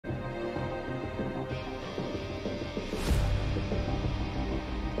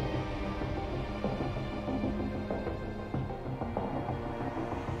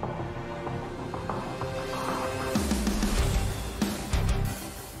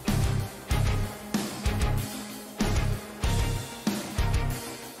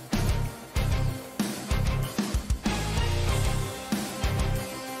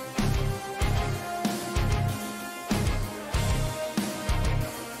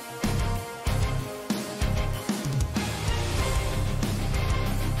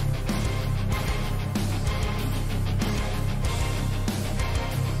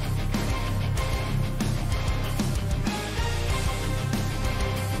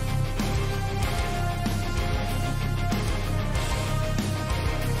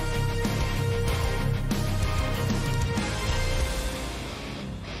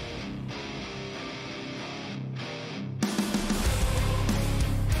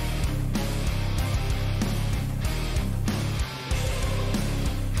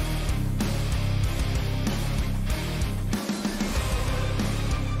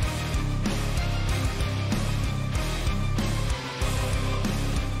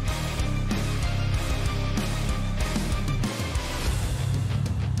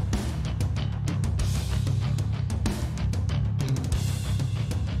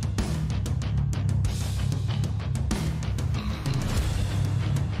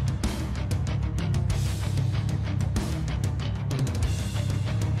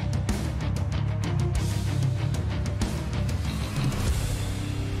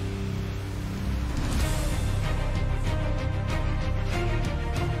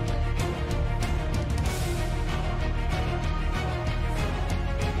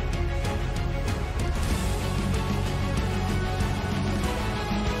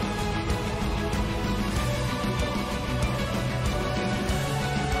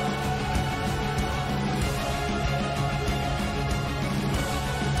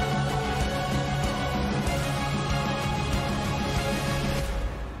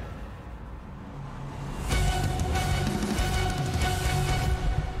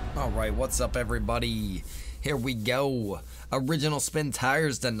Alright, what's up everybody? Here we go. Original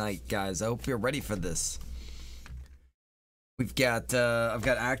SpinTires tonight, guys. I hope you're ready for this. We've got, I've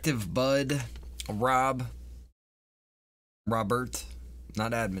got Active Bud, Robert,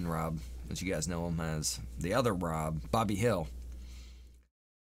 not Admin Rob, as you guys know him as, the other Rob, Bobby Hill.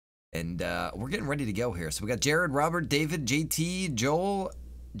 And we're getting ready to go here. So we got Jared, Robert, David, JT, Joel,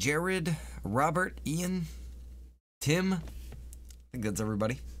 Jared, Robert, Ian, Tim. I think that's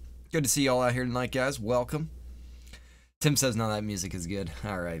everybody. Good to see y'all out here tonight, guys. Welcome. Tim says, no, that music is good.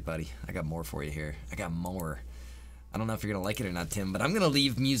 All right, buddy. I got more for you here. I got more. I don't know if you're going to like it or not, Tim, but I'm going to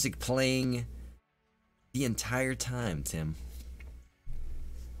leave music playing the entire time, Tim.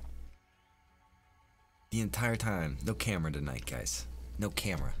 The entire time. No camera tonight, guys. No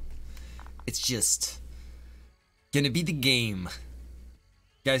camera. It's just going to be the game.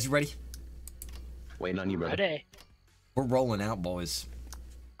 Guys, you ready? Waiting on you, brother. Ready. We're rolling out, boys.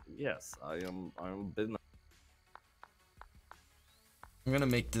 Yes, I'm business. I'm gonna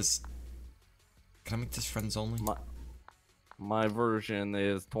make this. Can I make this friends only? My version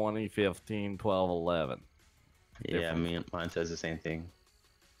is 2015 1211. Yeah, mine says the same thing.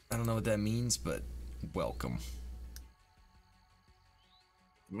 I don't know what that means, but welcome.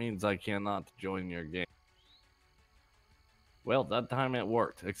 It means I cannot join your game. Well, that time it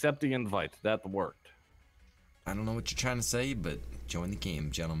worked. Accept the invite. That worked. I don't know what you're trying to say, but join the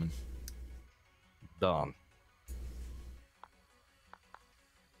game, gentlemen. Done.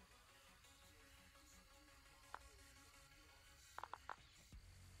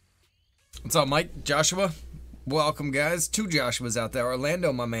 What's up, Mike? Joshua? Welcome, guys. Two Joshuas out there.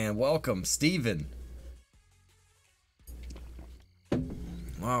 Orlando, my man. Welcome. Steven.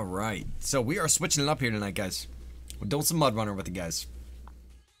 All right. So we are switching it up here tonight, guys. We're doing some Mud Runner with the guys.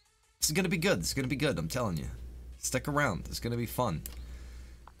 This is going to be good. This is going to be good. I'm telling you. Stick around. It's going to be fun.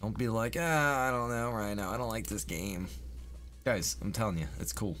 Don't be like, I don't know right now. I don't like this game. Guys, I'm telling you.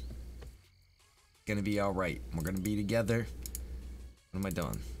 It's cool. It's going to be all right. We're going to be together. What am I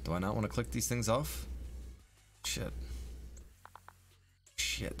doing? Do I not want to click these things off? Shit.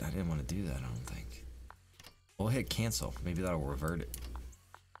 Shit, I didn't want to do that, I don't think. We'll hit cancel. Maybe that'll revert it.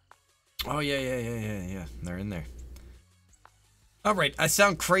 Oh, yeah. They're in there. Alright, I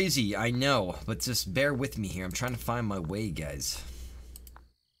sound crazy, I know, but just bear with me here. I'm trying to find my way, guys.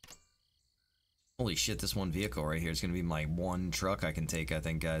 Holy shit, this one vehicle right here is going to be my one truck I can take, I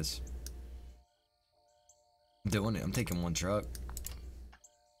think, guys. I'm doing it. I'm taking one truck.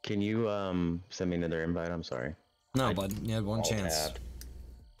 Can you send me another invite? I'm sorry. No, bud. You had one chance.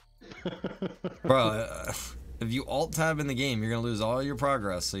 Bro, if you alt-tab in the game, you're going to lose all your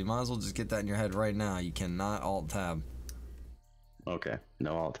progress, so you might as well just get that in your head right now. You cannot alt-tab. Okay,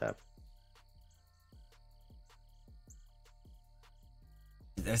 no alt-tab.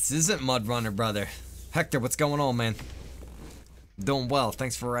 This isn't Mud Runner, brother. Hector, what's going on, man? Doing well.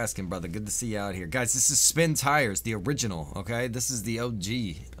 Thanks for asking, brother. Good to see you out here. Guys, this is SpinTires, the original, okay? This is the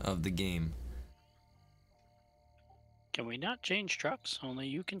OG of the game. Can we not change trucks? Only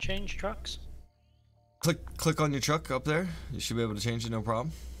you can change trucks. Click on your truck up there. You should be able to change it, no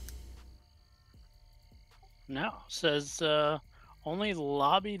problem. No, it says only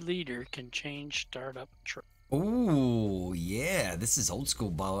lobby leader can change startup truck. Ooh, yeah. This is old school,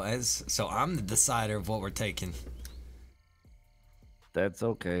 boys. So I'm the decider of what we're taking. That's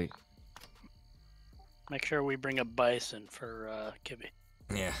okay. Make sure we bring a bison for Kibby.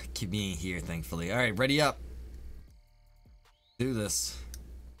 Yeah, Kibby ain't here, thankfully. All right, ready up. Do this.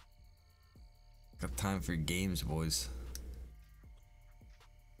 Got time for games, boys.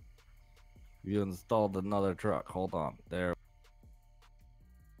 You installed another truck. Hold on. There.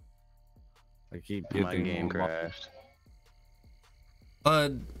 I keep getting My game crashed.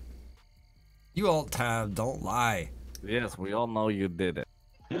 Bud, you alt-tab, don't lie. Yes, we all know you did it.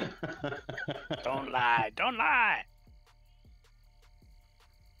 Don't lie. Don't lie.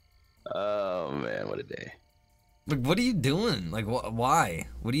 Oh man, what a day! Like, what are you doing? Like, why?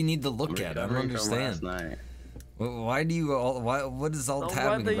 What do you need to look at? I don't understand. Last night. Why do you all? Why? What is all So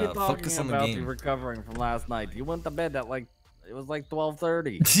tabbing what are you about? Focus on the about game. you recovering from last night? You went to bed at like it was like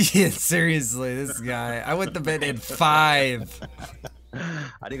 12:30. Yeah, seriously, this guy. I went to bed at 5.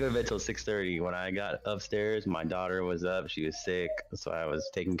 I didn't go to bed till 6:30. When I got upstairs, my daughter was up. She was sick, so I was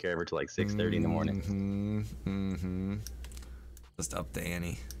taking care of her till like 6:30 in the morning. Just up to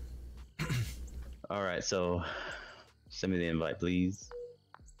Annie. All right, so send me the invite, please.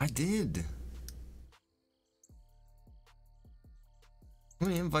 I did. How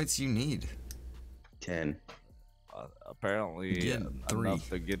many invites do you need? 10. Apparently, Yeah, 3. enough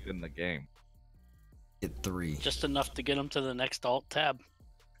to get in the game. Get 3. Just enough to get them to the next alt tab.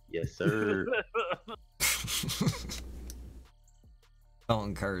 Yes, sir. Don't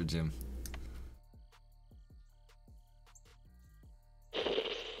encourage him.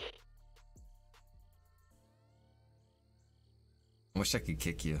 I wish I could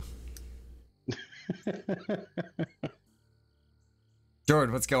kick you.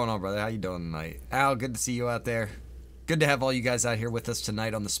 Jordan, what's going on, brother? How you doing tonight? Al, good to see you out there. Good to have all you guys out here with us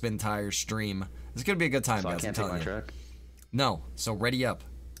tonight on the SpinTires stream. It's gonna be a good time, So guys. I can't I'm take telling my you. truck. No, so ready up.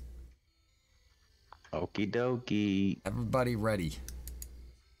 Okie dokie. Everybody ready.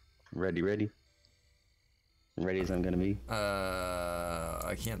 Ready, ready. Ready as I'm gonna be.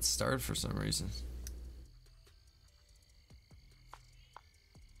 I can't start for some reason.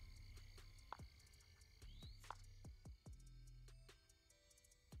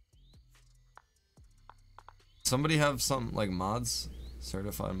 Somebody have some like mods,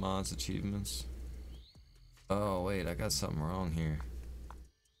 certified mods, achievements. Oh wait, I got something wrong here.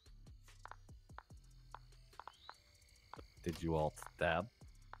 Did you alt tab?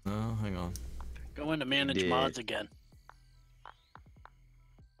 No, hang on. Go into manage did. mods again.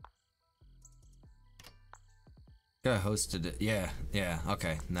 Guy hosted it. Yeah,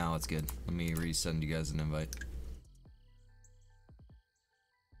 okay, now it's good. Let me resend you guys an invite.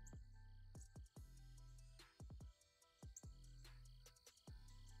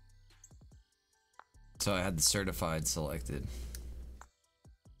 So I had the certified selected.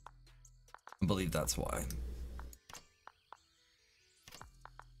 I believe that's why.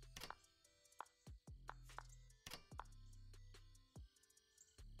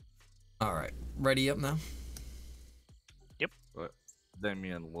 Alright, ready up now? But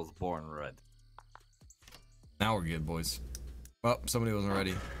Damien was born red. Now we're good, boys. Well, somebody wasn't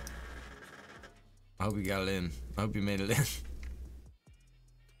ready. I hope you got it in. I hope you made it in.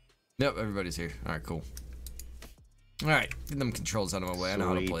 Yep, everybody's here. Alright, cool. Alright, get them controls out of my way. I know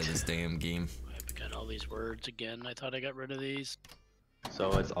how to play Sweet. this damn game. I got all these words again. I thought I got rid of these.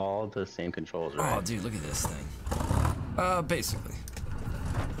 So it's all the same controls, right? Oh, dude, look at this thing. Basically.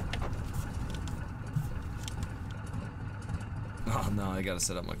 Oh, no, I gotta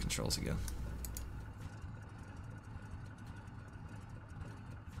set up my controls again.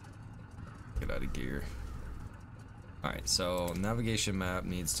 Get out of gear. Alright, so navigation map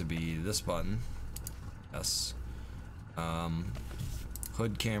needs to be this button. Yes.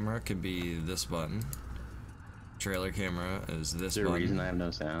 Hood camera can be this button. Trailer camera is this Is there a button. reason I have no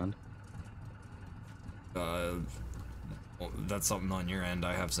sound? Well, that's something on your end.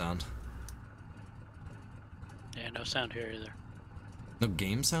 I have sound. Yeah, no sound here either. No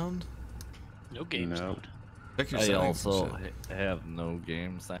game sound? No game No. sound. Check your I settings and also shit. have no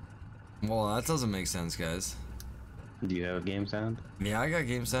games. Well, that doesn't make sense, guys. Do you have a game sound? Yeah, I got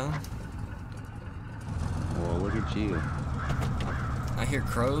game sound. Well, look at you. I hear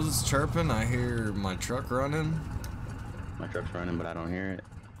crows chirping. I hear my truck running. My truck's running, but I don't hear it.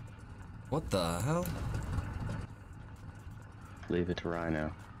 What the hell? Leave it to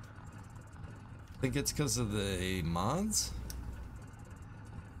Rhino. Think it's because of the mods?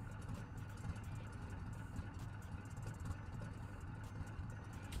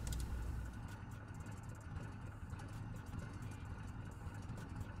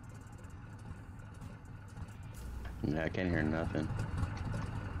 Yeah, I can't hear nothing.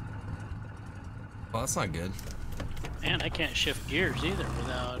 Well, that's not good. Man, I can't shift gears either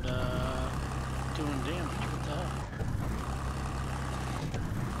without doing damage. What the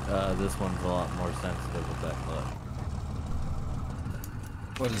hell? This one's a lot more sensitive with that clutch.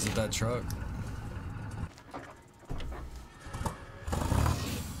 What is it, that truck?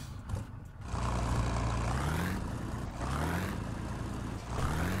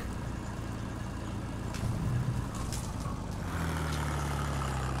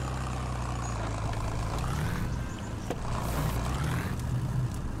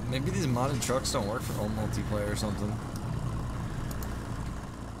 Maybe these modded trucks don't work for home multiplayer or something.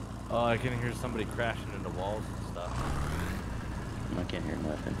 Oh, I can hear somebody crashing into walls and stuff. I can't hear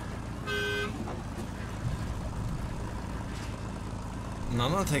nothing. No,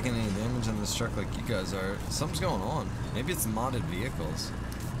 I'm not taking any damage in this truck like you guys are. Something's going on. Maybe it's modded vehicles.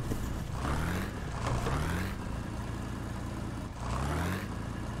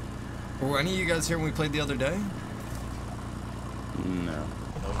 Were any of you guys here when we played the other day? No.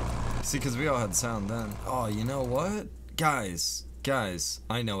 See, because we all had sound then. Oh, you know what? Guys,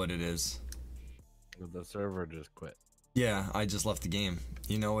 I know what it is. The server just quit. Yeah, I just left the game.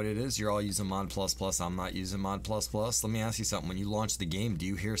 You know what it is? You're all using Mod++. I'm not using Mod++. Let me ask you something. When you launch the game, do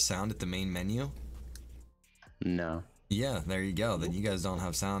you hear sound at the main menu? No. Yeah, there you go. Then you guys don't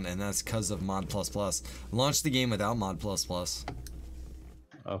have sound, and that's because of Mod++. Launch the game without Mod++.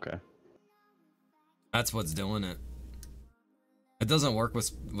 Okay. That's what's doing it. It doesn't work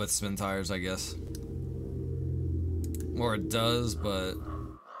with SpinTires, I guess. Or it does, but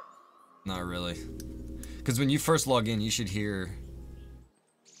not really. Because when you first log in, you should hear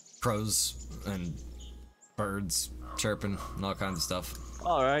crows and birds chirping and all kinds of stuff.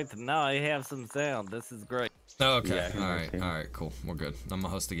 All right, now I have some sound. This is great. Oh, okay. Yeah, All right, cool. We're good. I'm gonna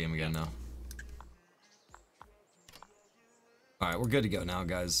host the game again now. All right, we're good to go now,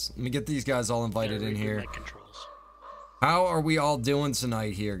 guys. Let me get these guys all invited in here. How are we all doing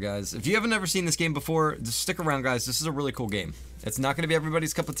tonight here, guys? If you haven't ever seen this game before, just stick around, guys. This is a really cool game. It's not going to be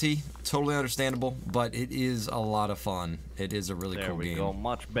everybody's cup of tea. Totally understandable, but it is a lot of fun. It is a really cool game. There we go.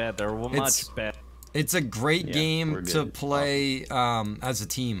 Much better. Much better. It's a great game to play as a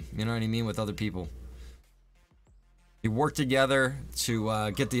team. You know what I mean? With other people. You work together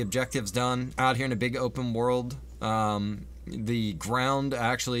to get the objectives done out here in a big open world. The ground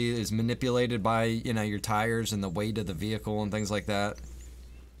actually is manipulated by, you know, your tires and the weight of the vehicle and things like that.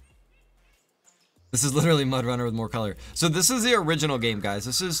 This is literally Mud Runner with more color. So this is the original game, guys.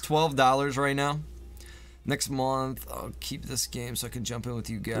 This is $12 right now. Next month, I'll keep this game so I can jump in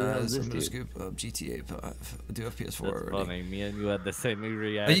with you guys. I'm gonna scoop up GTA 5. I do have PS4 That's already. funny. Me and you had the same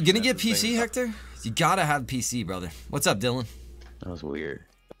reaction. Are you gonna get PC, Hector? You gotta have PC, brother. What's up, Dylan? That was weird.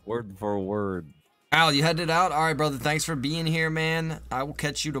 Word for word. Al, you headed out? Alright, brother. Thanks for being here, man. I will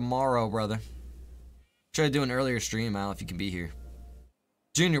catch you tomorrow, brother. Try to do an earlier stream, Al, if you can be here.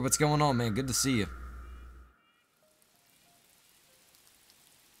 Junior, what's going on, man? Good to see you.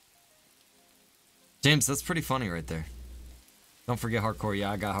 James, that's pretty funny right there. Don't forget hardcore.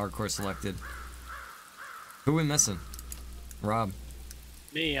 Yeah, I got hardcore selected. Who are we missing? Rob.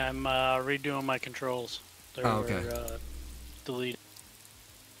 Me, I'm redoing my controls. They were deleted.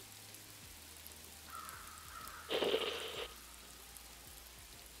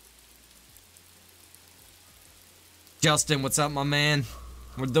 Justin, what's up, my man?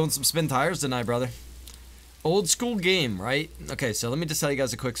 We're doing some SpinTires tonight, brother. Old school game, right? Okay, so let me just tell you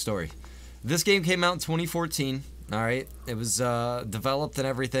guys a quick story. This game came out in 2014, alright? It was developed and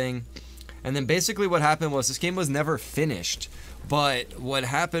everything. And then basically what happened was this game was never finished. But what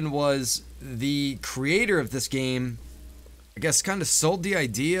happened was the creator of this game, I guess, kind of sold the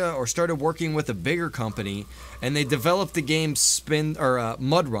idea or started working with a bigger company. And they developed the game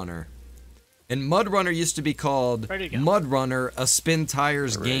Mud Runner. And Mud Runner used to be called Mud Runner, a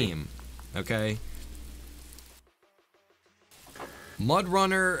SpinTires game. Okay? Mud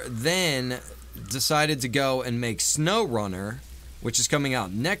Runner then decided to go and make Snow Runner, which is coming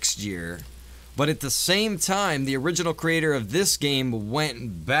out next year. But at the same time, the original creator of this game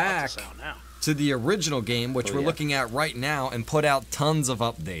went back to the original game, which we're looking at right now, and put out tons of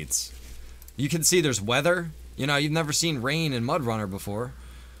updates. You can see there's weather. You know, you've never seen rain in Mud Runner before.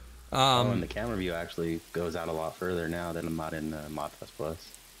 And the camera view actually goes out a lot further now than Mod in Mod++.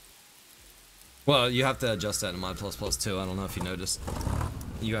 Well, you have to adjust that in Mod++ too. I don't know if you noticed.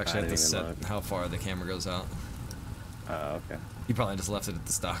 You actually have to set how far the camera goes out. Oh, okay. You probably just left it at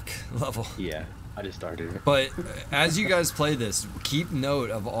the stock level. Yeah, I just started it. But as you guys play this, keep note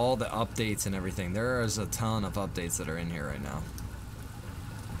of all the updates and everything. There is a ton of updates that are in here right now.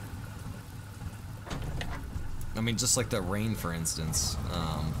 I mean, just like the rain, for instance.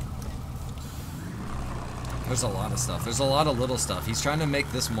 There's a lot of stuff. There's a lot of little stuff. He's trying to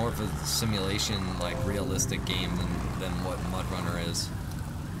make this more of a simulation, like, realistic game than what Mud Runner is.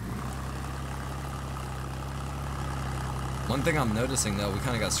 One thing I'm noticing, though, we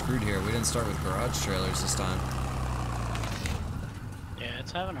kind of got screwed here. We didn't start with garage trailers this time. Yeah,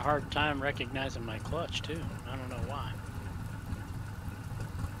 it's having a hard time recognizing my clutch, too. I don't know why.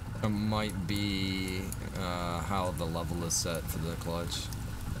 It might be how the level is set for the clutch.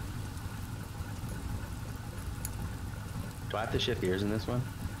 Do I have to shift gears in this one?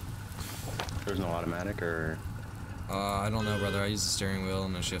 There's no automatic, or? I don't know, brother. I use the steering wheel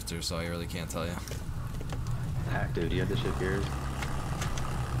and a shifter, so I really can't tell you. Active, do you have to shift gears?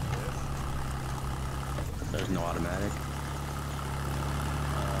 There's no automatic?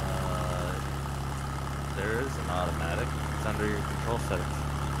 There is an automatic. It's under your control settings.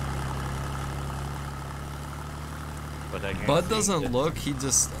 But I can't Bud doesn't look, he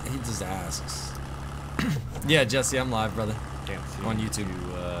just asks. Yeah, Jesse, I'm live, brother. On YouTube.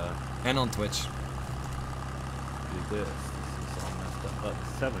 And on Twitch. Do this. This is all messed up. Button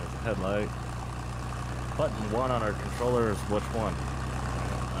 7 is the headlight. Button 1 on our controller is which one?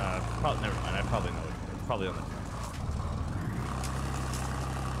 Probably, never mind, I probably know it. It's probably on the front.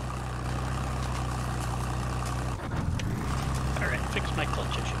 Alright, fix my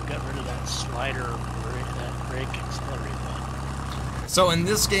clutch issue. Got rid of that slider, that brake accelerator button. So in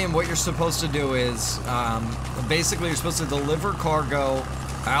this game, what you're supposed to do is, basically you're supposed to deliver cargo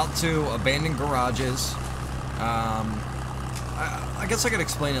out to abandoned garages. I guess I could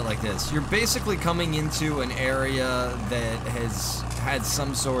explain it like this. You're basically coming into an area that has had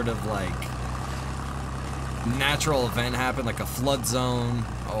some sort of like natural event happen, like a flood zone,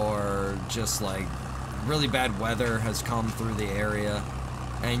 or just like really bad weather has come through the area.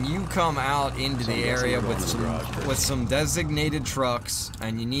 And you come out into the area with some designated trucks,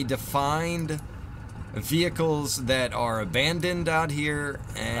 and you need to find vehicles that are abandoned out here.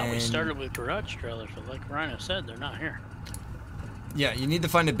 And we started with garage trailers, but like Rhino said, they're not here. Yeah, you need to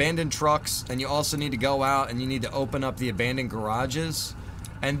find abandoned trucks, and you also need to go out and you need to open up the abandoned garages.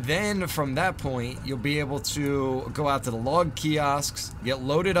 And then from that point, you'll be able to go out to the log kiosks, get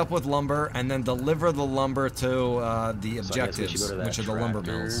loaded up with lumber, and then deliver the lumber to the objectives, which are the lumber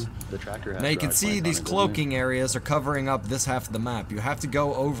mills. Now you can see these cloaking areas are covering up this half of the map. You have to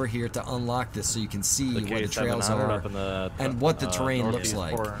go over here to unlock this so you can see where the trails are and what the terrain looks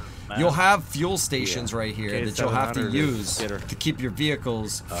like. You'll have fuel stations right here that you'll have to use to keep your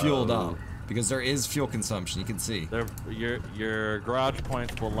vehicles fueled up. Because there is fuel consumption, you can see. Your garage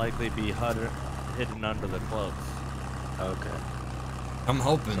points will likely be hidden under the cloaks. Okay. I'm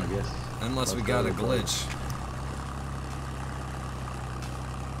hoping, So I guess unless we got a glitch.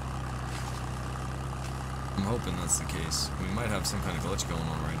 I'm hoping that's the case. We might have some kind of glitch going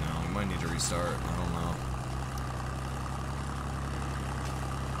on right now. We might need to restart. I don't know.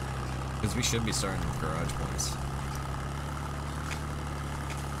 Because we should be starting with garage points.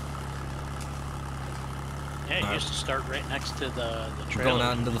 Yeah, you used to start right next to the trailer. Going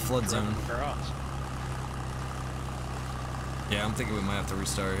out into the flood zone. Across. Yeah, I'm thinking we might have to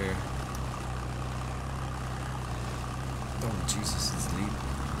restart here. Oh, Jesus, it's deep.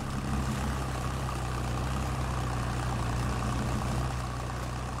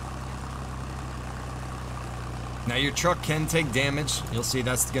 Now your truck can take damage. You'll see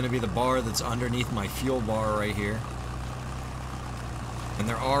that's going to be the bar that's underneath my fuel bar right here. And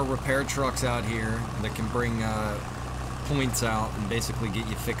there are repair trucks out here that can bring points out and basically get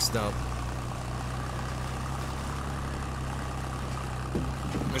you fixed up.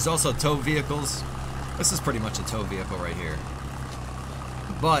 There's also tow vehicles. This is pretty much a tow vehicle right here.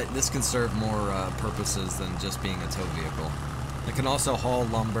 But this can serve more purposes than just being a tow vehicle. It can also haul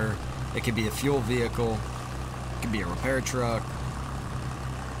lumber. It can be a fuel vehicle. It can be a repair truck.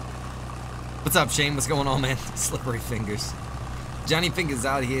 What's up, Shane? What's going on, man? Slippery fingers. Johnny Fingers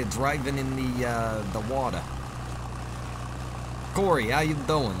out here driving in the water. Corey, how you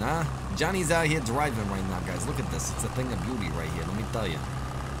doing, huh? Johnny's out here driving right now, guys. Look at this. It's a thing of beauty right here, let me tell you.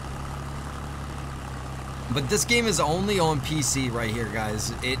 But this game is only on PC right here,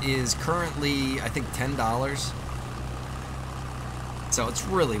 guys. It is currently, I think, $10. So it's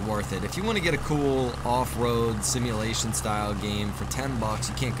really worth it. If you want to get a cool off-road simulation style game for 10 bucks,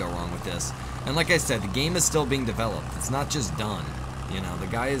 you can't go wrong with this. And like I said, the game is still being developed. It's not just done. You know, the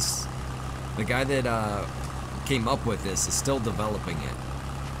guy that came up with this is still developing it.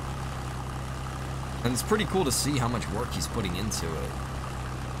 And it's pretty cool to see how much work he's putting into it.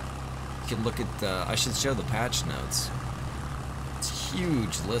 You can look at I should show the patch notes. It's a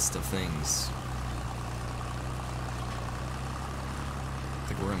huge list of things. I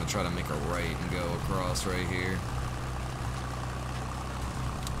think we're gonna try to make a right and go across right here.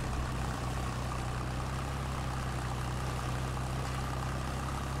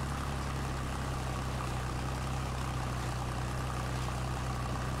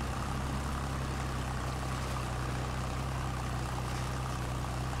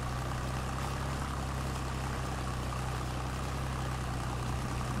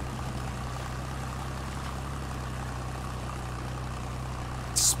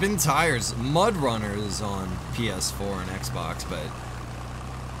 SpinTires, Mud Runner is on PS4 and Xbox, but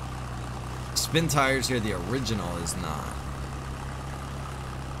SpinTires here, the original, is not.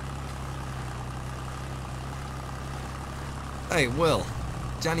 Hey, Will,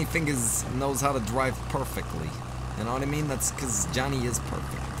 Johnny Fingers knows how to drive perfectly. You know what I mean? That's because Johnny is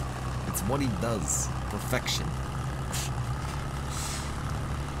perfect. It's what he does. Perfection.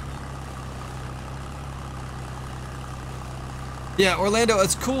 Yeah, Orlando,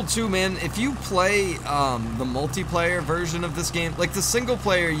 it's cool too, man. If you play the multiplayer version of this game, like the single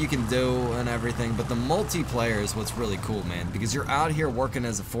player you can do and everything, but the multiplayer is what's really cool, man, because you're out here working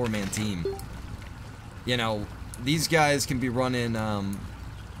as a four-man team. You know, these guys can be running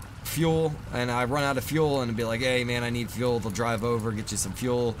fuel, and I run out of fuel and be like, hey, man, I need fuel. They'll drive over, get you some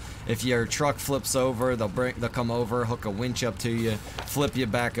fuel. If your truck flips over, they'll come over, hook a winch up to you, flip you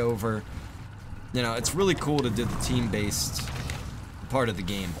back over. You know, it's really cool to do the team-based part of the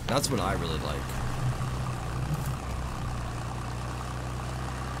game. That's what I really like.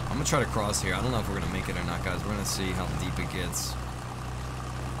 I'm gonna try to cross here. I don't know if we're gonna make it or not, guys. We're gonna see how deep it gets.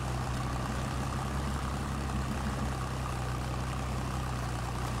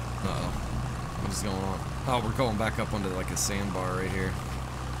 Uh-oh. What is going on? Oh, we're going back up onto like a sandbar right here.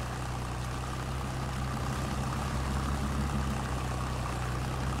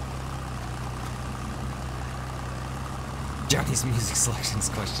 Johnny's music selection's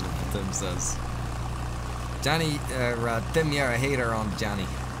questionable, Tim says. Johnny, Tim, you're a hater on Johnny.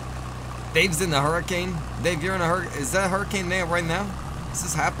 Dave's in the hurricane. Dave, you're in a hurricane. Is that a hurricane there right now? Is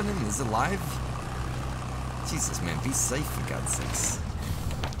this happening? Is it live? Jesus, man, be safe for God's sakes.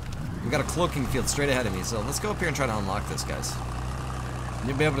 We got a cloaking field straight ahead of me, so let's go up here and try to unlock this, guys.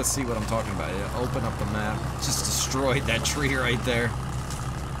 You'll be able to see what I'm talking about. Yeah, open up the map. Just destroyed that tree right there.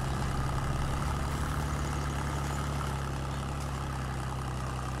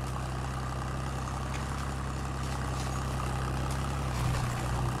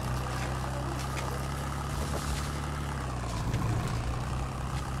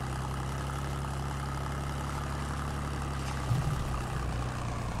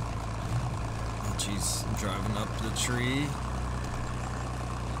 Jeez, I'm driving up the tree.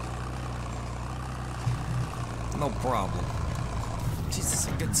 No problem. Jesus,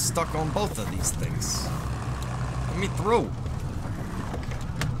 I'm getting stuck on both of these things. Let me through.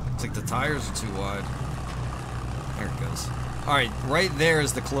 It's like the tires are too wide. There it goes. Alright, right there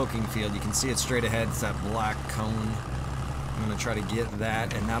is the cloaking field. You can see it straight ahead. It's that black cone. I'm going to try to get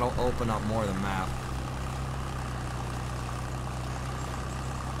that, and that'll open up more of the map.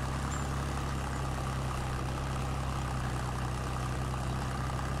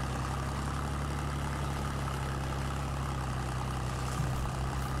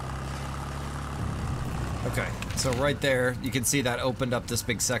 Okay, so right there, you can see that opened up this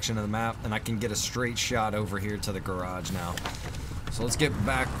big section of the map, and I can get a straight shot over here to the garage now. So let's get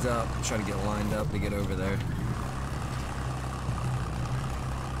backed up, try to get lined up to get over there.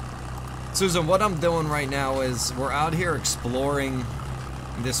 Susan, what I'm doing right now is we're out here exploring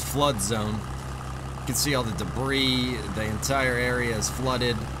this flood zone. You can see all the debris, the entire area is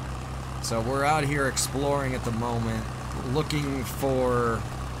flooded. So we're out here exploring at the moment, looking for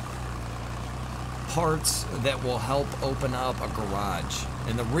parts that will help open up a garage.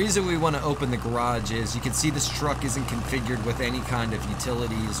 And the reason we want to open the garage is you can see this truck isn't configured with any kind of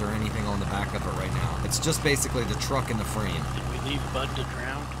utilities or anything on the back of it right now. It's just basically the truck and the frame. Did we leave Bud to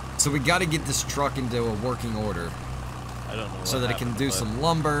drown? So we got to get this truck into a working order. I don't know. So that it can do some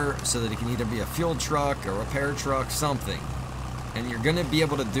lumber, so that it can either be a fuel truck, a repair truck, something. And you're going to be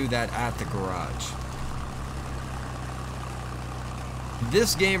able to do that at the garage.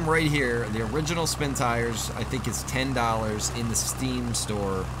 This game right here, the original SpinTires, I think is $10 in the Steam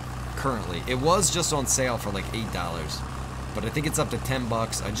store currently. It was just on sale for like $8, but I think it's up to 10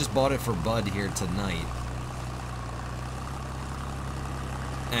 bucks. I just bought it for Bud here tonight.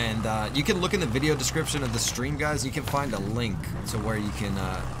 And you can look in the video description of the stream, guys. You can find a link to where you can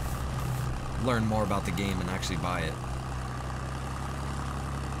learn more about the game and actually buy it.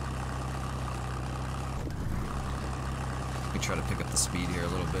 Try to pick up the speed here a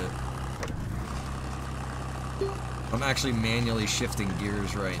little bit. I'm actually manually shifting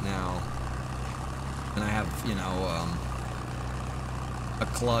gears right now, and I have, you know, a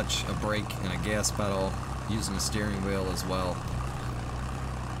clutch, a brake, and a gas pedal, using a steering wheel as well.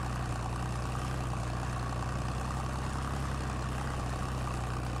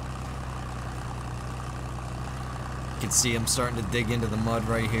 You can see I'm starting to dig into the mud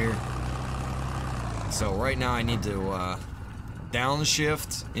right here. So right now I need to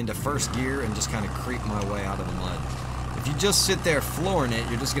downshift into first gear and just kind of creep my way out of the mud. If you just sit there flooring it,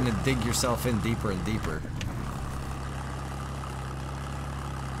 you're just going to dig yourself in deeper and deeper.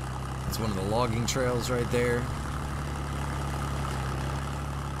 It's one of the logging trails right there.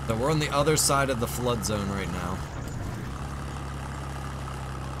 So we're on the other side of the flood zone right now.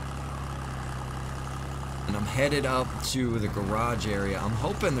 And I'm headed up to the garage area. I'm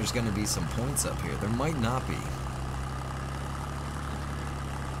hoping there's going to be some points up here. There might not be.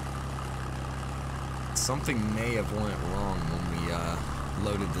 Something may have went wrong when we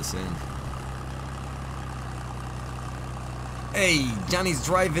loaded this in. Hey, Johnny's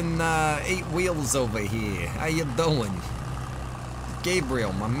driving 8 wheels over here. How you doing?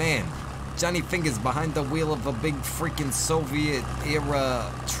 Gabriel, my man. Johnny Fingers behind the wheel of a big freaking Soviet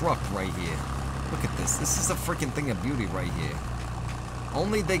era truck right here. Look at this. This is a freaking thing of beauty right here.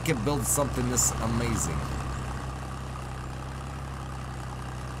 Only they could build something this amazing.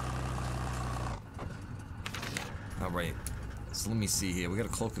 Alright. So let me see here. We got a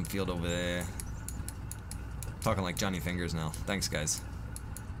cloak and field over there. Talking like Johnny Fingers now. Thanks, guys.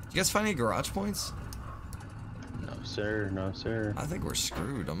 You guys find any garage points? No, sir. No, sir. I think we're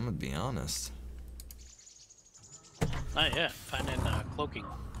screwed. I'm gonna be honest. Not yet. Finding cloaking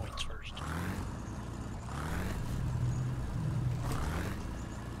points first.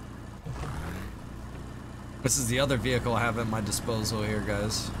 This is the other vehicle I have at my disposal here,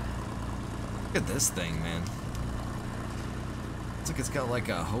 guys. Look at this thing, man. It's like it's got like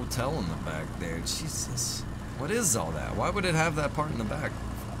a hotel in the back there. Jesus. What is all that? Why would it have that part in the back?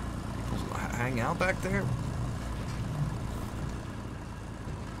 People hang out back there?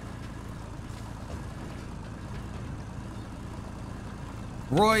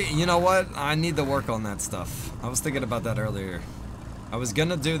 Roy, you know what? I need to work on that stuff. I was thinking about that earlier. I was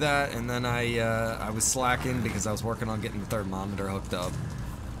gonna do that, and then I was slacking because I was working on getting the third monitor hooked up.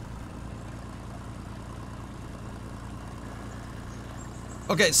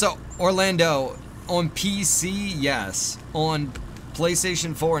 Okay, so Orlando, on PC, yes. On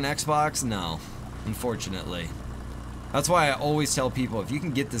PlayStation 4 and Xbox, no. Unfortunately. That's why I always tell people, if you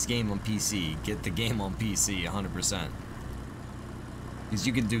can get this game on PC, get the game on PC 100%. Because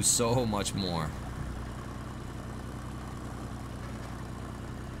you can do so much more.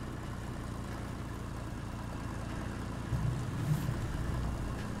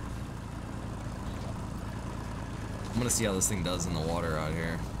 I'm gonna see how this thing does in the water out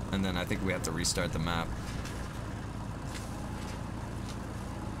here. And then I think we have to restart the map.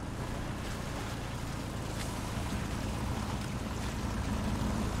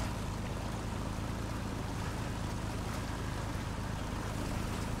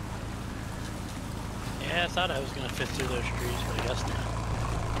 Yeah, I thought I was gonna fit through those trees, but I guess not.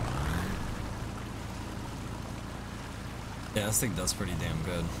 Yeah, this thing does pretty damn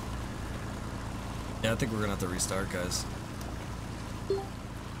good. Yeah, I think we're gonna have to restart, guys.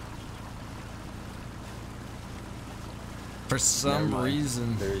 For some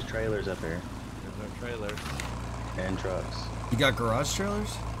reason. There's trailers up here. There's our trailers. And trucks. You got garage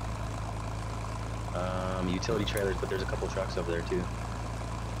trailers? Utility trailers, but there's a couple trucks over there too.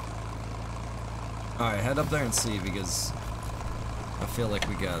 Alright, head up there and see, because I feel like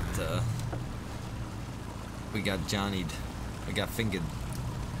we got Johnny'd. We got fingered.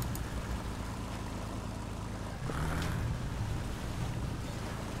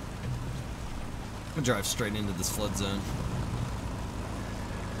 I'm gonna drive straight into this flood zone.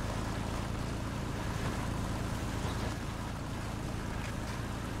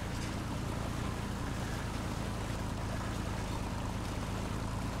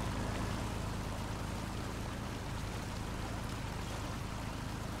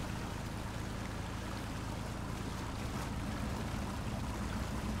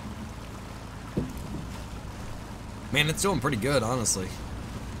 Man, it's doing pretty good, honestly.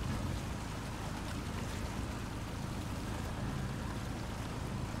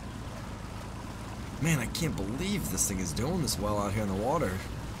 Man, I can't believe this thing is doing this well out here in the water.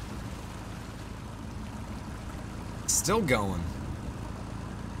 It's still going.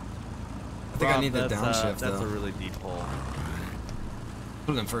 I think I need to downshift, though. That's a really deep hole.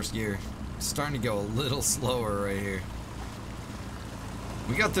 Put it in first gear. It's starting to go a little slower right here.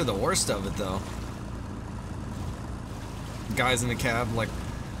 We got through the worst of it, though. Guys in the cab, like... It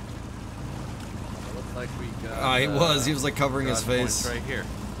looks like we got... he was like covering his face. Right here.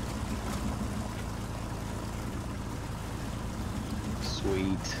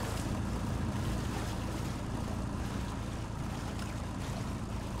 Sweet.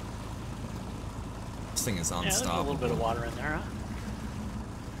 This thing is Yeah, there's a unstoppable. little bit of water in there, huh?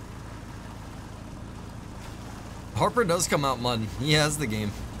 Harper does come out mud. He has the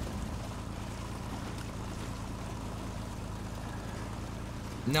game.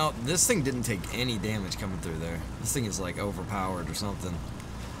 No, this thing didn't take any damage coming through there. This thing is like overpowered or something.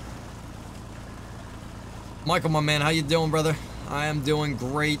 Michael, my man, how you doing, brother? I am doing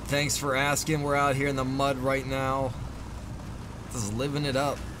great. Thanks for asking. We're out here in the mud right now. Just living it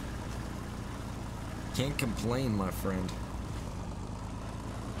up. Can't complain, my friend.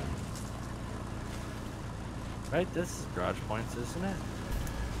 Right, this is garage points, isn't it?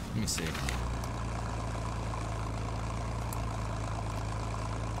 Let me see.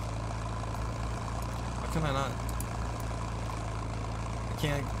 How can I not? I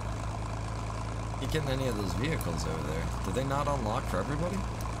can't get in any of those vehicles over there. Did they not unlock for everybody?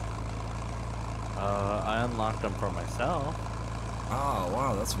 I unlocked them for myself. Oh,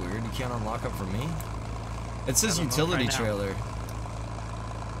 wow, that's weird. You can't unlock them for me? It says utility right now. trailer.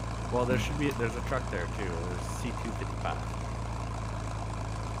 Well, there's a truck there too. There's C255.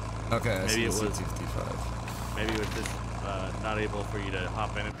 Okay, I see Maybe it was- C255. Maybe it was this not able for you to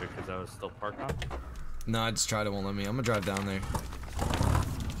hop in it because I was still parked on? No, I just tried, it won't let me. I'm gonna drive down there.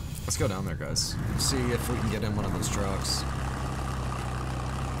 Let's go down there, guys. See if we can get in one of those trucks.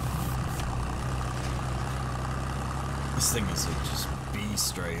 This thing is a just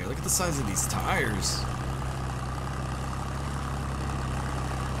beast right here. Look at the size of these tires.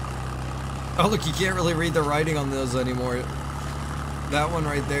 Oh, look, you can't really read the writing on those anymore. That one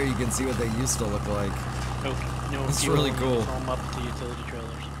right there, you can see what they used to look like. No, That's really cool. Throw them up to utility trailers.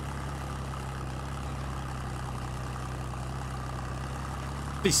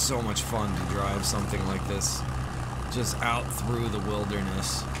 It'd be so much fun to drive something like this. Just out through the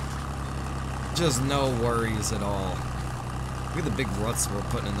wilderness. Just no worries at all. Look at the big ruts we're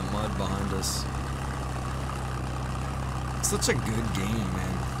putting in the mud behind us. Such a good game,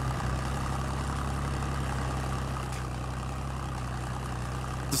 man.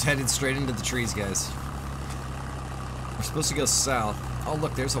 Just headed straight into the trees, guys. We're supposed to go south. Oh,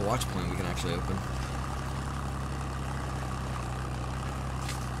 look, there's a watch point we can actually open.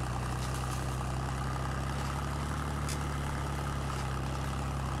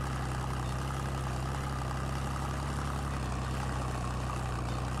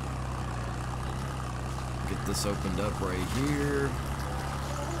 Get this opened up right here.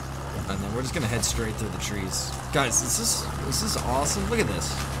 And then we're just gonna head straight through the trees. Guys, this is awesome. Look at this.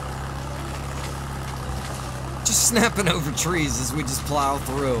 Just snapping over trees as we just plow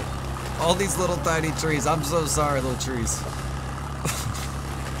through. All these little tiny trees. I'm so sorry, little trees.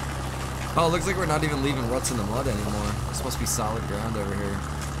 Oh, it looks like we're not even leaving ruts in the mud anymore. This must be solid ground over here.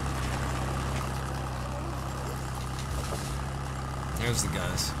 There's the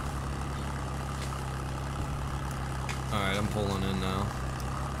guys. Alright, I'm pulling in now.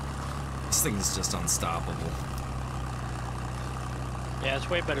 This thing is just unstoppable. Yeah, it's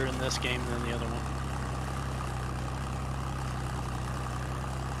way better in this game than the other one.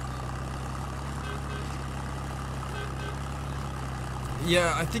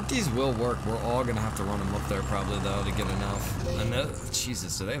 Yeah, I think these will work. We're all gonna have to run them up there probably though to get enough. And that,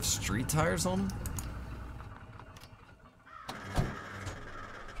 Jesus, do they have street tires on them?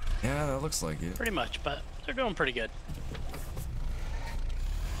 Yeah, that looks like it. Pretty much, but they're doing pretty good.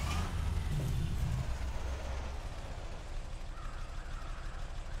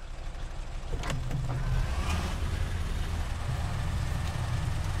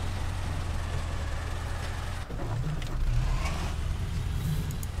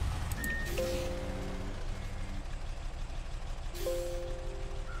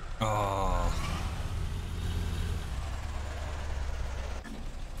 Oh.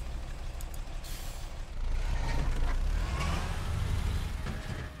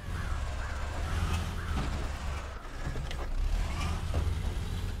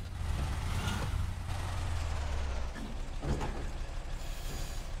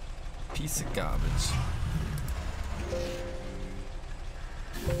 Piece of garbage.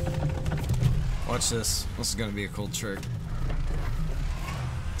 Watch this. This is gonna be a cool trick.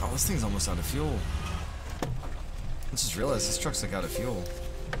 Oh, this thing's almost out of fuel. I just realized this truck's like out of fuel.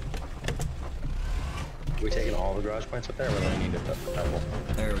 We taking all the garage points up there, or do I need to pedal?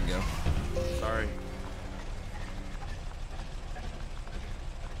 There we go. Sorry.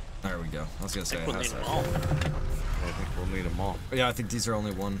 There we go. I was gonna say it We'll has need them that. all. I think we'll need them all. Yeah, I think these are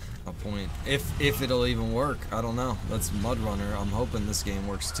only a point. If it'll even work, I don't know. That's Mud Runner. I'm hoping this game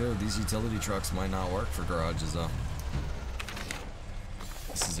works too. These utility trucks might not work for garages though.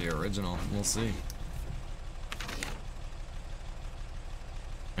 This is the original. We'll see.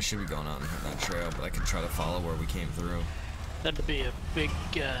 I should be going on that trail, but I can try to follow where we came through. That'd be a big,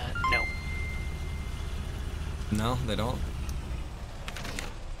 no. No, they don't?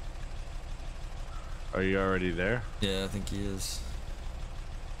 Are you already there? Yeah, I think he is.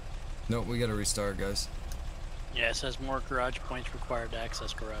 Nope, we gotta restart, guys. Yeah, it says more garage points required to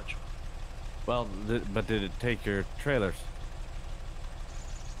access garage. Well, but did it take your trailers?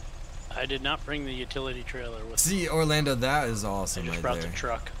 I did not bring the utility trailer with me. See, Orlando, that is I awesome just right brought there. the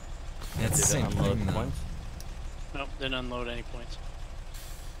truck. Yeah, it's the same unload thing though. points? Nope, didn't unload any points.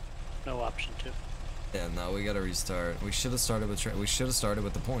 No option to. Yeah, no, we gotta restart. We should have started with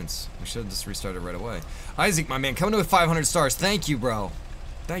the points. We should have just restarted right away. Isaac, my man, coming to with 500 stars. Thank you, bro.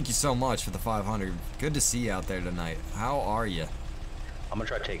 Thank you so much for the 500. Good to see you out there tonight. How are you? I'm gonna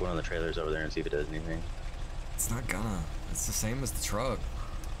try to take one of the trailers over there and see if it does anything. It's not gonna. It's the same as the truck.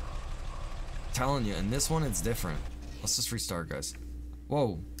 I'm telling you, in this one, it's different. Let's just restart, guys.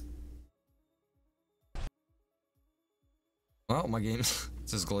 Whoa. Well, my game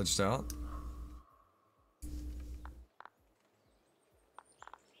just glitched out.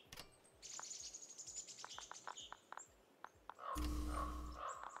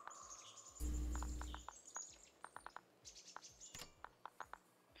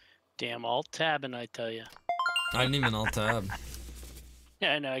 Damn alt tabbing, I tell you. I didn't even alt tab.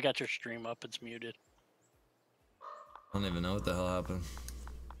 Yeah, I know. I got your stream up. It's muted. I don't even know what the hell happened.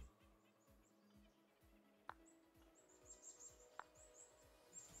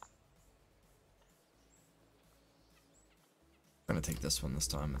 I'm gonna take this one this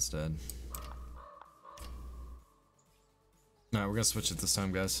time instead. Alright, we're gonna switch it this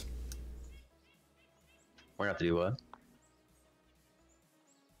time, guys. We're gonna have to do what?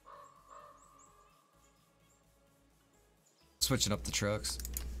 Switching up the trucks.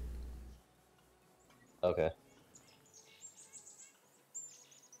 Okay.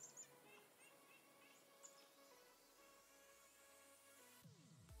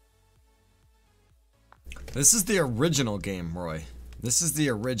 This is the original game, Roy. This is the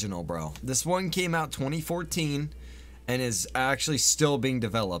original, bro. This one came out 2014 and is actually still being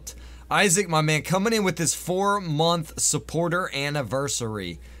developed. Isaac, my man, coming in with this 4-month supporter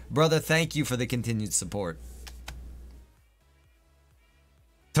anniversary. Brother, thank you for the continued support.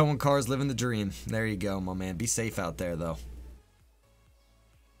 Towing cars, living the dream. There you go, my man. Be safe out there, though.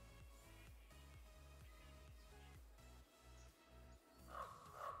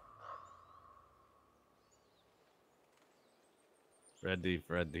 Ready,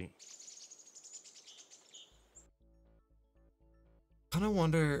 ready. Kind of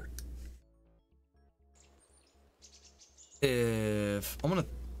wonder if I'm gonna.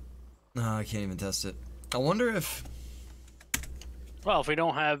 No, I can't even test it. I wonder if Well, if we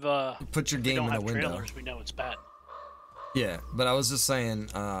don't have put your if we game don't in a have window. trailers, we know it's bad. Yeah, but I was just saying.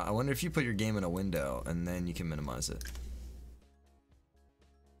 I wonder if you put your game in a window and then you can minimize it.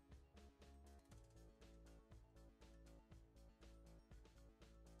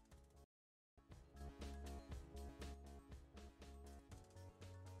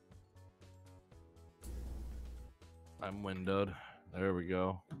 I'm windowed. There we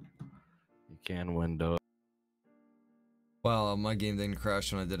go. You can window. Wow, my game didn't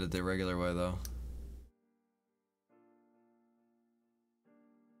crash when I did it the regular way, though.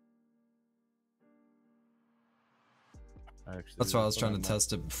 Actually, That's why I was trying to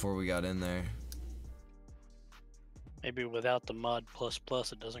test it before we got in there. Maybe without the mod plus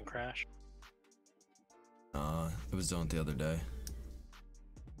plus, it doesn't crash. It was doing it the other day.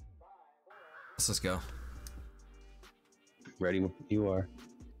 Let's just go. Ready? You are.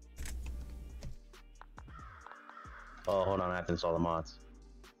 Oh, hold on. I have to install the mods.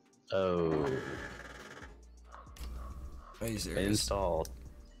 Oh. Are you It serious? installed.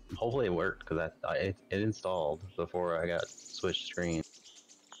 Hopefully it worked because it installed before I got switched screen.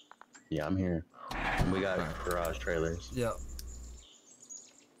 Yeah, I'm here. And we got garage trailers. Yeah.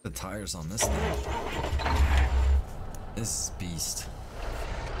 The tires on this thing. This beast.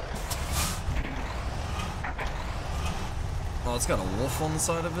 Oh, it's got a wolf on the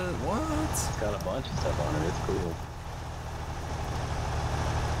side of it? What? It's got a bunch of stuff on it. It's cool.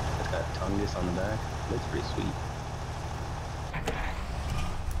 It's got Tungus on the back. Looks pretty sweet.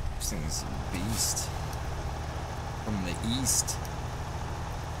 This thing is a beast. From the east.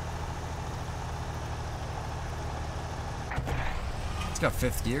 It's got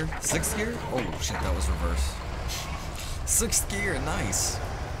 5th gear. 6th gear? Oh shit, that was reverse. 6th gear, nice.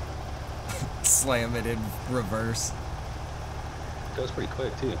 Slam it in reverse. Goes pretty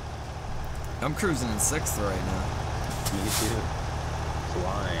quick too. I'm cruising in 6th right now. Me too.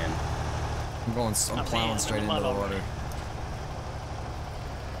 Flying. I'm plowing straight into the water.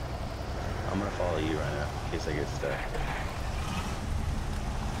 I'm gonna follow you right now in case I get stuck.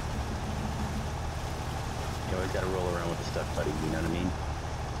 You always gotta roll around with the stuff, buddy. You know what I mean?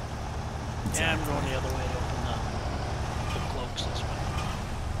 Yeah, I'm going the other way to open the cloaks this way.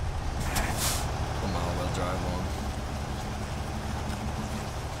 I'm all-wheel drive one.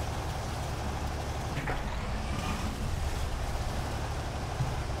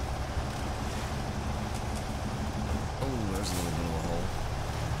 Oh, there's a little bit of a hole.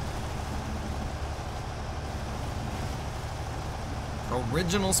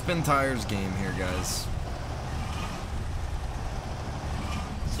 Original SpinTires game here, guys.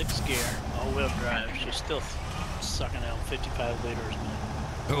 6th gear, all-wheel drive. She's still sucking out 55 liters, man.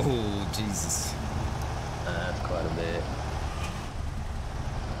 Oh, Jesus. That's quite a bit.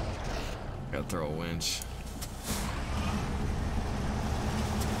 Gotta throw a winch.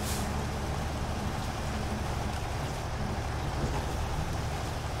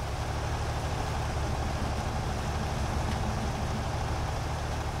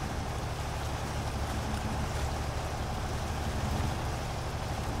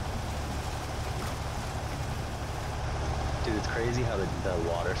 crazy how the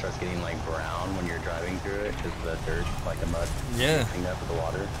water starts getting like brown when you're driving through it because the dirt, like the mud, Yeah. mixing up with the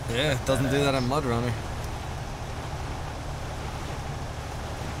water? Yeah, it doesn't do that on Mud Runner.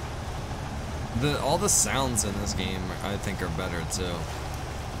 All the sounds in this game, I think, are better too.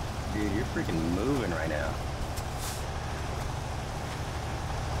 Dude, you're freaking moving right now.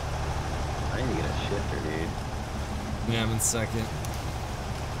 I need to get a shifter, dude. Yeah, I'm in second.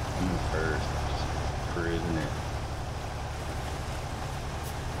 I'm in first. Just cruising it.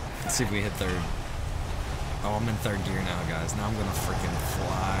 Let's see if we hit third. Oh, I'm in third gear now, guys. Now I'm gonna freaking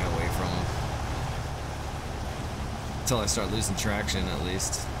fly away from them. Until I start losing traction, at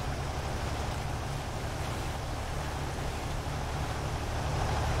least.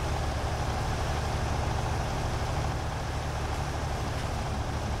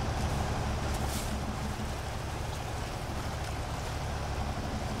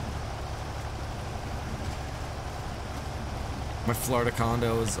 My Florida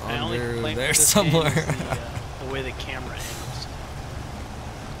condo is under there somewhere. The way the camera angles.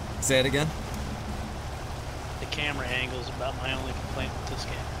 Say it again? The camera angles about my only complaint with this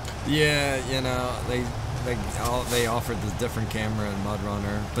game. Yeah, you know, they offered the different camera in Mud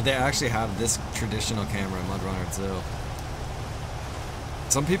Runner, but they actually have this traditional camera in Mud Runner too.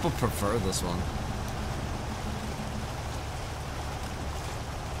 Some people prefer this one.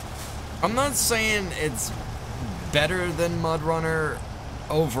 I'm not saying it's better than Mud Runner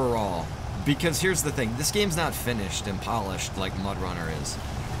overall, because here's the thing, this game's not finished and polished like Mud Runner is,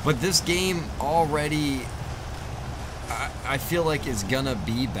 but this game already I feel like is gonna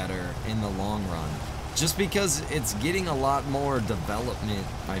be better in the long run, just because it's getting a lot more development,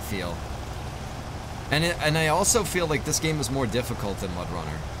 I feel. And I also feel like this game is more difficult than Mud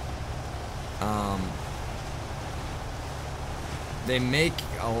Runner. They make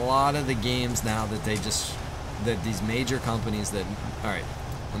a lot of the games now that these major companies that, alright,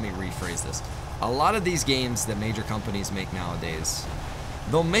 let me rephrase this. A lot of these games that major companies make nowadays,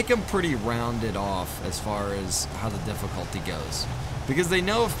 they'll make them pretty rounded off as far as how the difficulty goes. Because they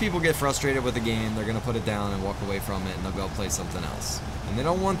know if people get frustrated with the game, they're going to put it down and walk away from it and they'll go play something else. And they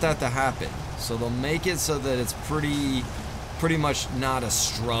don't want that to happen. So they'll make it so that it's pretty much not a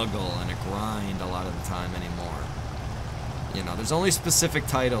struggle and a grind a lot of the time anymore. You know, there's only specific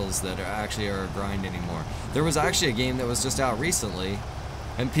titles that are a grind anymore. There was actually a game that was just out recently,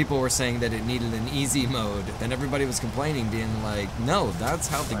 and people were saying that it needed an easy mode, and everybody was complaining, being like, no, that's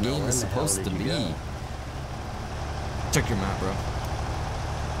how the game is supposed to be. Check your map, bro.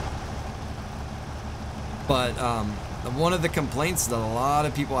 But one of the complaints that a lot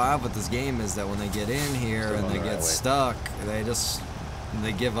of people have with this game is that when they get in here and they get stuck, they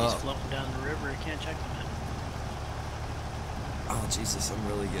give up. He's floating down the river, I can't check the map. Oh, Jesus, I'm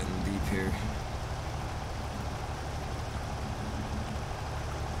really getting deep here.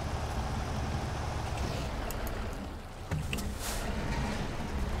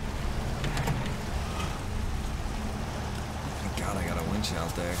 Thank God I got a winch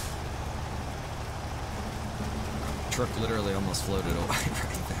out there. Truck literally almost floated away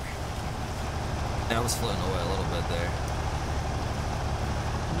right there. Yeah, I was floating away a little bit there.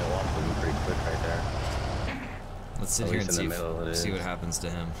 No, I'm moving pretty quick right there. Let's sit here and see what happens to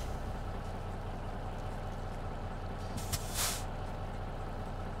him.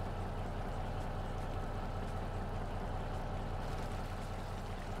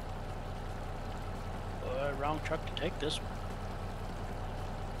 Wrong truck to take this one.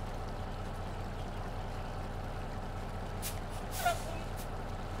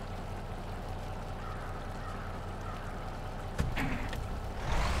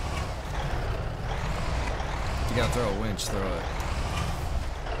 You gotta throw a winch, throw it.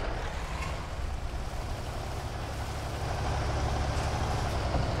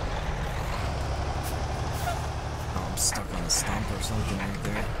 Oh, I'm stuck on a stump or something right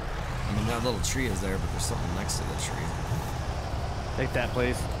there. I mean, that little tree is there, but there's something next to the tree. Take that,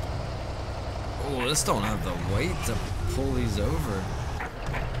 please. Oh, this don't have the weight to pull these over.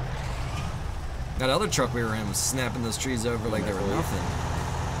 That other truck we were in was snapping those trees over like they were nothing.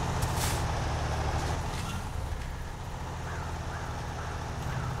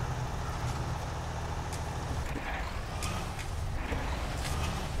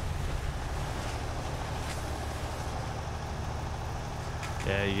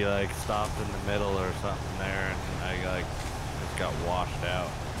 Yeah, you like stopped in the middle or something there, and I like just got washed out.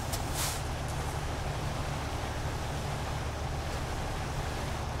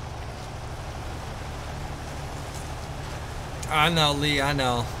 I know, Lee, I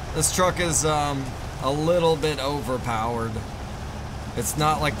know. This truck is a little bit overpowered. It's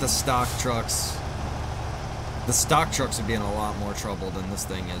not like the stock trucks. The stock trucks would be in a lot more trouble than this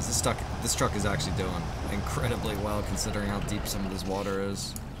thing is. This truck is actually doing incredibly well considering how deep some of this water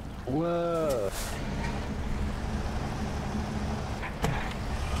is. Whoa.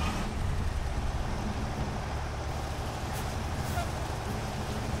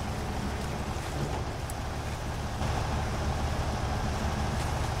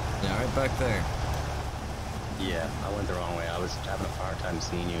 Yeah, right back there. Yeah, I went the wrong way. I was having a hard time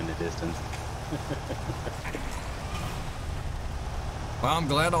seeing you in the distance. Well, I'm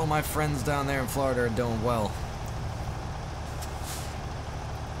glad all my friends down there in Florida are doing well.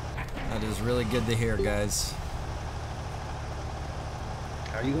 That is really good to hear, guys.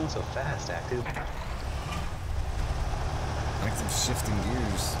 How are you going so fast, Active? Active shifting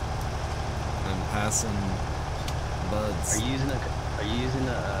gears. I'm passing buds. Are you using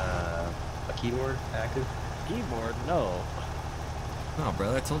a keyboard, Active? Keyboard? No. No,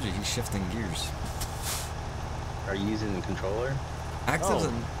 brother, I told you he's shifting gears. Are you using a controller? Active's Oh,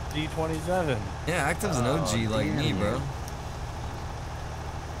 an G27. yeah, Active's an OG like damn, me, bro. man.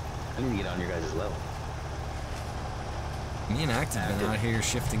 I need to get on your guys' level. Me and Active been out here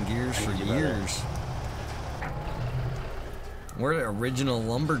shifting gears for years. We're the original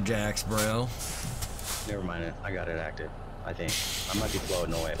lumberjacks, bro. Never mind it. I got it active. I think. I might be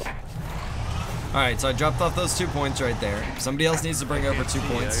floating away. Alright, so I dropped off those 2 points right there. Somebody else needs to bring over 2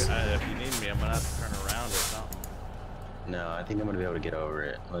 points. If you need me, I'm gonna have to turn around or something. No, I think I'm gonna be able to get over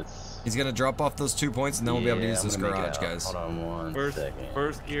it. Let's. He's gonna drop off those 2 points and then we'll be able to use I'm this gonna make it garage, out. guys. Hold on one second.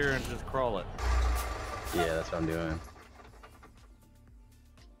 First gear and just crawl it. Yeah, that's what I'm doing.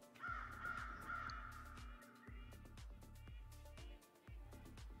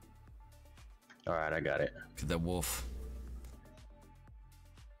 Alright, I got it. Look at that wolf.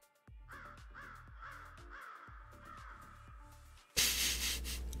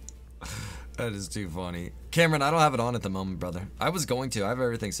 That is too funny. Cameron, I don't have it on at the moment, brother. I was going to. I have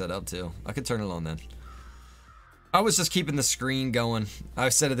everything set up, too. I could turn it on then. I was just keeping the screen going. I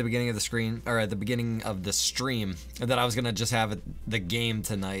said at the beginning of the screen, or at the beginning of the stream, that I was going to just have the game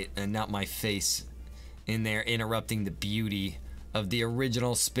tonight and not my face in there interrupting the beauty of the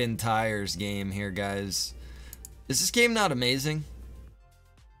original SpinTires game here, guys. Is this game not amazing?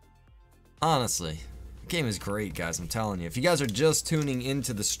 Honestly. The game is great, guys, I'm telling you. If you guys are just tuning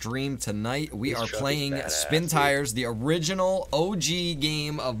into the stream tonight, we are playing SpinTires, the original OG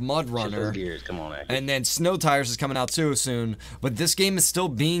game of Mud Runner. Gears. Come on, and then Snow Tires is coming out too soon. But this game is still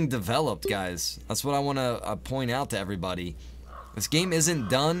being developed, guys. That's what I want to point out to everybody. This game isn't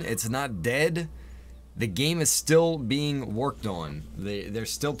done. It's not dead. The game is still being worked on. They're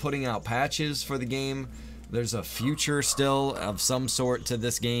still putting out patches for the game. There's a future still of some sort to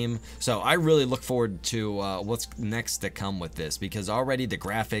this game. So I really look forward to what's next to come with this, because already the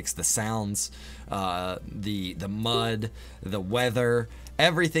graphics, the sounds, the mud, the weather,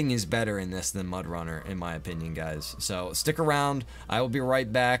 everything is better in this than Mud Runner, in my opinion, guys. So stick around. I will be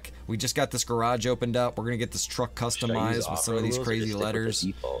right back. We just got this garage opened up. We're going to get this truck customized with some of these crazy letters.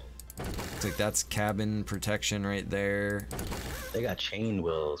 Looks like that's cabin protection right there. They got chain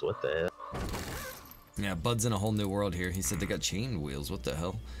wheels. What the hell? Yeah, Bud's in a whole new world here. He said they got chain wheels. What the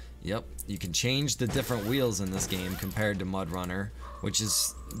hell? Yep, you can change the different wheels in this game compared to Mud Runner, which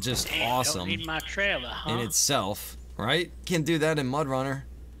is just awesome Don't need my trailer, huh? in itself, right? Can't do that in Mud Runner.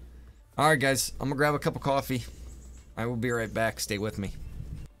 All right, guys, I'm gonna grab a cup of coffee. I will be right back. Stay with me.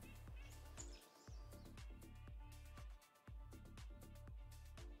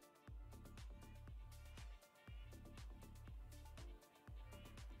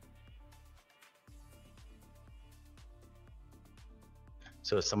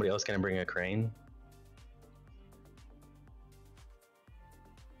 So is somebody else gonna bring a crane?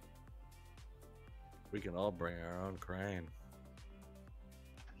 We can all bring our own crane.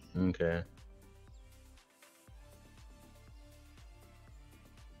 Okay.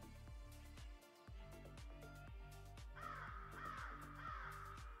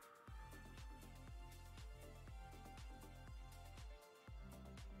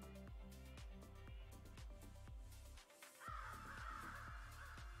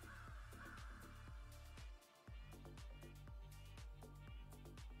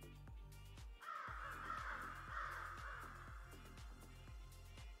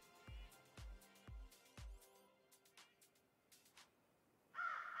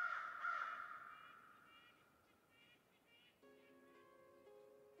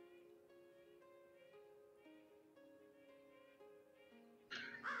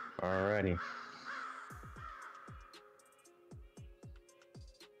 Alrighty.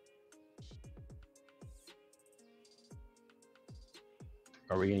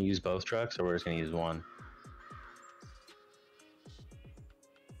 Are we gonna use both trucks, or we're just gonna use one?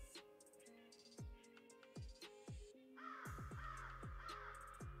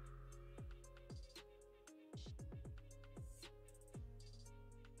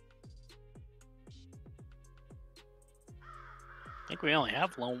 think we only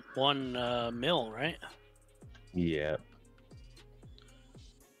have one mill, right? Yeah.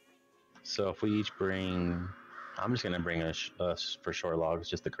 So if we each bring, I'm just gonna bring us for short logs,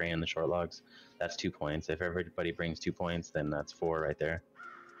 just the crane and the short logs. That's 2 points. If everybody brings 2 points, then that's 4 right there.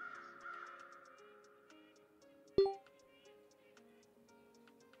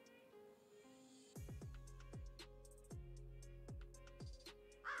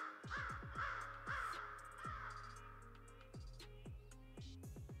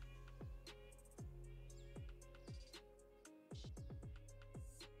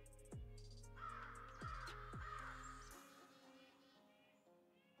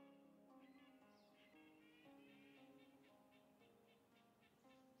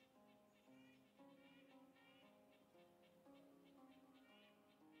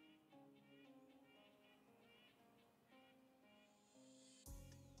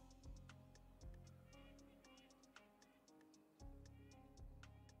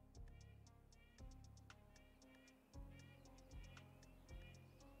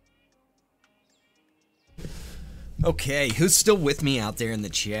 Okay, who's still with me out there in the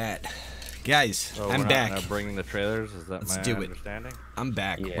chat? Guys, So I'm we're back. Not bringing the trailers. Is that Let's my do it. understanding? I'm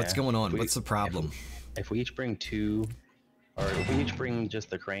back. Yeah. What's going on? What's the problem? If we each bring 2, or if we each bring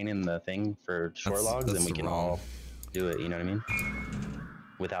just the crane and the thing for short logs, then we can all do it. You know what I mean?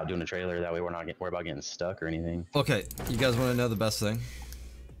 Without doing a trailer. That way we're not worried about getting stuck or anything. Okay, you guys want to know the best thing?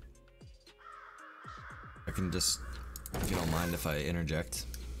 I can just, if you don't mind if I interject.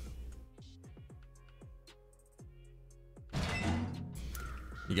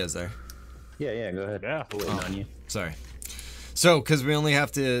 You guys there? Yeah, go ahead. Yeah. We're waiting on you. Sorry. So, because we only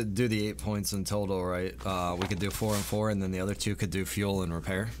have to do the 8 points in total, right? We could do 4 and 4, and then the other 2 could do fuel and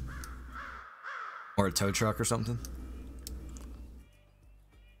repair. Or a tow truck or something.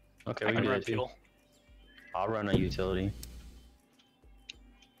 Okay, I we can can do run that too. fuel. I'll run a utility.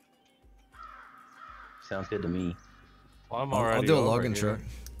 Sounds good to me. Well, I'm I'll already do a over logging here.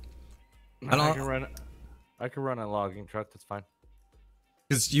 truck. I can run a logging truck. That's fine.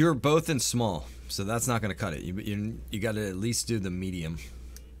 Because you're both in small, so that's not going to cut it. You got to at least do the medium.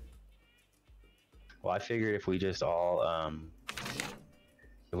 Well, I figured if we just all,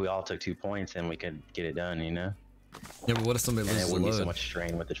 if we all took 2 points, then we could get it done, you know? Yeah, but what if somebody And loses it the wouldn't be so load? much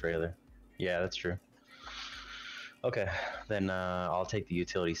strain with the trailer. Yeah, that's true. Okay, then I'll take the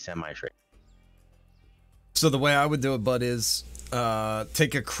utility semi-trailer. So the way I would do it, bud, is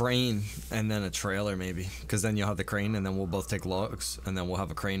take a crane and then a trailer maybe, because then you'll have the crane and then we'll both take logs and then we'll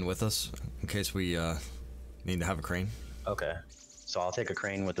have a crane with us in case we need to have a crane. Okay, so I'll take a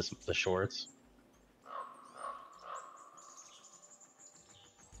crane with the shorts.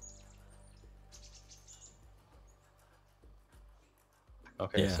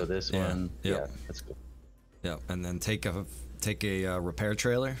 Okay, Yeah, so this yeah, one, yeah. yeah, that's good. Yeah, and then take a repair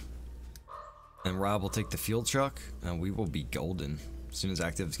trailer, and Rob will take the fuel truck, and we will be golden as soon as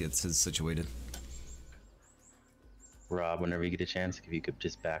Active gets his situated. Rob, whenever you get a chance, if you could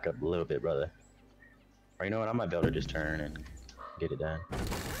just back up a little bit, brother. Or you know what, I might be able to just turn and get it done.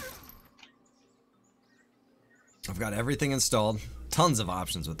 I've got everything installed. Tons of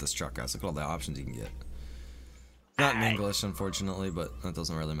options with this truck, guys. Look at all the options you can get. Not in English, unfortunately, but that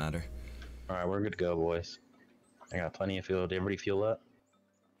doesn't really matter. Alright, we're good to go, boys. I got plenty of fuel. Did everybody fuel up?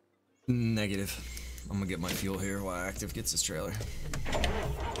 Negative. I'm gonna get my fuel here while Active gets his trailer.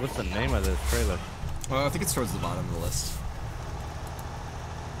 What's the name of this trailer? Well, I think it's towards the bottom of the list.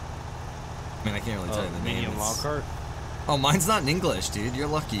 I mean, I can't really tell you the name. Medium log cart. Oh, mine's not in English, dude. You're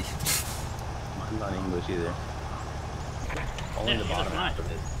lucky. Mine's not English either. Only Yeah, the neither bottom am I. half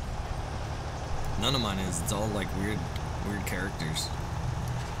of it. None of mine is. It's all like weird characters.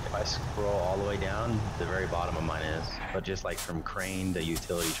 If I scroll all the way down, the very bottom of mine is. But just like from crane to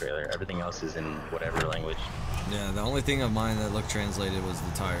utility trailer, everything else is in whatever language. Yeah, the only thing of mine that looked translated was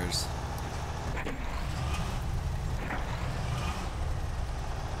the tires.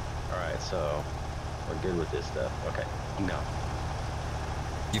 Alright, so we're good with this stuff. Okay, I'm going.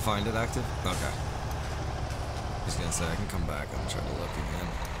 You find it active? Okay. Just gonna say I can come back and try to look again.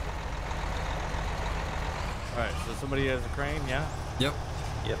 Alright, so somebody has a crane, yeah? Yep.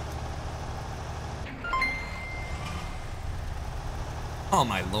 Yep. Oh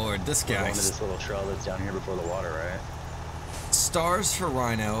my lord, this We're guy. going to this little trail that's down here before the water, right? Stars for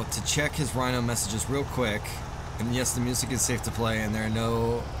Rhino to check his Rhino messages real quick. And yes, the music is safe to play and there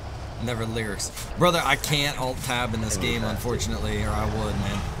are never lyrics. Brother, I can't alt tab in this game, unfortunately, or I would,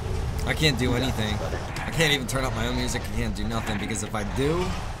 man. I can't do anything. I can't even turn up my own music. I can't do nothing because if I do,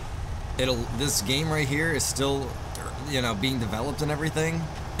 this game right here is still, you know, being developed and everything,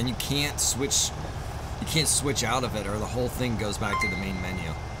 and you can't switch You can't switch out of it or the whole thing goes back to the main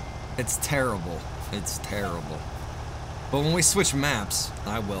menu. It's terrible. It's terrible. But when we switch maps,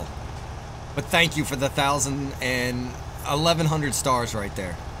 I will. But thank you for the 1,000 and 1,100 stars right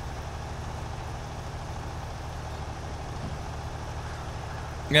there.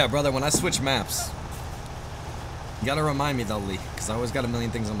 Yeah, brother, when I switch maps, you gotta remind me though, Lee, because I always got a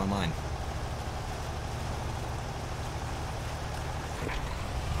million things on my mind.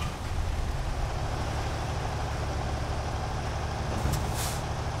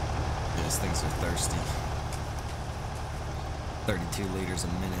 These things are thirsty. 32 liters a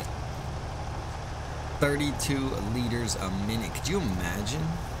minute. 32 liters a minute. Could you imagine?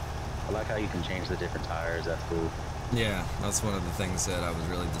 I like how you can change the different tires. That's cool. Yeah, that's one of the things that I was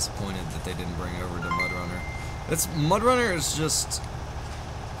really disappointed that they didn't bring over to MudRunner. MudRunner is just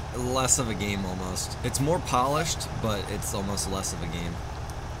less of a game almost. It's more polished, but it's almost less of a game.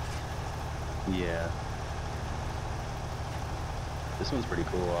 Yeah. This one's pretty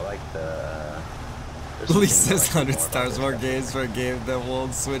cool. I like the... At least says 100 stars more games for a game that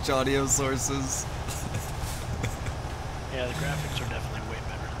won't switch audio sources. Yeah, the graphics are definitely way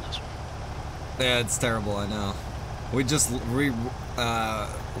better than this one. Yeah, it's terrible, I know. We just we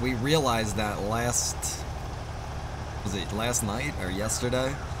realized that last night or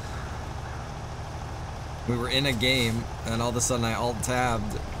yesterday? We were in a game and all of a sudden I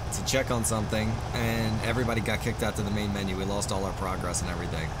alt-tabbed to check on something and everybody got kicked out to the main menu. We lost all our progress and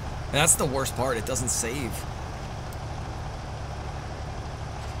everything. And that's the worst part, it doesn't save.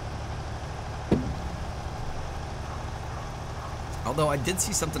 Although I did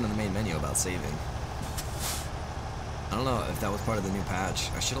see something in the main menu about saving. I don't know if that was part of the new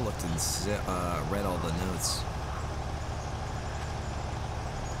patch. I should have looked and read all the notes.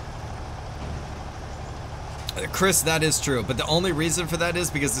 Chris, that is true, but the only reason for that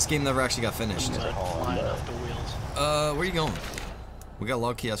is because this game never actually got finished. Flying off the wheels. Where you going? We got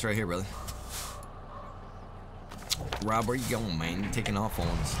log kiosk right here, brother. Rob, where you going, man? You taking off on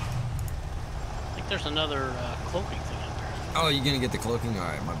us. I think there's another cloaking thing up there. Oh, you gonna get the cloaking?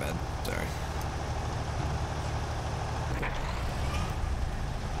 Alright, my bad. Sorry.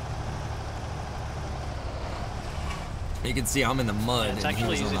 You can see I'm in the mud Yeah, it's and he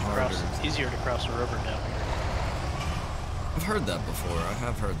actually was on the harder. easier to cross the river down here. I've heard that before. I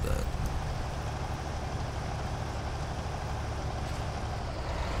have heard that.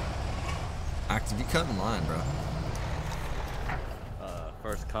 Active, you cut in line, bro.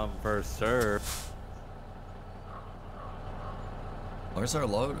 First come, first serve. Where's our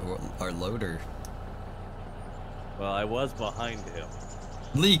loader? Well, I was behind him.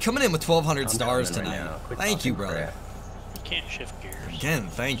 Lee, coming in with 1,200 I'm stars coming right tonight. now. Quit Thank you, talking brother. crap. You can't shift gears. Again,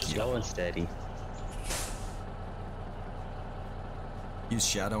 thank you. Slow and steady. Use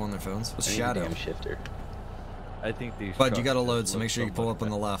shadow on their phones. What's I need a shadow? damn shifter. I think these. Bud, you trucks gotta just load, so look make sure you pull much up on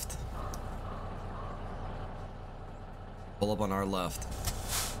the better. left. Pull up on our left.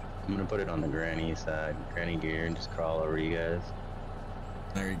 I'm gonna put it on the granny side, granny gear, and just crawl over you guys.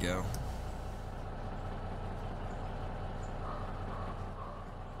 There you go.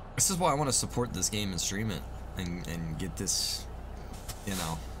 This is why I want to support this game and stream it and get this, you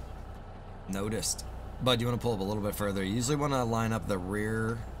know, noticed. Bud, you want to pull up a little bit further. You usually want to line up the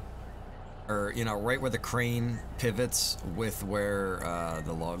rear, or, you know, right where the crane pivots with where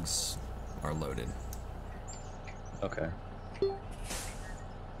the logs are loaded. Okay.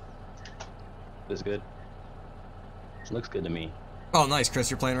 This good? Looks good to me. Oh, nice. Chris,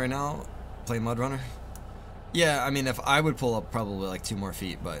 you're playing right now? Playing MudRunner? Yeah, I mean, if I would pull up probably like 2 more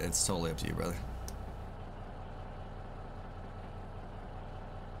feet, but it's totally up to you, brother.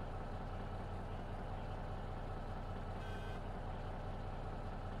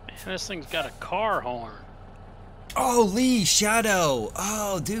 Man, this thing's got a car horn. Oh, Lee, Shadow.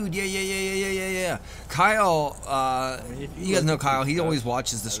 Oh, dude, yeah. Kyle, you guys know Kyle. He always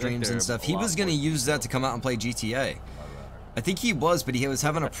watches the streams and stuff. He was gonna use that to come out and play GTA. I think he was, but he was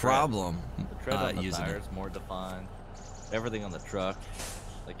having a problem The tread on the using tires it. more defined. Everything on the truck,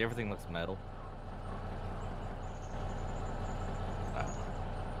 like everything looks metal. Wow.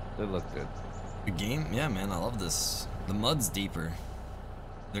 It looked good. The game, yeah, man, I love this. The mud's deeper.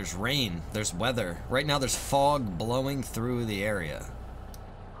 There's rain. There's weather. Right now, there's fog blowing through the area.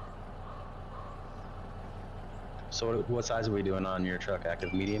 So what size are we doing on your truck?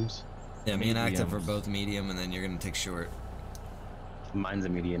 Active mediums? Yeah, me and Active are Mediums. both medium, and then you're gonna take short. Mine's a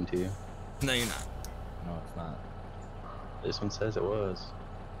medium too. No, you're not. No, it's not. This one says it was.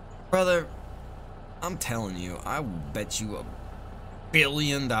 Brother, I'm telling you, I bet you $1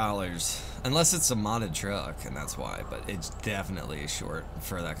 billion. Unless it's a modded truck, and that's why, but it's definitely short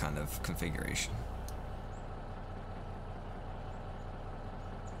for that kind of configuration.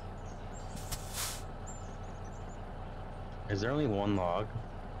 Is there only one log?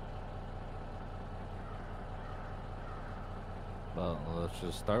 Well, let's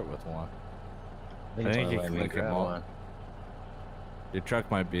just start with one. I think it's you only can letting me make it grab more. one. Your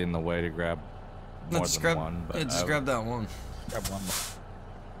truck might be in the way to grab more Let's than grab, one, but yeah, just I grab that one. grab one more.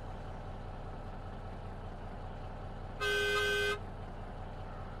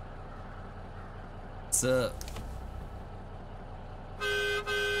 What's up?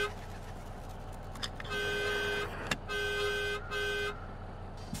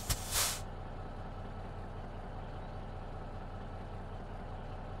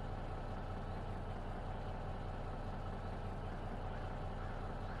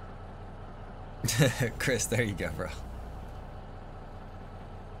 Chris, there you go, bro.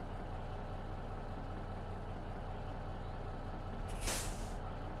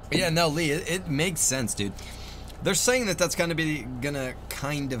 Yeah, no, Lee, it makes sense, dude. They're saying that that's gonna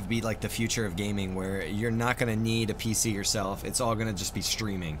kind of be like the future of gaming, where you're not gonna need a PC yourself. It's all gonna just be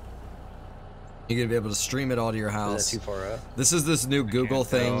streaming. You're gonna be able to stream it all to your house. Is that too far up? This is this new Google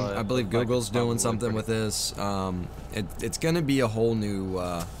thing. tell. I believe Looks like Google's it's doing probably something with this. It's gonna be a whole new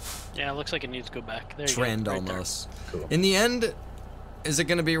Yeah, it looks like it needs to go back. There you trend go, right there. almost. Cool. In the end, is it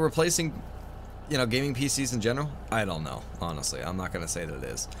gonna be replacing, you know, gaming PCs in general? I don't know, honestly. I'm not gonna say that it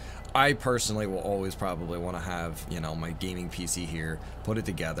is. I personally will always probably want to have, you know, my gaming PC here, put it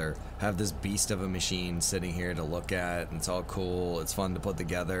together, have this beast of a machine sitting here to look at, and it's all cool, it's fun to put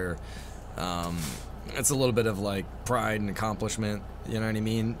together. It's a little bit of like pride and accomplishment, you know what I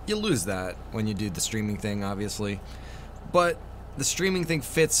mean? You lose that when you do the streaming thing, obviously. But the streaming thing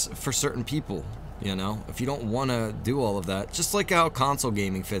fits for certain people, you know? If you don't want to do all of that, just like how console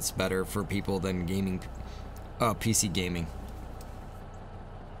gaming fits better for people than gaming, PC gaming.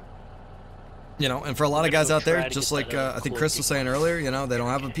 You know, and for a lot of guys out there, just like I think Chris was saying earlier, you know, they don't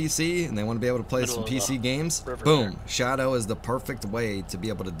have a PC and they want to be able to play some PC games. Boom, Shadow is the perfect way to be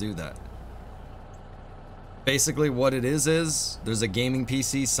able to do that. Basically what it is there's a gaming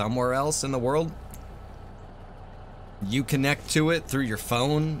PC somewhere else in the world. You connect to it through your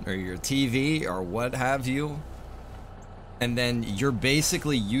phone or your TV or what have you. And then you're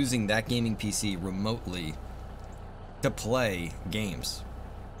basically using that gaming PC remotely to play games.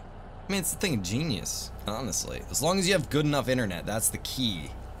 I mean, it's the thing of genius, honestly. As long as you have good enough internet, that's the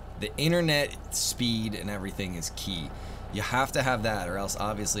key. The internet speed and everything is key. You have to have that or else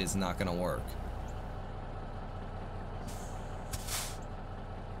obviously it's not going to work.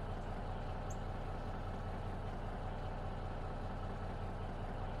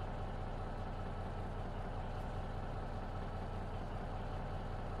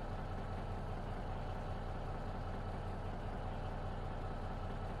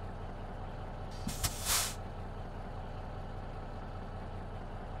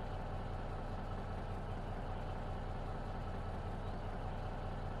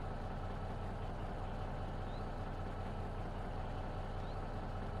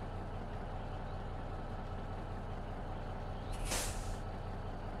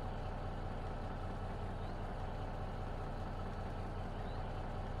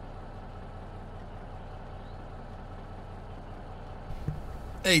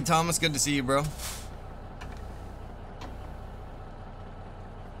 Hey Thomas, good to see you, bro.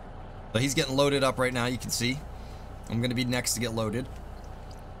 So he's getting loaded up right now, you can see. I'm gonna be next to get loaded.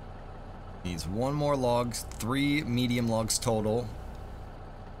 Needs one more log, 3 medium logs total.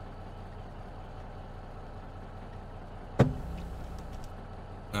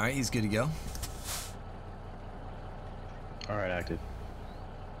 Alright, he's good to go. Alright, active.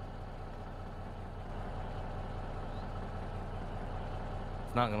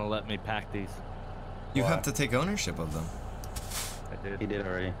 It's not gonna let me pack these. You Why? have to take ownership of them. I did. He did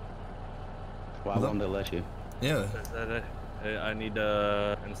already. Why Well, won't they let you? Yeah. I need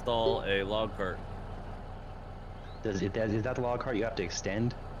to install a log cart. Is that the log cart you have to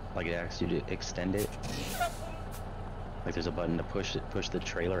extend? Like it asks you to extend it? Like there's a button to push the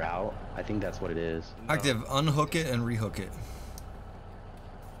trailer out? I think that's what it is. Active, unhook it and rehook it.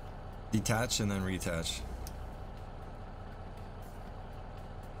 Detach and then reattach.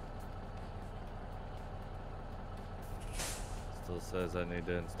 Still says I need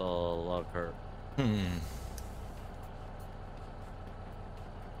to install a log cart.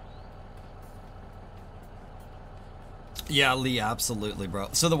 Yeah, Lee, absolutely, bro.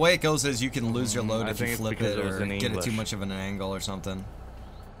 So the way it goes is you can lose your load I if you think it's flip because it it was or in get it too English. much of an angle or something.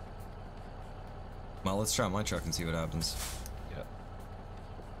 Well, let's try my truck and see what happens. Yep.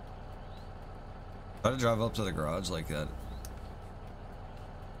 Try to drive up to the garage like that.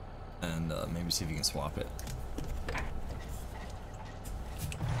 And maybe see if you can swap it.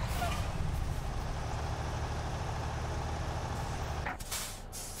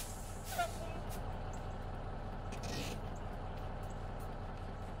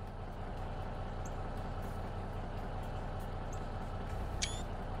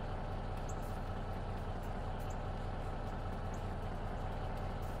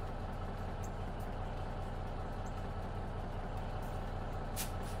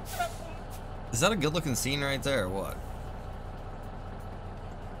 Is that a good looking scene right there or what?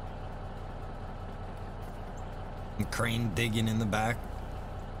 Crane digging in the back,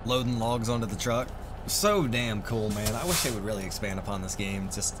 loading logs onto the truck. So damn cool, man. I wish they would really expand upon this game,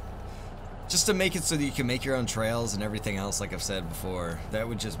 just to make it so that you can make your own trails and everything else, like I've said before. That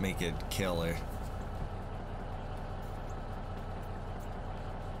would just make it killer.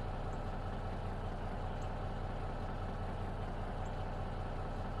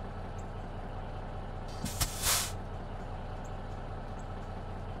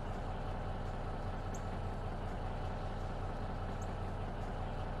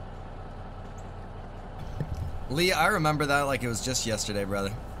 Lee, I remember that like it was just yesterday,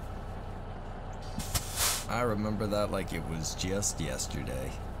 brother. I remember that like it was just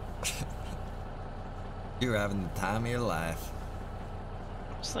yesterday. You were having the time of your life.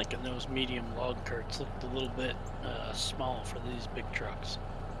 I was thinking those medium log carts looked a little bit small for these big trucks.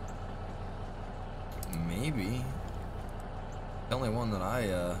 Maybe. The only one that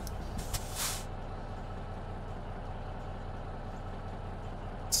I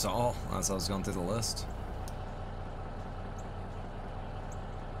saw as I was going through the list.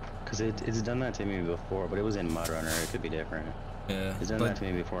 Because it's done that to me before, but it was in MudRunner. It could be different. Yeah. It's done that to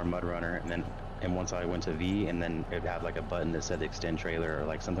me before in MudRunner, and once I went to V, and then it would have like a button that said extend trailer or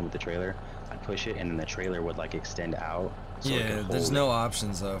like something with the trailer. I'd push it, and then the trailer would like extend out. So yeah, there's no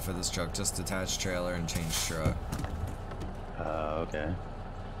options though for this truck. Just detach trailer and change truck. Okay.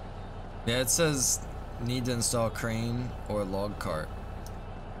 Yeah, it says need to install crane or log cart.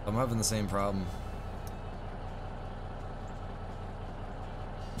 I'm having the same problem.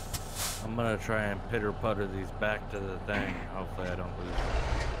 I'm gonna try and pitter putter these back to the thing. Hopefully I don't lose them.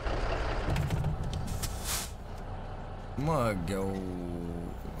 I'm gonna go.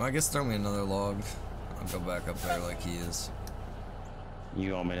 I guess throw me another log. I'll go back up there like he is.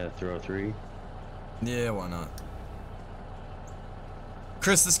 You want me to throw 3? Yeah, why not?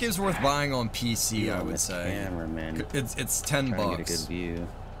 Chris, this game's worth buying on PC, I would say. Camera, man. It's 10 bucks. To get a good view.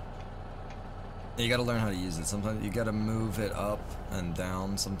 You gotta learn how to use it. Sometimes you gotta move it up and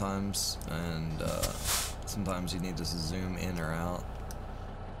down sometimes, and sometimes you need to zoom in or out.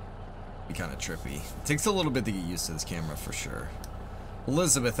 Be kind of trippy. It takes a little bit to get used to this camera for sure.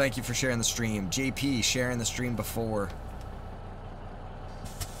 Elizabeth, thank you for sharing the stream. JP, sharing the stream before.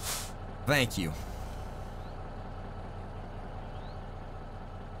 Thank you.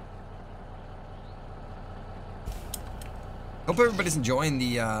 Hope everybody's enjoying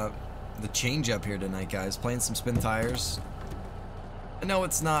the change up here tonight, guys. Playing some SpinTires. I know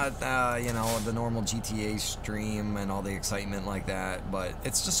it's not, you know, the normal GTA stream and all the excitement like that, but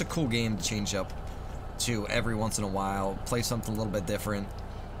it's just a cool game to change up to every once in a while. Play something a little bit different.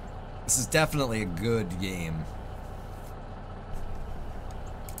 This is definitely a good game.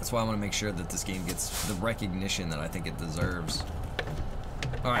 That's why I want to make sure that this game gets the recognition that I think it deserves.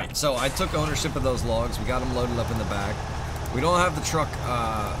 Alright, so I took ownership of those logs. We got them loaded up in the back. We don't have the truck,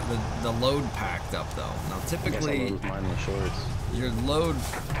 the load packed up though. Now typically, I guess I'll mine with shorts. Your load,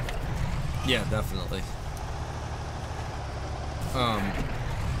 yeah, definitely.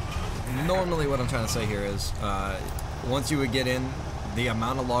 Normally what I'm trying to say here is, once you would get in, the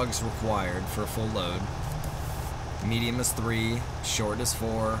amount of logs required for a full load, medium is 3, short is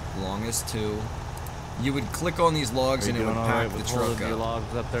 4, long is 2. You would click on these logs and it would pack the truck your up.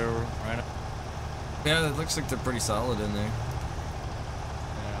 logs up there right now? Yeah, it looks like they're pretty solid in there.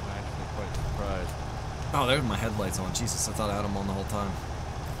 Yeah, I'm actually quite surprised. Oh, there's my headlights on. Jesus, I thought I had them on the whole time.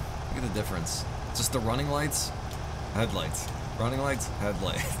 Look at the difference. Just the running lights, headlights. Running lights,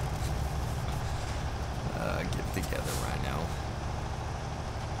 headlights. Get together right now.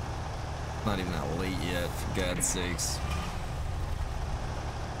 Not even that late yet, for God's sakes.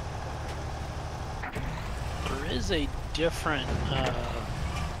 There is a different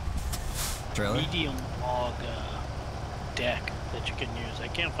Trailer? medium log deck that you can use. I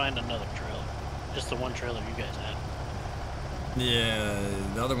can't find another trailer. Just the one trailer you guys had. Yeah,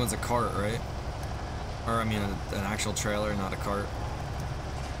 the other one's a cart, right? Or I mean, an actual trailer, not a cart.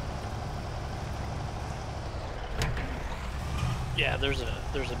 Yeah, there's a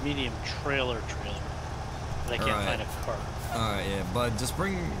medium trailer, but I can't find a cart. All right, yeah, bud, just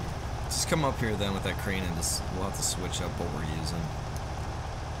come up here then with that crane and we'll have to switch up what we're using.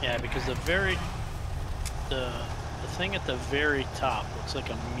 Yeah, because the thing at the very top looks like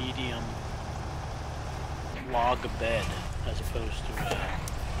a medium log bed as opposed to a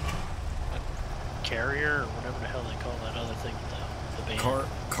carrier or whatever the hell they call that other thing with the van.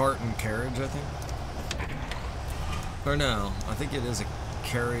 Cart and carriage, I think. Or no, I think it is a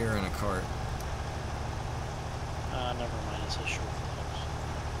carrier and a cart. Never mind, it says short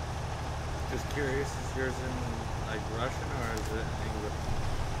Just curious, is yours in like Russian or is it English?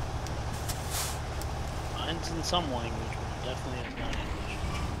 Mine's in some language, but definitely it's not English.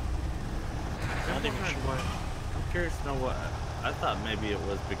 Not even sure. I'm curious to know what. I thought maybe it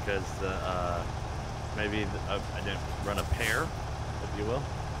was because maybe I didn't run a pair, if you will.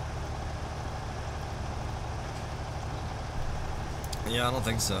 Yeah, I don't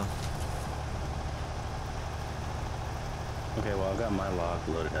think so. Okay, well, I've got my log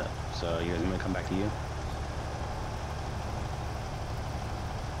loaded up. So you guys want me to come back to you?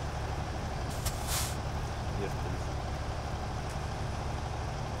 Yes, please.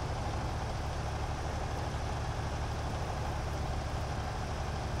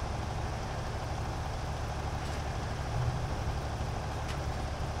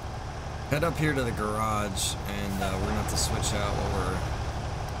 Head up here to the garage, and we're gonna have to switch out while we're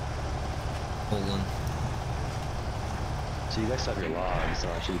pulling. So you guys still have your logs,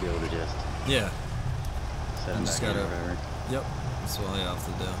 so I should be able to just Yeah. set them just back in or gotta- whatever. Yep. That's what I have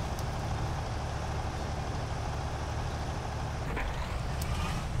to do.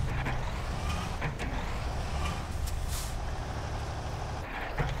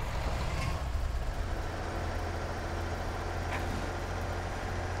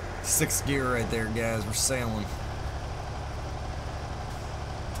 Sixth gear right there, guys. We're sailing.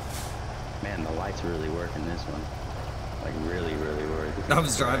 Man, the lights really work in this one. Like, really, really work. I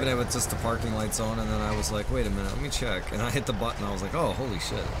was driving it with just the parking lights on, and then I was like, wait a minute, let me check. And I hit the button, I was like, oh, holy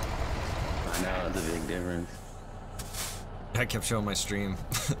shit. I know, that's a big difference. I kept showing my stream.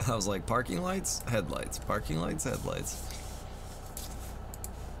 I was like, parking lights, headlights, parking lights, headlights.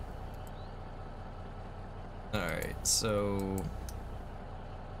 Alright, so...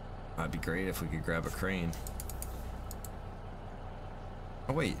 That'd be great if we could grab a crane.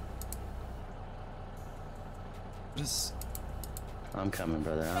 Oh, wait. What is... I'm coming,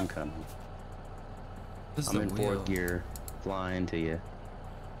 brother, I'm coming. What is I'm the in wheel? fourth gear, flying to you.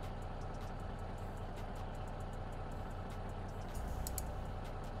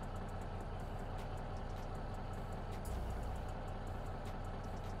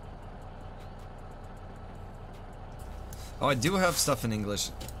 Oh, I do have stuff in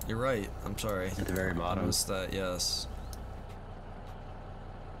English. You're right. I'm sorry. At the very bottom. I missed that, yes.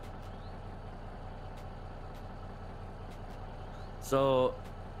 So,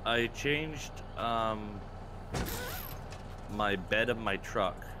 I changed my bed of my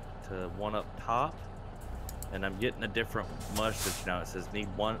truck to one up top, and I'm getting a different message now. It says need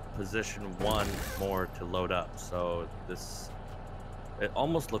position one more to load up. So it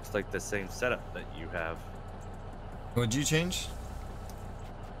almost looks like the same setup that you have. What'd you change?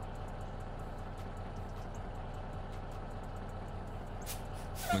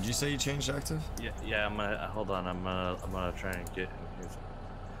 Would you say you changed active? Yeah. I'm gonna hold on. I'm gonna try and get in here.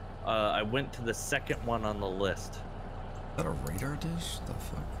 I went to the second one on the list, Is that a radar dish? The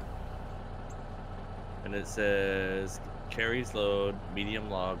fuck? and it says carries load, medium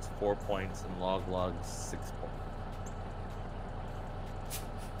logs 4 points, and logs 6 points.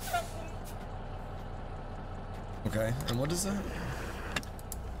 Okay, and what is that?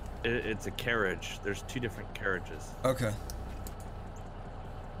 It's a carriage. There's two different carriages. Okay.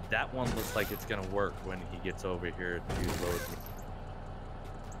 That one looks like it's gonna work when he gets over here to load me.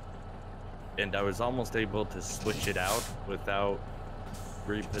 And I was almost able to switch it out without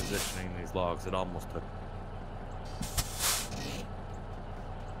repositioning these logs. It almost took.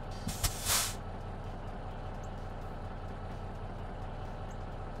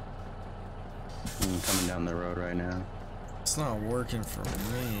 I'm coming down the road right now. It's not working for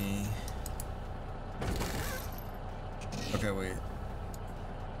me. Okay, wait.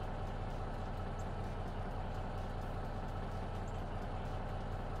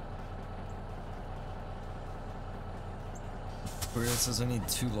 Where it says I need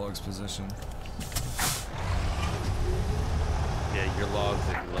 2 logs positioned. Yeah, your logs,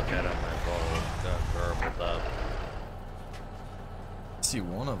 if you look at them, are all garbled up. I see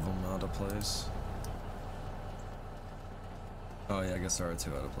one of them out of place. Oh yeah, I guess there are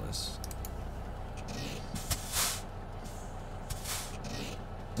 2 out of place.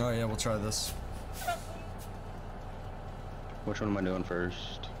 Oh yeah, we'll try this. Which one am I doing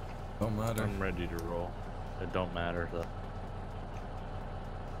first? Don't matter. I'm ready to roll. It don't matter though.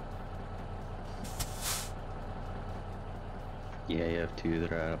 Yeah, you have 2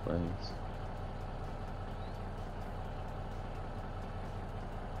 that are out of place.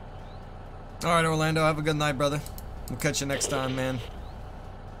 Alright, Orlando, have a good night, brother. We'll catch you next time, man.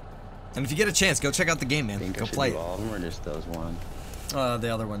 And if you get a chance, go check out the game, man. Think Go I should play do it. all of them or just those one? The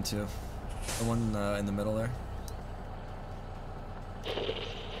other one, too. The one in the middle there.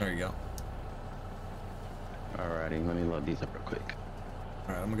 There you go. Alrighty, let me load these up real quick.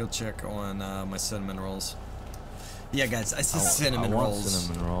 Alright, I'm gonna go check on my cinnamon rolls. Yeah, guys, I said cinnamon rolls.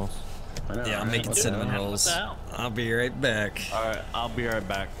 Cinnamon rolls. I know, Yeah, I'm making cinnamon rolls. I'll be right back. Alright, I'll be right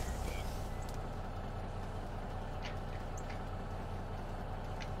back.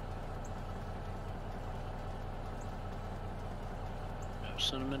 No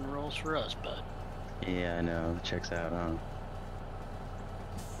cinnamon rolls for us, bud. Yeah, I know. Checks out, huh?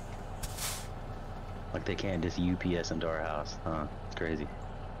 Like they can't just UPS into our house, huh? It's crazy.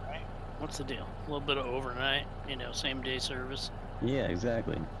 Right. What's the deal? A little bit of overnight, you know, same day service. Yeah,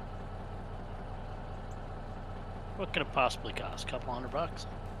 exactly. What could it possibly cost? A couple $100?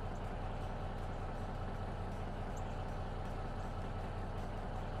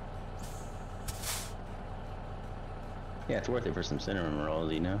 Yeah, it's worth it for some cinnamon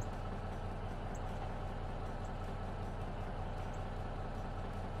rolls, you know?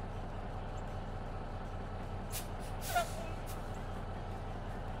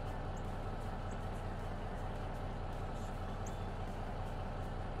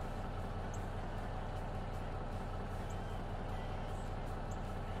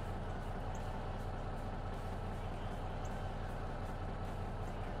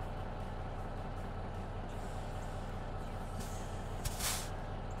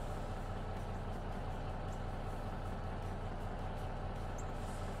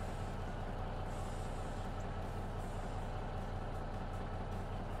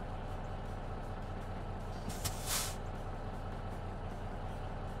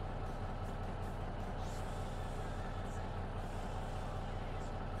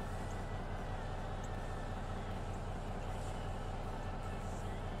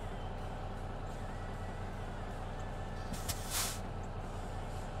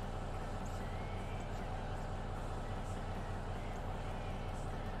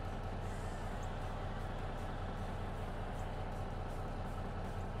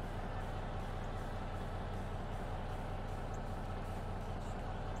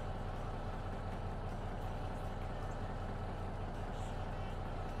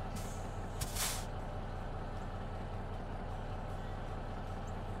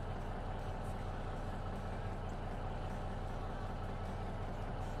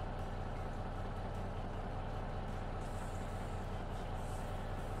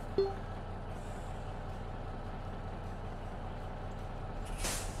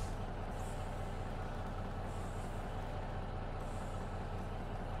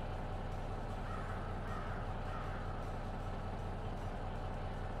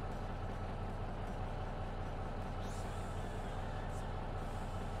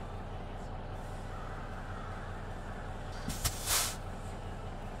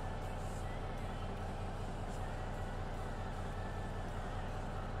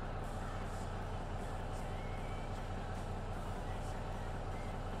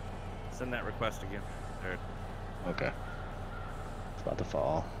 Send that request again. There. Okay. It's about to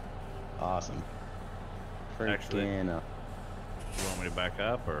fall. Awesome. Actually, Freaking you want me to back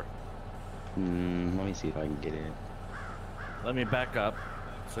up, or? let me see if I can get it. Let me back up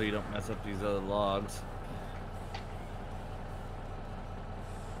so you don't mess up these other logs.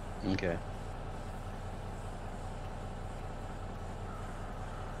 Okay.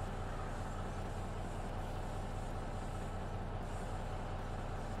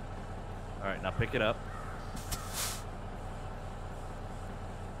 Alright, now pick it up.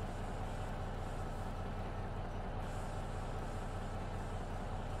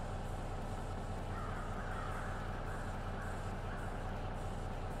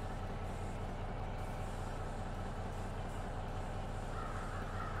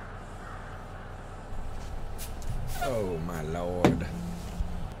 Oh my lord.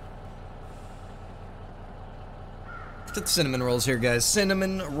 Get the cinnamon rolls here, guys.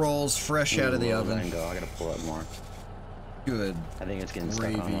 Cinnamon rolls fresh out of the oven. I gotta pull up more. Good. I think it's getting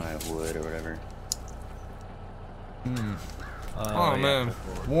stuck on my wood or whatever. Oh man.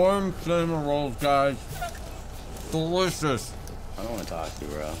 Warm cinnamon rolls, guys. Delicious. I don't want to talk to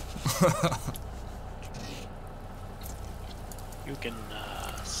you, bro. You can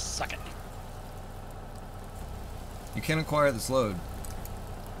suck it. You can't acquire this load.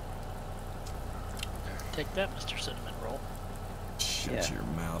 Take that, Mr. Cinnamon Roll. Shut your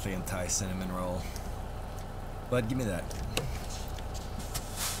mouth, anti-cinnamon roll. Bud, give me that.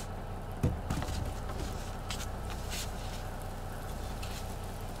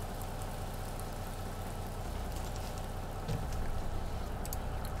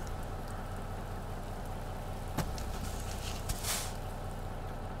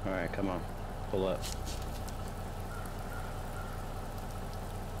 Alright, come on. Pull up.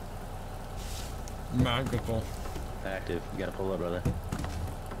 Magical. Active. You gotta pull up, brother.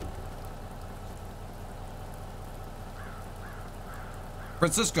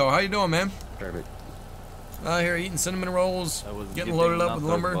 Francisco, how you doing, man? Perfect. Out here eating cinnamon rolls, I was getting loaded up with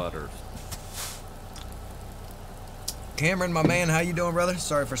nothing lumber. butters. Cameron, my man, how you doing, brother?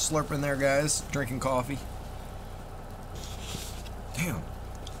 Sorry for slurping there, guys. Drinking coffee. Damn.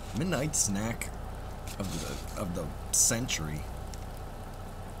 Midnight snack of the century.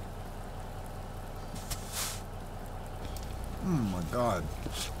 Oh my god.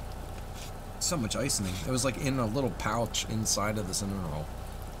 So much icing. It was like in a little pouch inside of the cinnamon roll.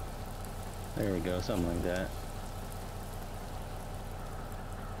 There we go, something like that.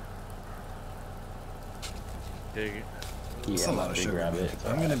 Dig it. That's Yeah, a lot of sugar. grab it.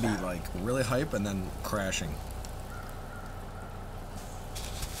 I'm gonna be like really hype and then crashing.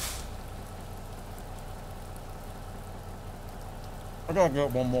 I gotta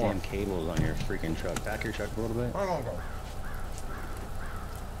get one more. Damn cables on your freaking truck. Back your truck a little bit. I don't go.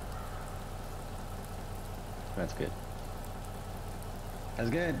 That's good. That's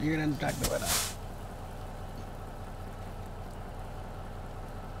good. You're gonna back the weather.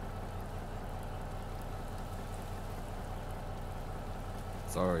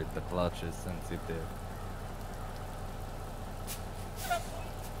 Sorry, the clutch is sensitive.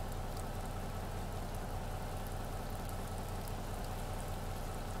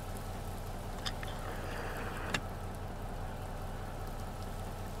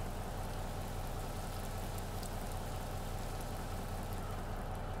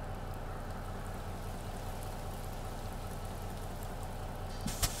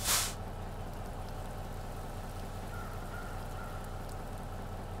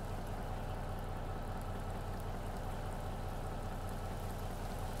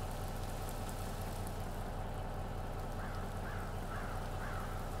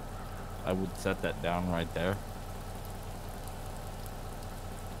 I would set that down right there.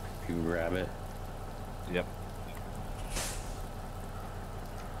 You grab it. Yep.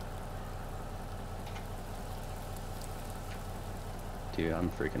 Dude, I'm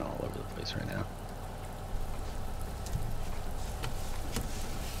freaking all over the place right now.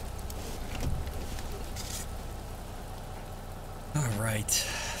 All right,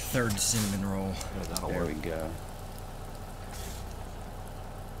 third cinnamon roll. Yeah, that'll There work. we go.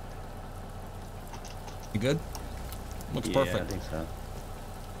 You good? Looks Yeah, perfect. I think so.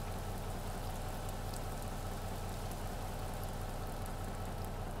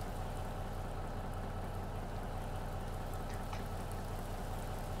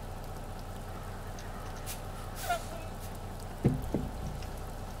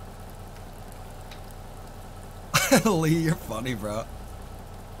 Lee, you're funny, bro.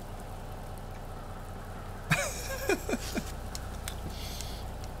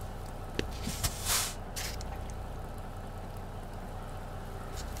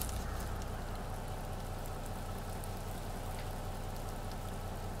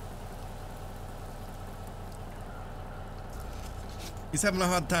 He's having a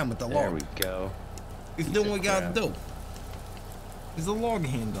hard time with the There log. we go. He's Piece doing of what he gotta crap. do. He's a log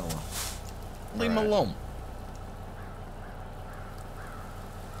handler. Leave him Alright. alone.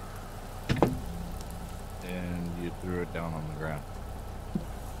 And you threw it down on the ground.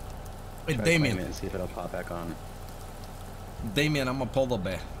 Hey, Try to claim Damien. it and see if it'll pop back on. Damien, I'm a polar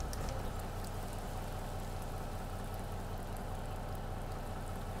bear.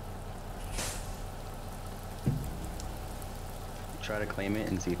 Try to claim it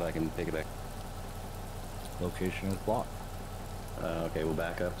and see if I can pick it back. Location is blocked. Okay, we'll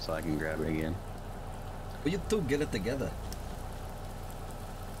back up so I can grab it again. Well, you two get it together.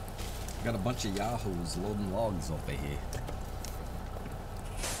 Got a bunch of yahoos loading logs over here.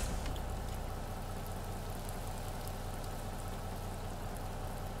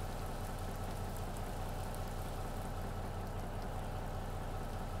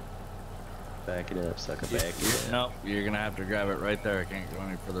 Back it up, sucker, back it up. No, you're gonna have to grab it right there. I can't go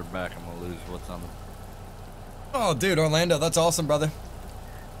any further back. I'm gonna lose what's on the. Oh, dude, Orlando, that's awesome, brother.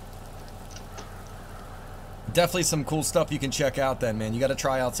 Definitely some cool stuff you can check out then, man. You got to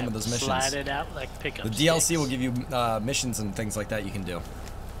try out some of those missions. Slide it out like pickup The DLC sticks. will give you missions and things like that you can do.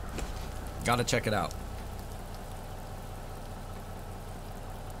 Got to check it out.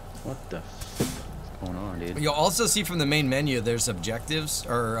 What the f is going on, dude? You'll also see from the main menu there's objectives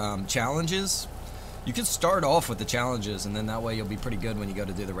or challenges. You can start off with the challenges, and then that way you'll be pretty good when you go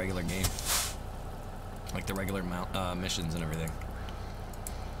to do the regular game. Like the regular missions and everything.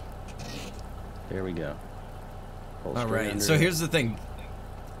 There we go. Pull All straight right, under so it. here's the thing.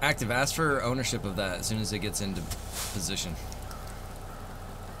 Active, ask for ownership of that as soon as it gets into position.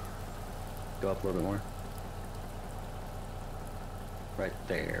 Go up a little bit more. Right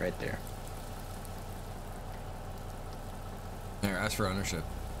there, right there. There, ask for ownership.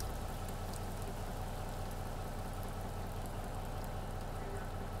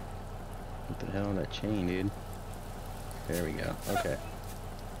 What the hell, that chain, dude? There we go. Okay.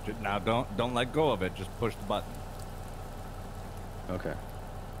 Now don't let go of it. Just push the button. Okay.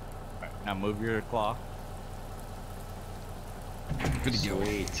 Alright, now move your claw. Good to go.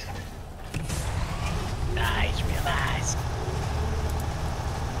 Sweet. Nice, real nice.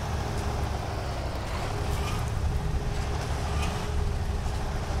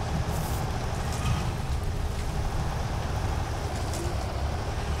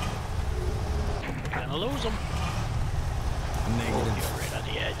 Gonna lose them. Negative. You're right on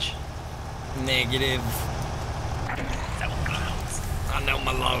the edge. Negative. So close. I know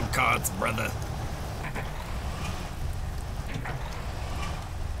my log cards, brother.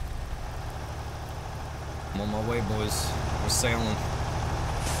 I'm on my way, boys. We're sailing.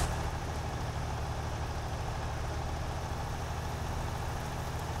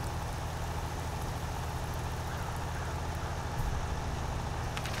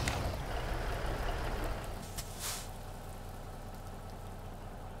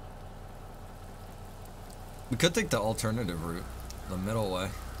 We could take the alternative route, the middle way.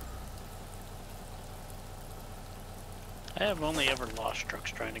 I have only ever lost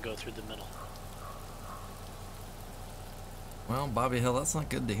trucks trying to go through the middle. Well, Bobby Hill, that's not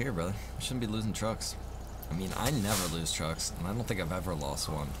good to hear, brother. We shouldn't be losing trucks. I mean, I never lose trucks, and I don't think I've ever lost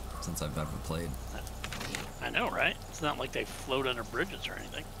one since I've ever played. I know, right? It's not like they float under bridges or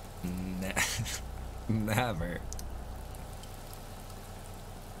anything. Never.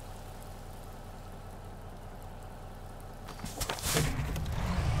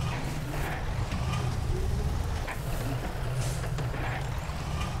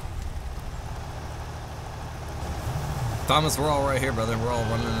 Thomas, we're all right here, brother. We're all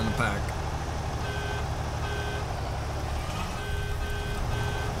running in a pack.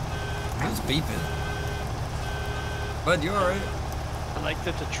 Who's beeping? Bud, you alright? I like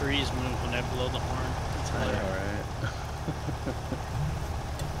that the trees move when they blow the horn. It's hilarious. Alright.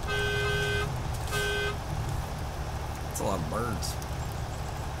 That's a lot of birds.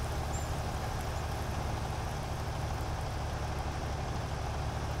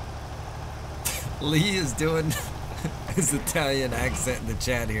 Lee is doing his Italian accent in the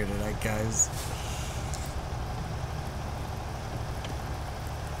chat here tonight, guys.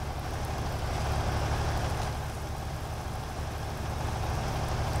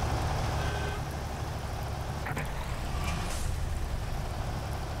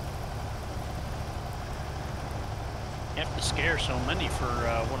 You have to scare so many for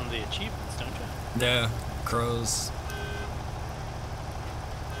one of the achievements, don't you? Yeah, crows.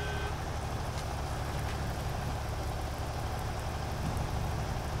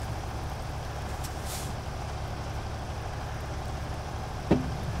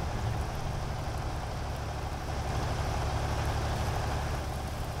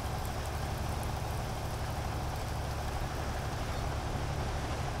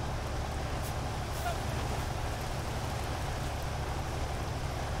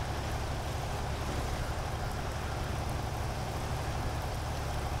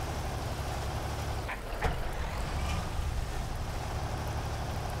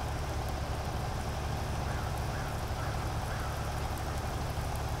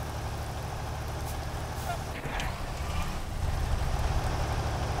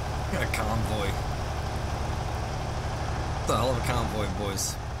 Got a convoy. It's a hell of a convoy,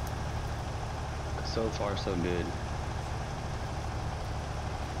 boys. So far, so good.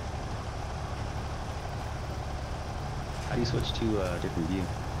 How do you switch to a different view?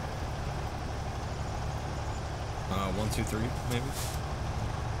 1, 2, 3, maybe.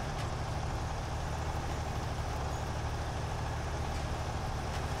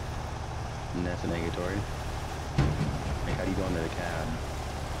 And that's a negatory. Like, how do you go into the cab?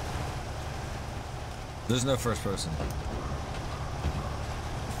 There's no first person.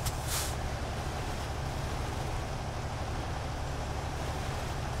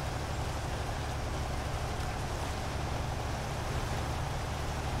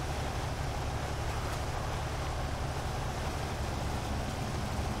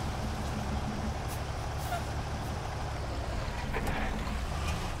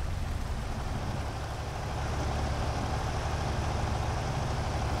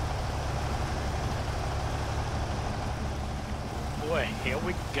 Boy, here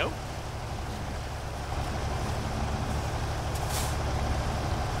we go.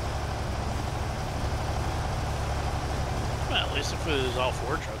 Well, at least if it was all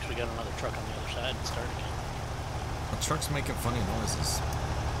 4 trucks, we got another truck on the other side and start again. The truck's making funny noises.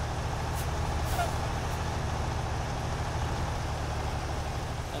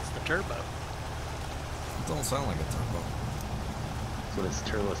 That's the turbo. It don't sound like a turbo. That's what its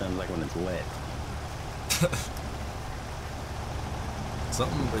turbo sounds like when it's wet.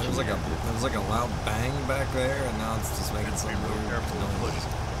 Something, there was like a loud bang back there, and now it's just making some weird Careful with noise.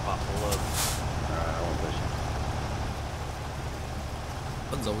 pushing. Pop full up. Alright, I won't push it.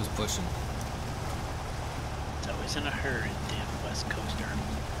 Bud's always pushing. It's always in a hurry, damn West Coaster.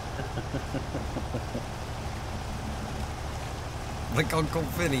 Like Uncle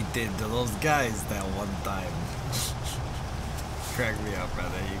Vinny did to those guys that one time. Crack me up,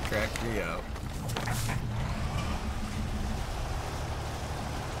 brother. You cracked me up.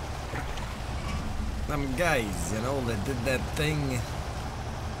 Them guys, you know, that did that thing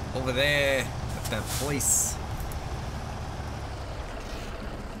over there at that place.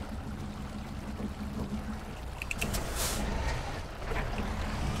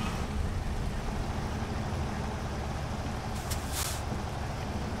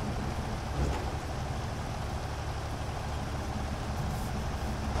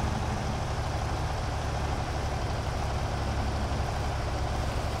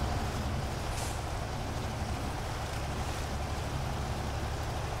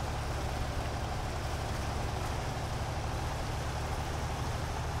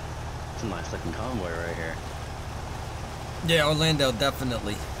 It's a nice looking convoy right here. Yeah, Orlando,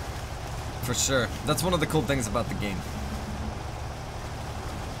 definitely. For sure. That's one of the cool things about the game.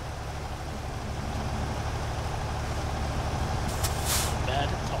 Bad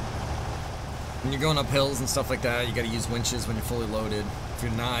at all. When you're going up hills and stuff like that, you gotta use winches when you're fully loaded. If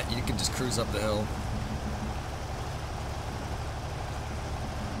you're not, you can just cruise up the hill.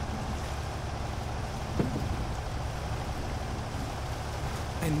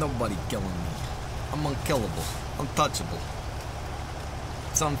 Ain't nobody killing me. I'm unkillable, untouchable.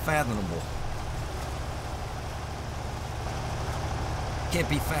 It's unfathomable. Can't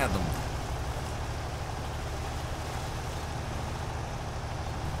be fathomed.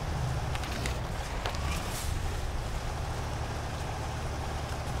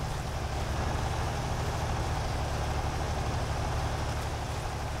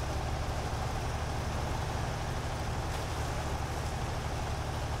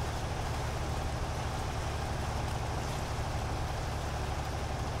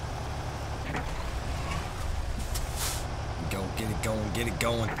 Go, get it going, get it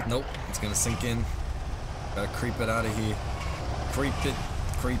going. Nope, it's gonna sink in. Gotta creep it out of here. Creep it,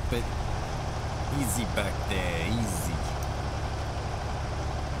 creep it. Easy back there, easy.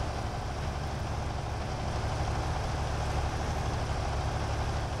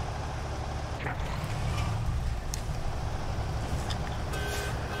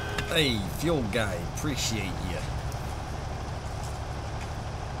 Hey, fuel guy, appreciate you.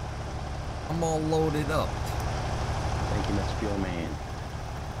 I'm all loaded up. Thank you, Mr. Fuel Man.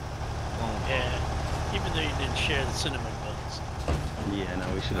 Yeah, even though you didn't share the cinnamon buns. Yeah, no,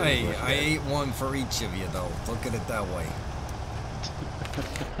 we should have. Hey, I ate one for each of you, though. Look at it that way.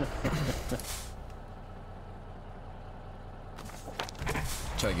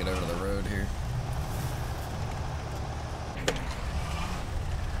 Try to get over the road here.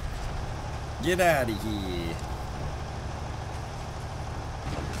 Get out of here.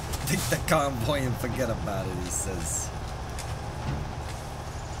 Take the convoy and forget about it, he says.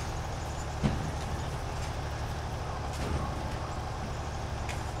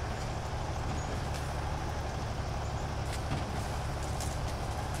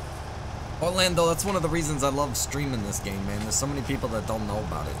 Orlando, that's one of the reasons I love streaming this game, man. There's so many people that don't know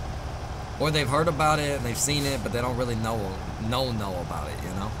about it. Or they've heard about it and they've seen it, but they don't really know about it, you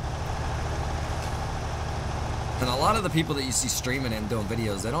know? And a lot of the people that you see streaming and doing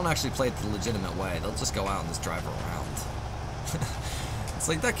videos, they don't actually play it the legitimate way. They'll just go out and just drive around. It's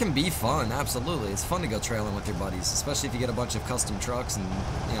like, that can be fun, absolutely. It's fun to go trailing with your buddies, especially if you get a bunch of custom trucks and,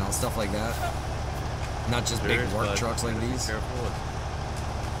 you know, stuff like that. Not just big work trucks like these. Careful.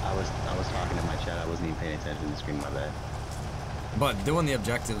 I was talking in my chat. I wasn't even paying attention to the screen. My bad. But doing the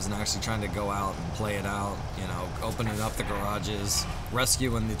objectives and actually trying to go out and play it out, you know, opening up the garages,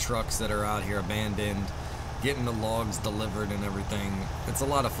 rescuing the trucks that are out here abandoned, getting the logs delivered and everything. It's a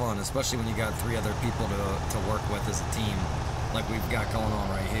lot of fun, especially when you got 3 other people to work with as a team, like we've got going on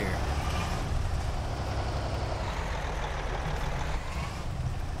right here.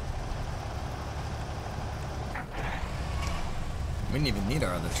 We didn't even need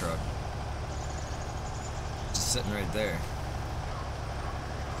our other truck. Just sitting right there.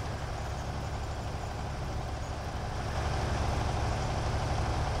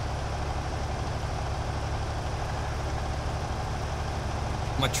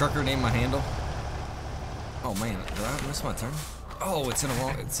 My trucker named my handle. Oh man, did I miss my turn? Oh, it's in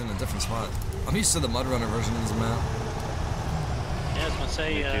a different spot. I'm used to the Mud Runner version of this map. Yeah, I was gonna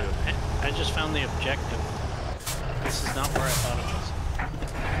say, I just found the objective. This is not where I thought it was.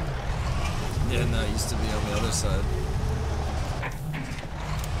 Yeah, no, it used to be on the other side.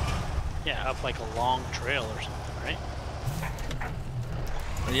 Yeah, up like a long trail or something, right?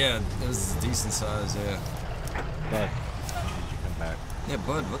 Yeah, it was decent size, yeah. Bud, did you come back? Yeah,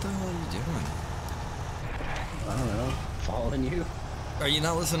 Bud, what the hell are you doing? I don't know. Following you? Are you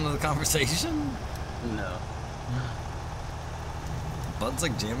not listening to the conversation? No. Bud's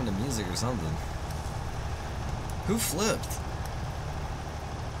like jamming to music or something. Who flipped?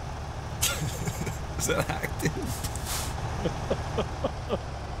 Is that active?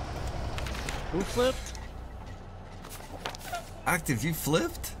 Who flipped? Active, you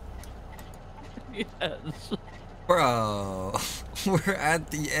flipped? Yes. Bro, we're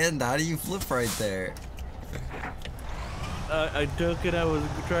at the end. How do you flip right there? I took it, I was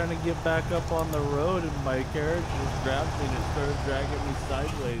trying to get back up on the road, and my carriage just grabbed me and it started dragging me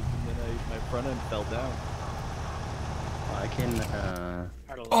sideways, and then my front end fell down. I can,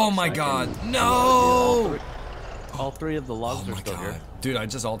 Oh my god, no! All three of the logs Oh are my still god. here. Dude, I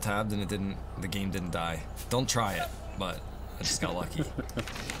just alt tabbed and the game didn't die. Don't try it, but I just got lucky.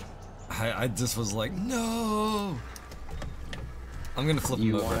 I just was like, no! I'm gonna flip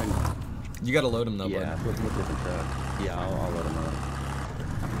him over. You gotta load him though, yeah, bud. flip him with a different truck. Yeah, I'll load him up.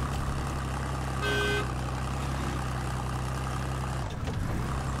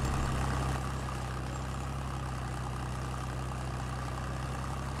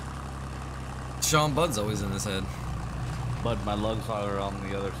 Sean Bud's always in his head. But my lugs are on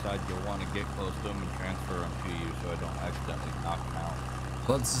the other side. You'll want to get close to them and transfer them to you so I don't accidentally knock them out.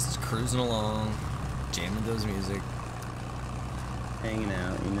 Bud's just cruising along, jamming to his music. Hanging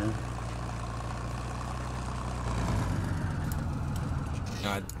out, you know?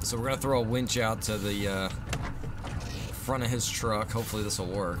 Alright, so we're gonna throw a winch out to the front of his truck. Hopefully this will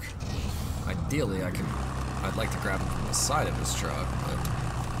work. Ideally, I'd like to grab him from the side of his truck, but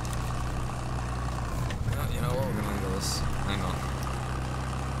you know what? We're gonna handle this. Hang on.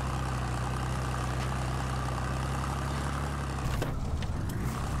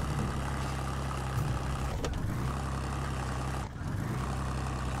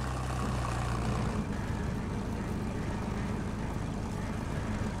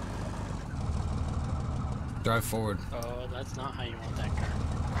 Drive forward. Oh, that's not how you want that car.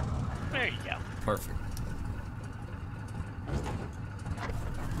 There you go. Perfect.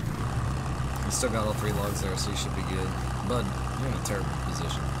 You still got all three logs there, so you should be good. Bud, you're in a terrible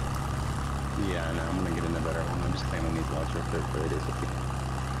position. Yeah, I know. I'm gonna get in a better one. I'm just claiming these logs real quick, but it is okay.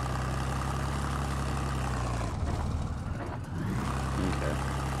 Okay.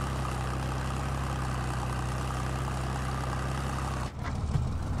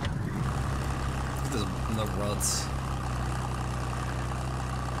 Look at the ruts.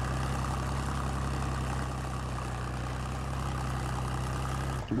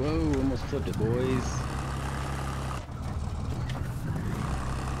 Whoa, almost flipped it, boys.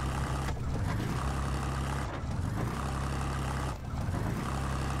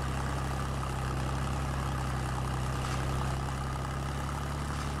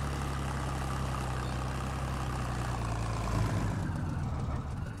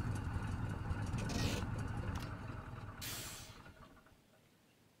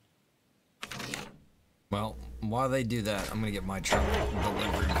 Well, while they do that, I'm gonna get my truck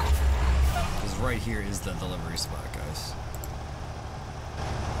delivered. Because right here is the delivery spot, guys.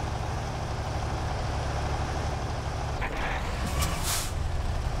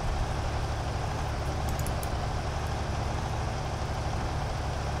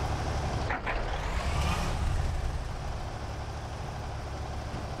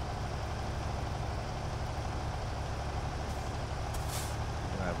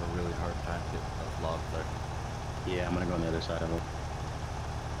 I have a really hard time getting those logs there. Yeah, I'm gonna go on the other side of it.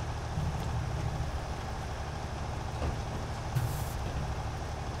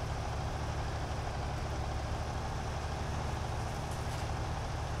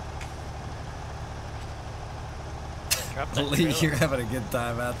 Drop that Lee, trailer. you're having a good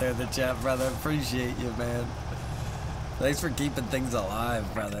time out there in the chat, brother. Appreciate you, man. Thanks for keeping things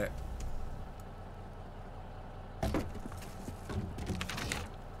alive, brother.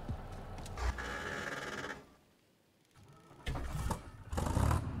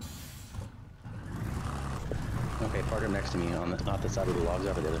 Okay, park him next to me on the not the side of the logs,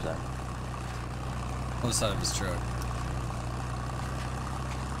 over the other side. On the side of his truck.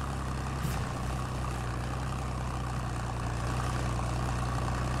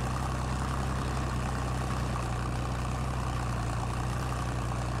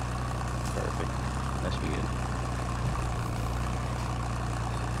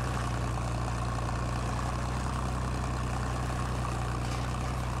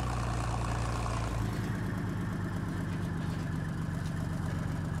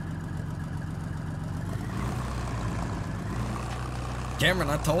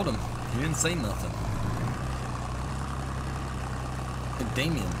 Cameron, I told him. He didn't say nothing. Hey,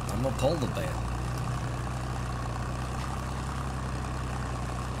 Damien, I'm gonna pull the bear.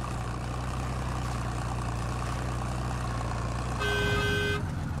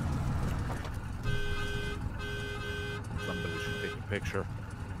 Somebody should take a picture.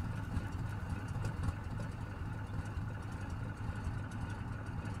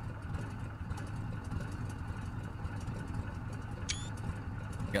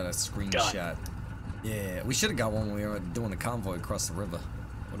 Got a screenshot. Yeah, we should have got one when we were doing the convoy across the river.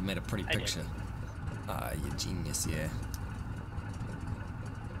 Would have made a pretty picture. Ah, you genius, yeah.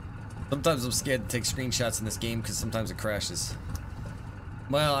 Sometimes I'm scared to take screenshots in this game because sometimes it crashes.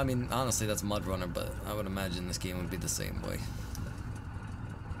 Well, I mean, honestly, that's Mud Runner, but I would imagine this game would be the same way.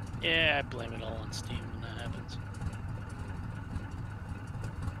 Yeah, I blame it all on Steam when that happens.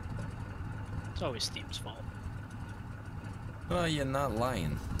 It's always Steam's fault. Oh, you're not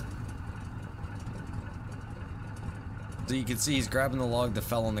lying. So you can see he's grabbing the log that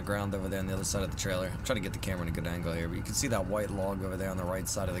fell on the ground over there on the other side of the trailer. I'm trying to get the camera in a good angle here, but you can see that white log over there on the right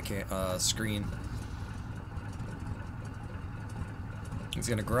side of the screen. He's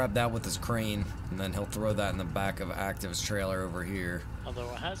gonna grab that with his crane, and then he'll throw that in the back of Active's trailer over here. Although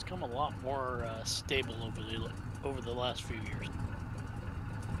it has come a lot more stable over the last few years.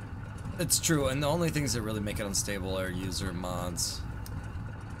 It's true, and the only things that really make it unstable are user mods.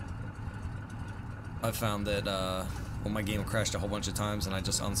 I found that when my game crashed a whole bunch of times and I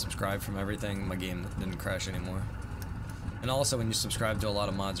just unsubscribed from everything, my game didn't crash anymore. And also, when you subscribe to a lot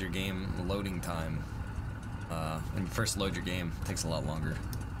of mods, your game loading time, when you first load your game, it takes a lot longer.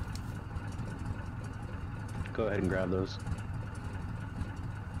 Go ahead and grab those.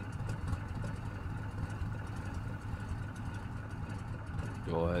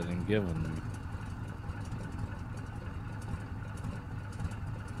 Go ahead and give them.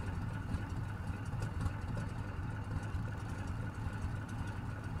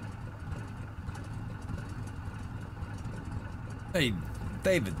 Hey,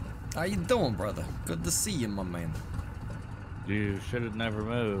 David, how you doing, brother? Good to see you, my man. You should have never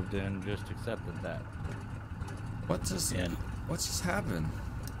moved and just accepted that. What just happened?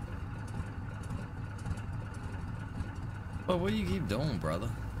 Well, what do you keep doing, brother?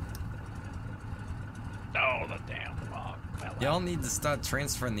 Oh, the damn log fell out. Y'all need to start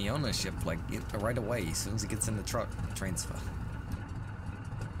transferring the ownership, like, right away, as soon as it gets in the truck. Transfer.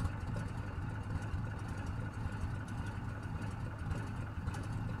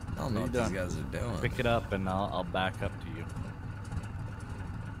 I don't know what these guys are doing. Pick it up and I'll back up to you.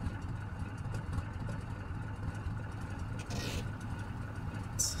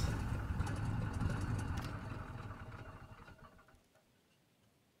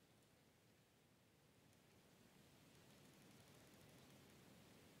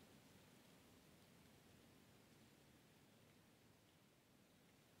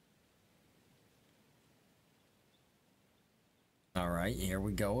 Alright, here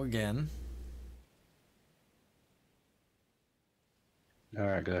we go again.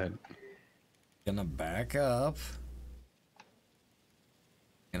 Alright, go ahead. Gonna back up.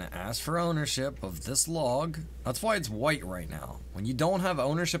 Gonna ask for ownership of this log. That's why it's white right now. When you don't have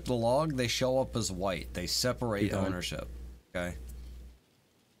ownership of the log, they show up as white. They separate ownership. Okay?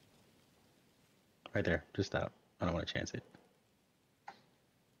 Right there. Just stop. I don't want to chance it.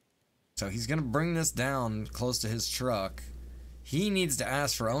 So he's gonna bring this down close to his truck. He needs to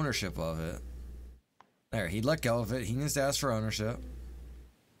ask for ownership of it. There, he let go of it. He needs to ask for ownership.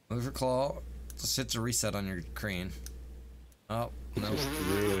 Move your claw. Just hit to reset on your crane. Oh, no.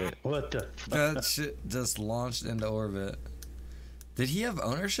 What the? That shit just launched into orbit. Did he have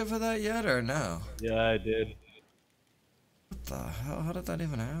ownership of that yet or no? Yeah, I did. What the hell? How did that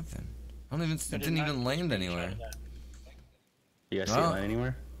even happen? I don't even. It didn't even land anywhere. You guys see it land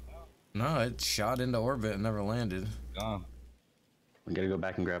anywhere? No, it shot into orbit and never landed. Gone. We gotta go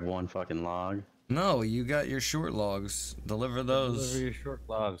back and grab one fucking log. No, you got your short logs. Deliver those. Deliver your short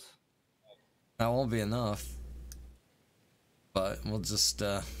logs. That won't be enough. But we'll just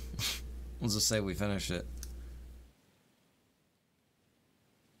say we finished it.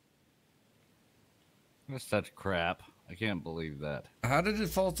 That's such crap. I can't believe that. How did it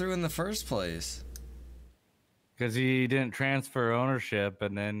fall through in the first place? Because he didn't transfer ownership,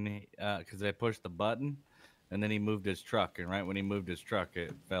 and then because they pushed the button, and then he moved his truck, and right when he moved his truck,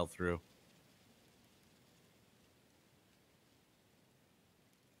 it fell through.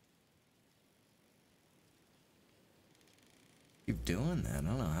 Keep doing that. I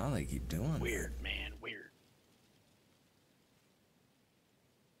don't know how they keep doing that. Weird, man, weird.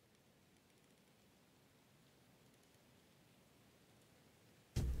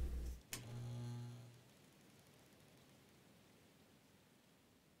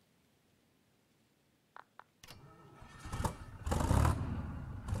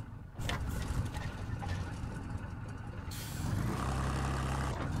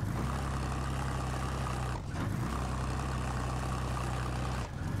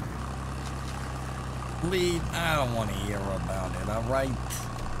 Lead, I don't want to hear about it, alright?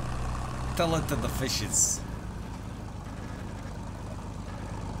 Tell it to the fishes.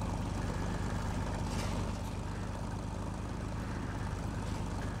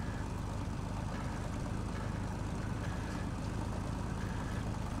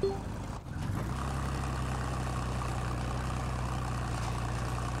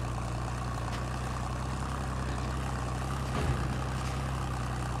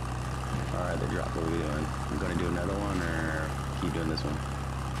 Alright, they dropped. What are we doing? I'm gonna do another one or keep doing this one?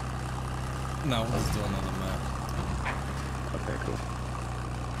 No, let's do another map. Okay, cool.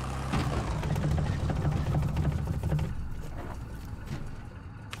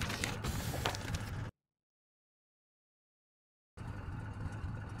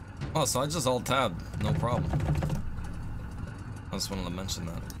 Oh, so I just alt-tabbed, no problem. I just wanted to mention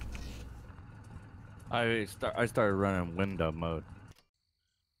that. I started running window mode.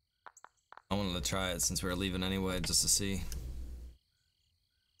 I wanted to try it since we were leaving anyway, just to see.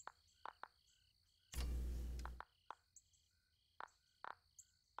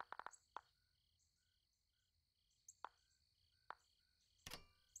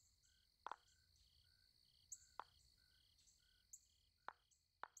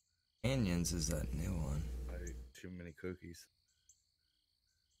 Canyons is that new one. Too many cookies.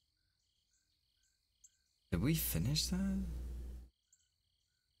 Did we finish that?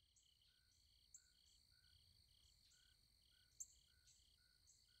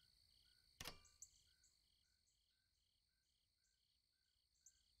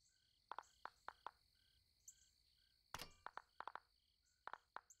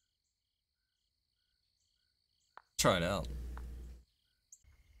 Try it out.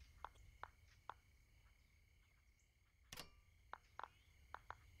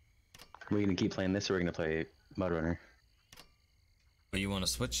 Are we gonna keep playing this or are we gonna play Mud Runner? Oh, you want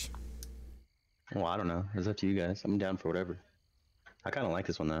to switch? Well, I don't know. It's up to you guys. I'm down for whatever. I kind of like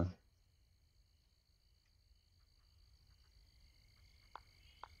this one though.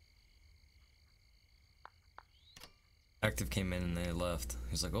 Active came in and they left.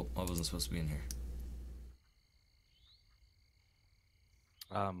 He's like, oh, I wasn't supposed to be in here.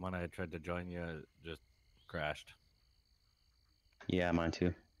 When I tried to join you, it just crashed. Yeah, mine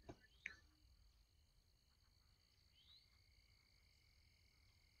too.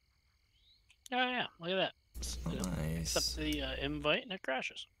 Oh yeah, look at that. Oh, nice. Accept the invite and it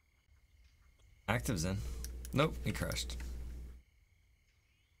crashes. Active's in. Nope, he crashed.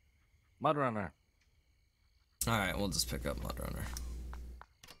 Mud Runner. Alright, we'll just pick up Mud Runner.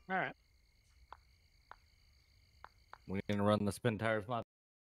 Alright. We're gonna run the SpinTires mod.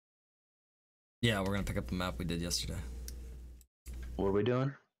 Yeah, we're gonna pick up the map we did yesterday. What are we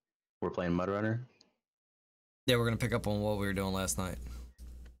doing? We're playing Mud Runner. Yeah, we're gonna pick up on what we were doing last night.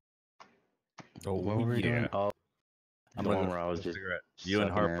 Oh, What were we doing? Oh, I'm the gonna one go where I was smoke a just cigarette. You and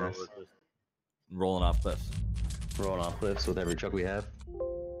sucking Harper ass. were just rolling off cliffs. Rolling off cliffs with every truck we have.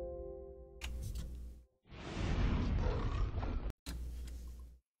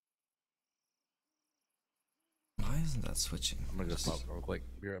 Why isn't that switching? I'm gonna go smoke real quick.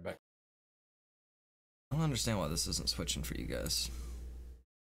 Be right back. I don't understand why this isn't switching for you guys.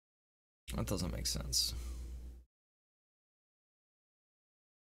 That doesn't make sense.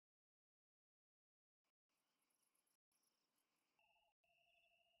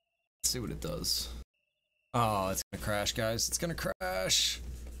 Let's see what it does. Oh, it's gonna crash, guys. It's gonna crash.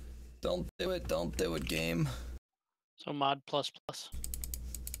 Don't do it. Don't do it, game. So mod plus plus.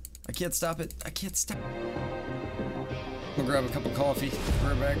 I can't stop it. I can't stop. I'm gonna grab a cup of coffee. Be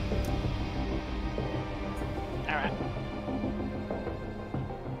right back. Alright.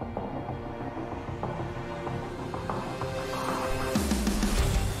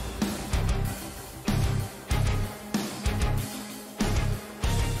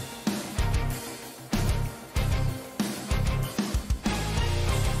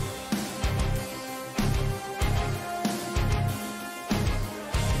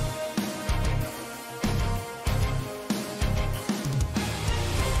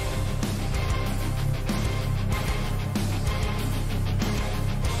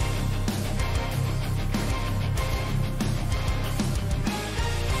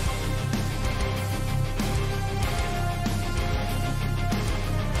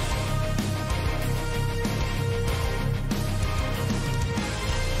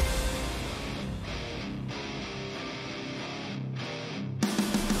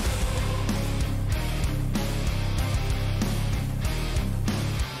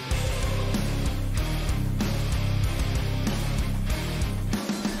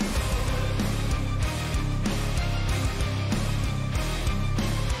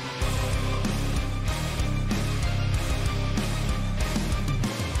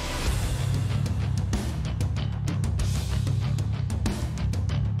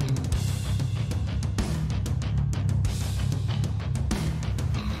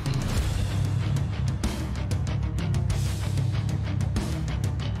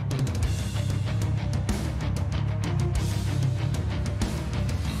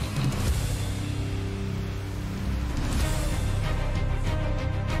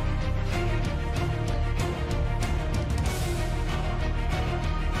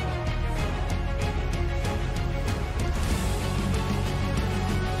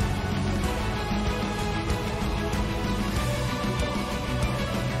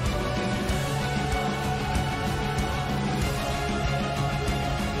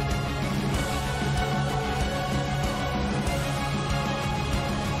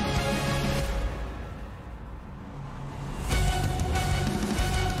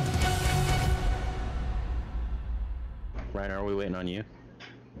 Ryan, are we waiting on you?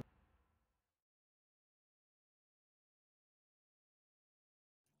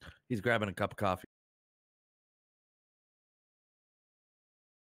 He's grabbing a cup of coffee.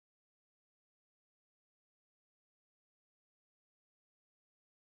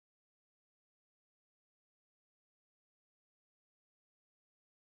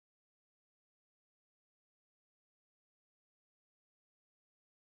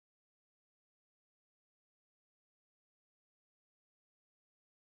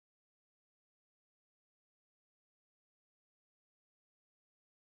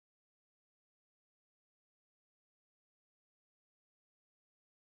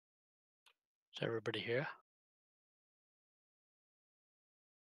 Is everybody here?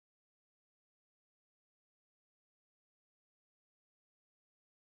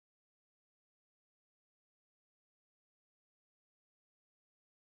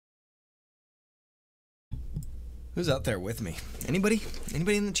 Who's out there with me? Anybody?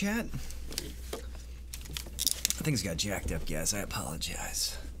 Anybody in the chat? Things got jacked up, guys. I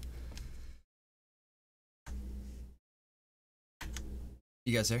apologize.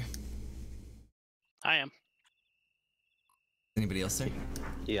 You guys there? I am. Anybody else there?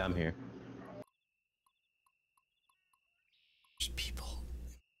 Yeah, I'm here. There's people.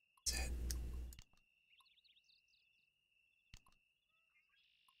 That's it.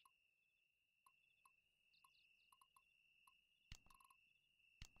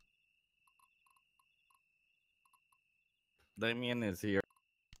 Damien is here.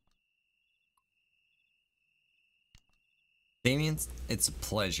 Damien, it's a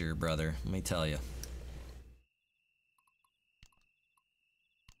pleasure, brother. Let me tell you.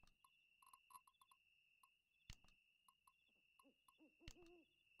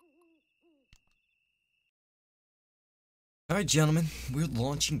 All right, gentlemen, we're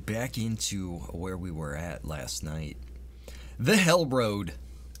launching back into where we were at last night. The Hell Road.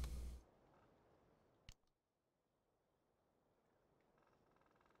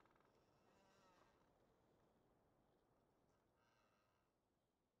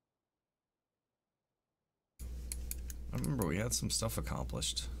 I remember we had some stuff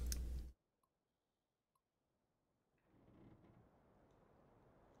accomplished.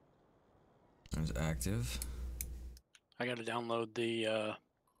 There's active. I gotta download the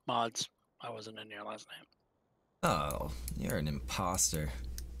mods. I wasn't in here last night. Oh, you're an imposter.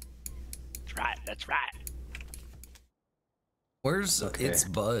 That's right, that's right. Where's Okay. It's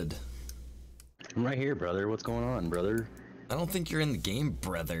Bud? I'm right here, brother. What's going on, brother? I don't think you're in the game,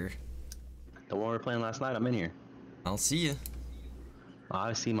 brother. The one we were playing last night, I'm in here. I'll see you.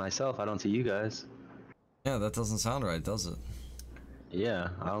 I see myself. I don't see you guys. Yeah, that doesn't sound right, does it? Yeah,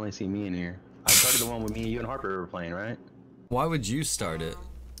 I only see me in here. I started the one with me, you, and Harper were playing, right? Why would you start it?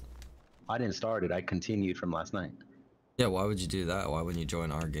 I didn't start it. I continued from last night. Yeah, why would you do that? Why wouldn't you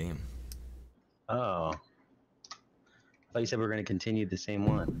join our game? Oh. I thought you said we were going to continue the same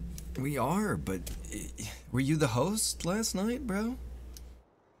one. We are, but were you the host last night, bro?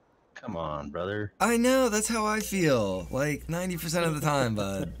 Come on, brother. I know, that's how I feel. Like 90% of the time,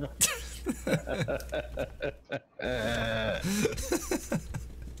 bud.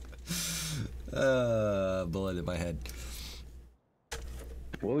 Bullet in my head.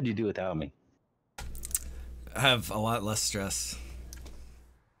 What would you do without me? I have a lot less stress.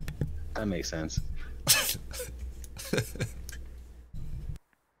 That makes sense.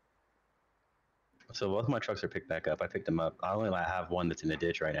 So both my trucks are picked back up. I picked them up. I only have one that's in the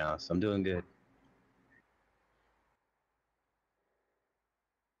ditch right now, so I'm doing good.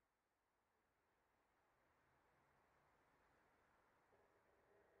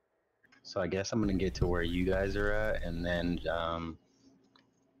 So I guess I'm gonna get to where you guys are at, and then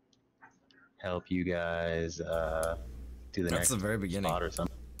help you guys do the That's next the very beginning. spot or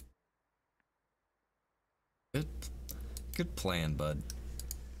something. Good plan, bud.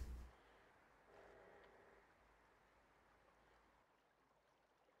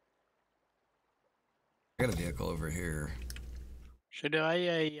 I got a vehicle over here. Should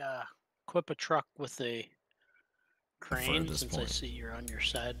I equip a truck with a crane this since I point. see you're on your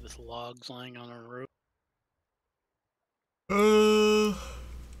side with logs lying on the roof?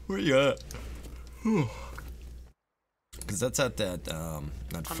 Where you at? Because that's at that that I'm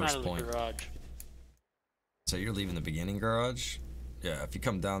out first of the point. garage. So you're leaving the beginning garage? Yeah, if you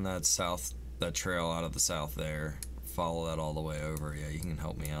come down that trail out of the south there, follow that all the way over. Yeah, you can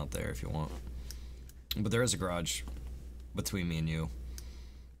help me out there if you want. But there is a garage between me and you.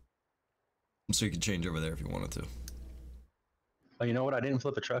 So you can change over there if you wanted to. Oh, you know what? I didn't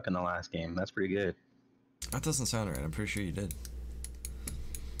flip a truck in the last game. That's pretty good. That doesn't sound right. I'm pretty sure you did.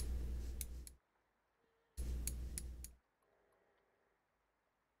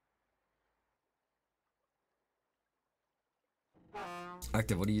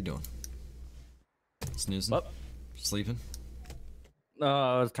 Active, what are you doing? Snoozing? What? Sleeping? No,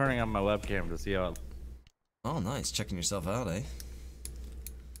 I was turning on my webcam to see how. Oh, nice. Checking yourself out, eh?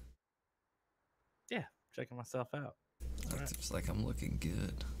 Yeah, checking myself out. Active's like, I'm looking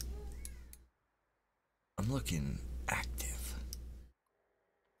good. I'm looking active.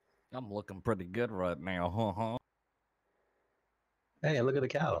 I'm looking pretty good right now, huh? Hey, look at the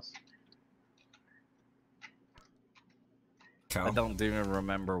cows. Cow? I don't even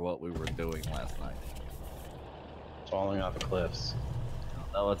remember what we were doing last night. Falling off of cliffs.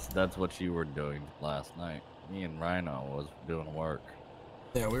 That's what you were doing last night. Me and Rhino was doing work.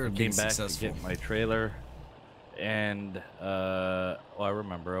 Yeah, we were I being came back successful. to get my trailer, and oh, I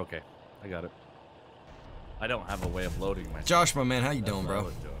remember. Okay, I got it. I don't have a way of loading my. Josh, my man, how you That's doing, what I bro?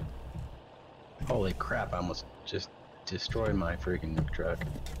 was doing. Holy crap, I almost just destroyed my freaking truck.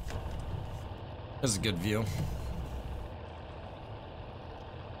 This is a good view.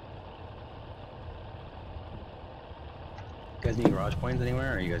 You guys need garage points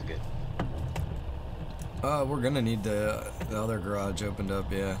anywhere, or are you guys good? We're gonna need the other garage opened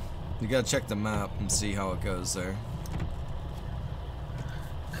up, yeah. You gotta check the map and see how it goes there.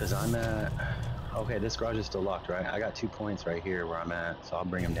 Cause I'm at. Okay, this garage is still locked, right? I got 2 points right here where I'm at, so I'll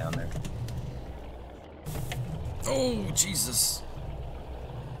bring them down there. Oh, Jesus.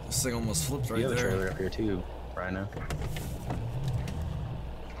 This thing almost flipped right You have a there. trailer up here too, Rhino.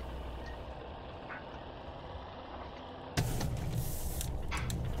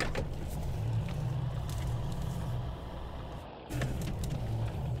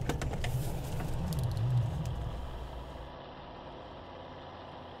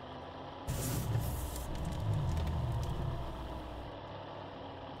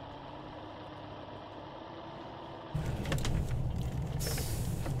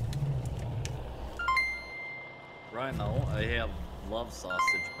 Rhino, I have love sausage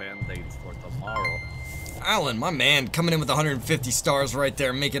band-aids for tomorrow. Alan, my man, coming in with 150 stars right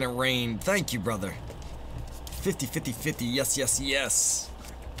there, making it rain. Thank you, brother. 50, 50, 50. Yes, yes, yes.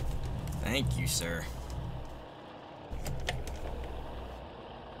 Thank you, sir.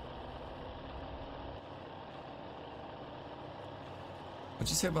 What'd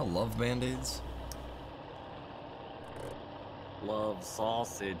you say about love band-aids? Love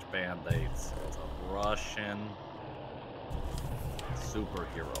sausage band-aids. It's a Russian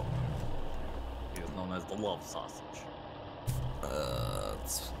superhero. He is known as the love sausage.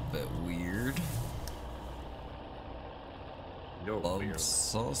 It's a bit weird. You're Love weird.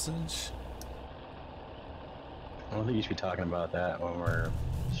 sausage? I don't think you should be talking about that when we're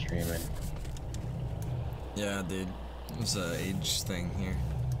streaming. Yeah, dude. It's an age thing here.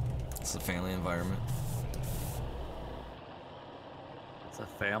 It's a family environment. It's a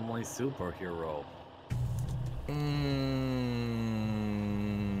family superhero.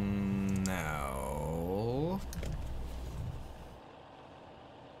 No.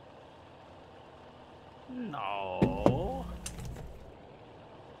 No.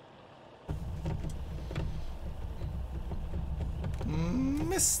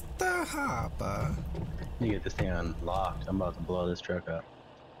 Mr. Harper. You get this thing unlocked. I'm about to blow this truck up.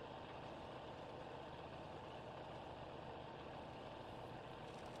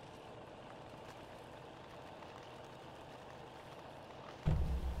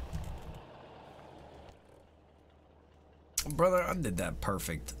 Brother, I did that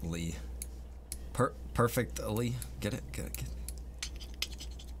perfectly. Perfectly. Get it? Get it? Get it?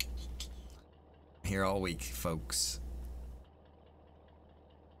 Here all week, folks.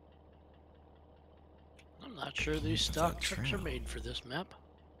 I'm not sure these What's stock that trucks are trail? made for this map.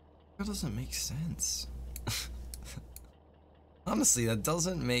 That doesn't make sense. Honestly, that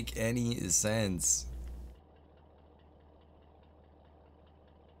doesn't make any sense.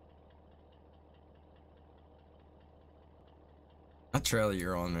 That trailer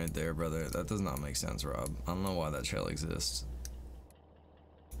you're on right there, brother, that does not make sense, Rob. I don't know why that trail exists.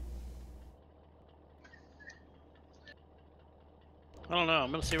 I don't know.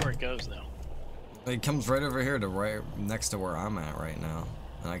 I'm gonna see where it goes though. It comes right over here to right next to where I'm at right now.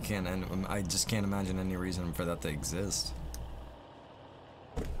 And I just can't imagine any reason for that to exist.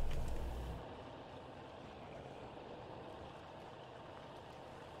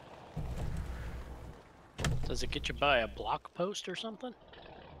 Does it get you by a block post or something?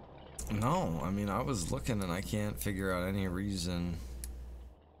 No, I mean, I was looking and I can't figure out any reason.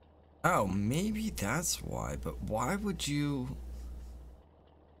 Oh, maybe that's why, but why would you?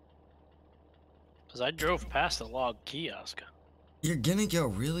 Because I drove past the log kiosk. You're gonna go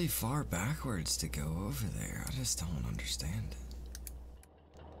really far backwards to go over there. I just don't understand it.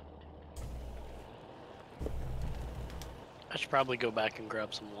 I should probably go back and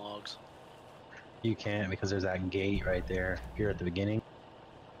grab some logs. You can't because there's that gate right there here at the beginning.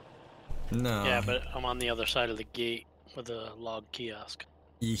 No. Yeah, but I'm on the other side of the gate with a log kiosk.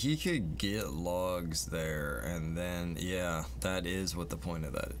 He could get logs there, and then, yeah, that is what the point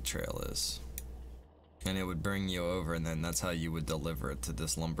of that trail is. And it would bring you over, and then that's how you would deliver it to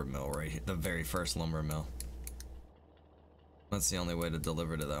this lumber mill right here, the very first lumber mill. That's the only way to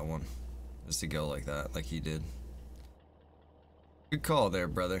deliver to that one, is to go like that, like he did. Good call there,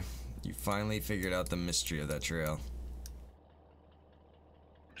 brother. You finally figured out the mystery of that trail.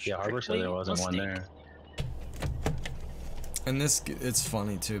 Yeah, Harbor said there wasn't one there. And this, it's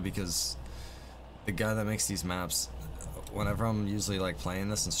funny too, because the guy that makes these maps, whenever I'm usually like playing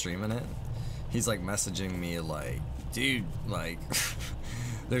this and streaming it, he's like messaging me like, dude, like,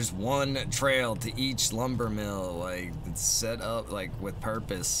 there's one trail to each lumber mill, like, it's set up like with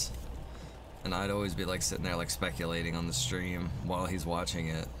purpose. And I'd always be like sitting there like speculating on the stream while he's watching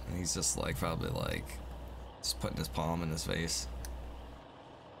it, and he's just like probably like just putting his palm in his face.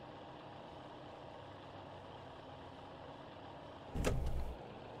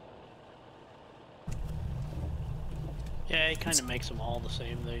 Yeah, it kind of makes them all the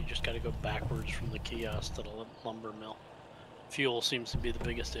same. They just got to go backwards from the kiosk to the lumber mill. Fuel seems to be the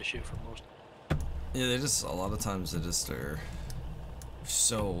biggest issue for most. Yeah, they just, a lot of times they just are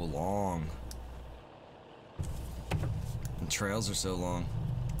so long. And trails are so long.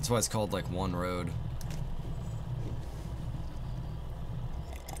 That's why it's called like one road.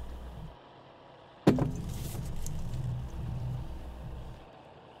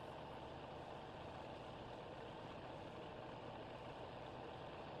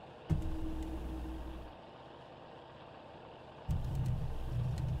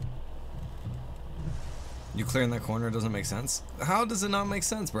 You clearing that corner doesn't make sense? How does it not make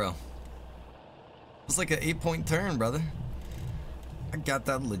sense, bro? It's like an 8-point turn, brother. I got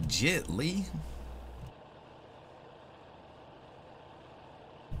that legit, Lee.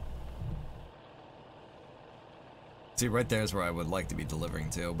 See, right there is where I would like to be delivering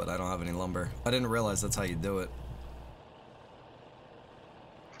to, but I don't have any lumber. I didn't realize that's how you do it.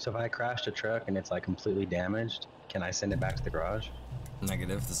 So if I crashed a truck and it's like completely damaged, can I send it back to the garage?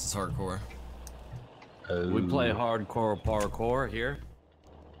 Negative, this is hardcore. Oh. We play hardcore parkour here.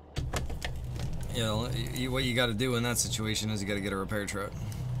 You know, what you gotta do in that situation is you gotta get a repair truck.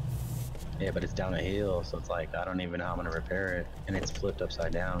 Yeah, but it's down a hill, so it's like, I don't even know how I'm gonna repair it, and it's flipped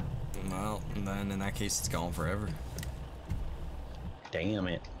upside down. Well, then in that case, it's gone forever. Damn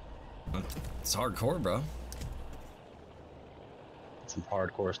it. It's hardcore, bro. Some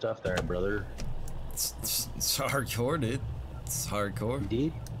hardcore stuff there, brother. It's hardcore, dude. It's hardcore.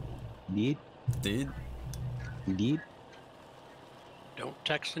 Indeed. Indeed. Dude. Don't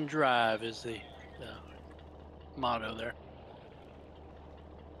text and drive is the motto there.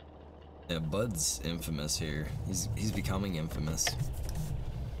 Yeah, Bud's infamous here. He's becoming infamous.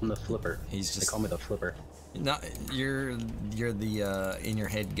 I'm the flipper. He's just, they call me the flipper. not you're the in your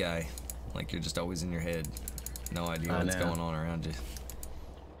head guy. Like you're just always in your head. No idea what's going on around you.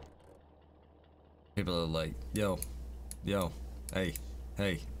 People are like, yo, hey.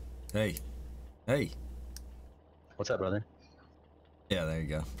 What's up, brother? Yeah, there you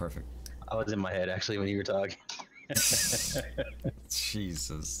go. Perfect. I was in my head actually when you were talking.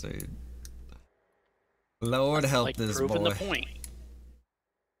 Jesus, dude. Lord help like this proving boy. the point.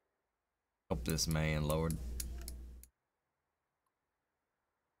 Help this man, Lord.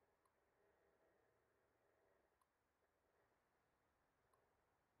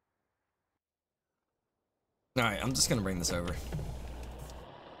 Alright, I'm just gonna bring this over.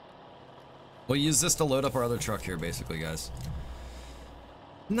 We'll use this to load up our other truck here, basically, guys.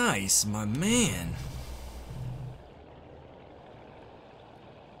 Nice, my man.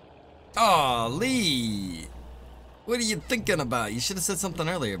 Aw, Lee. What are you thinking about? You should have said something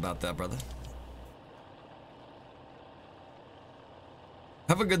earlier about that, brother.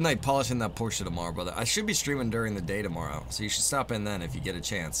 Have a good night polishing that Porsche tomorrow, brother. I should be streaming during the day tomorrow, so you should stop in then if you get a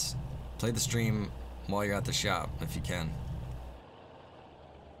chance. Play the stream while you're at the shop, if you can.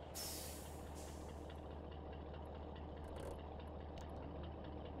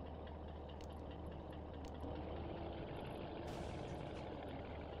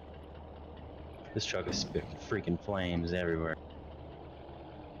 This truck is spitting freaking flames everywhere.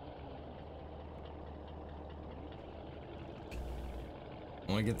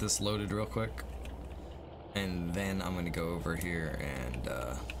 I want to get this loaded real quick, and then I'm going to go over here and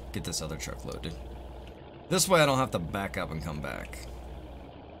get this other truck loaded. This way I don't have to back up and come back.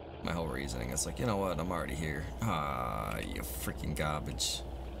 My whole reasoning is like, you know what, I'm already here. Ah, you freaking garbage.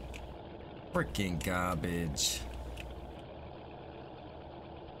 Freaking garbage.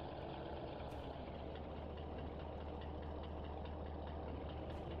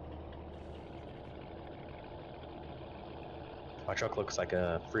 My truck looks like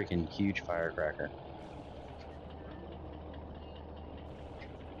a freaking huge firecracker.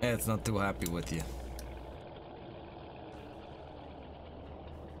 Yeah, it's not too happy with you.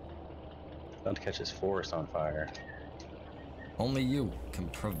 About to catch this forest on fire. Only you can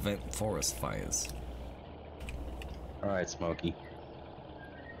prevent forest fires. Alright, Smokey.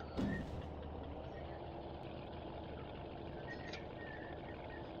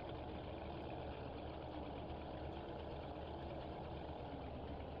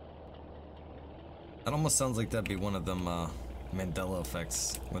 That almost sounds like that'd be one of them Mandela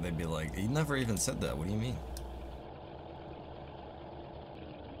effects, where they'd be like, "You never even said that. What do you mean?"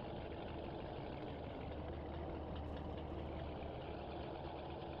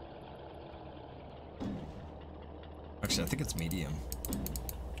 Actually, I think it's medium.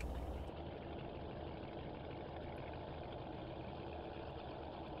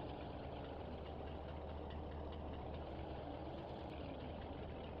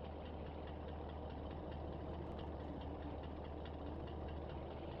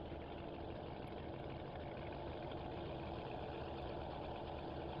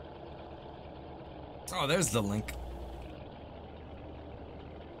 Oh, there's the link.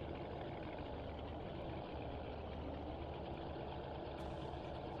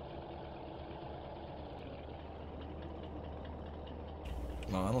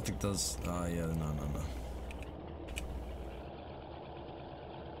 No, I don't think those. Yeah, no.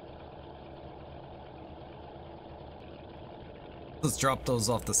 Let's drop those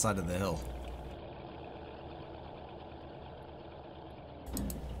off the side of the hill.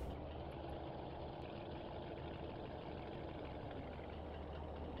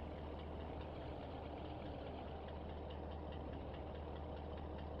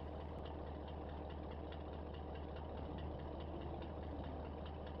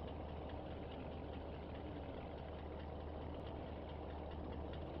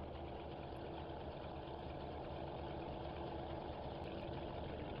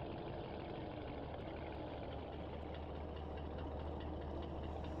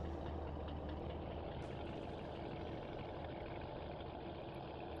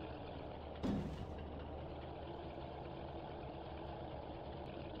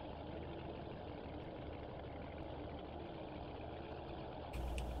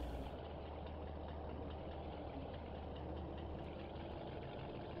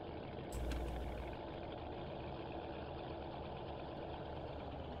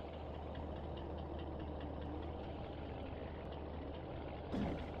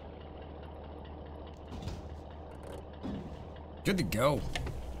 Good to go.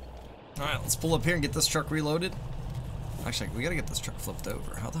 Alright, let's pull up here and get this truck reloaded. Actually, we gotta get this truck flipped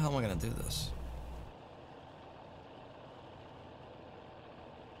over. How the hell am I gonna do this?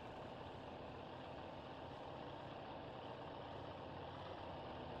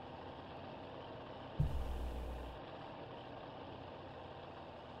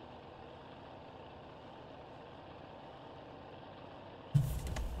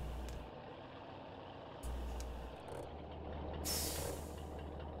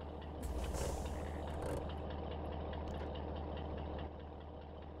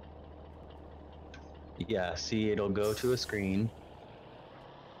 Yeah, see, it'll go to a screen.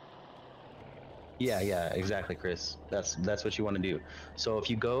 Yeah, exactly, Chris. That's what you want to do. So if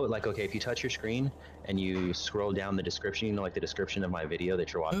you go, like, okay, if you touch your screen and you scroll down the description, you know, like the description of my video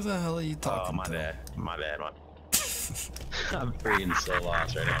that you're watching. Who the hell are you talking to? My bad. I'm freaking so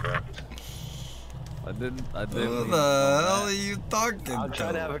lost right now, bro. I didn't. Who the hell are you talking to? I'm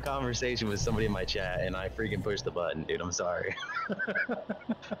trying to have a conversation with somebody in my chat, and I freaking pushed the button, dude. I'm sorry.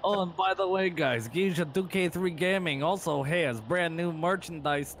 Oh, and by the way, guys, Geisha 2K3 Gaming also has brand new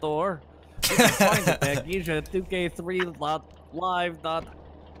merchandise store. You can find it at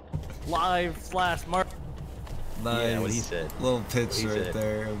Geisha2K3.live.live/merch. Nice. Yeah, what he said. Little pitch right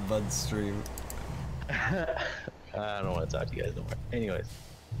there in Bud's stream. I don't want to talk to you guys no more. Anyways.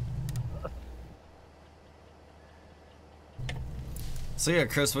 So yeah,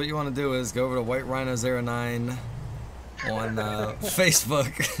 Chris, what you want to do is go over to White Rhino 09 on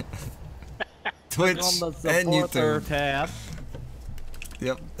Facebook, Twitch, on the and YouTube. Tab.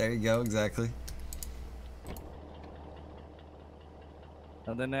 Yep, there you go, exactly.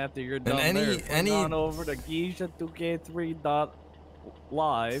 And then after you're done And there, on over to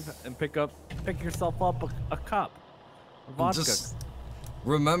Geisha2K3.live and pick yourself up a cup of vodka. Just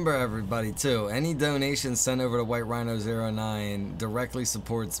remember, everybody, too, any donation sent over to White Rhino 09 directly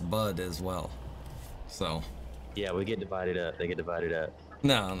supports Bud as well. So. Yeah, we get divided up. They get divided up.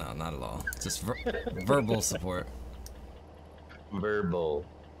 No, not at all. Just verbal support. Verbal.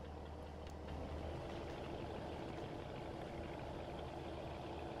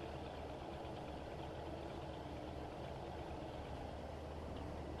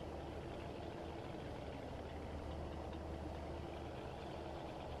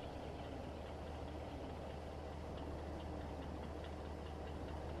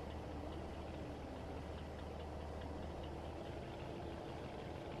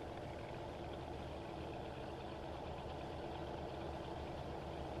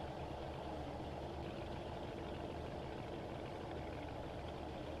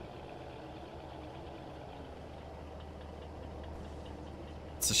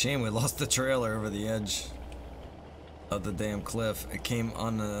 It's a shame we lost the trailer over the edge of the damn cliff. It came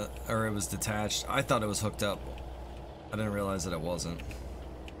on the, or it was detached. I thought it was hooked up. I didn't realize that it wasn't.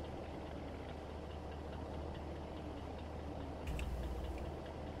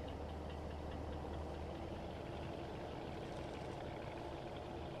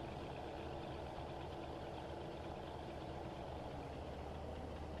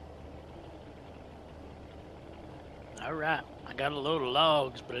 All right, I got a load of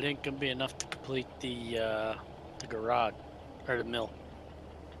logs, but it ain't gonna be enough to complete the garage or the mill.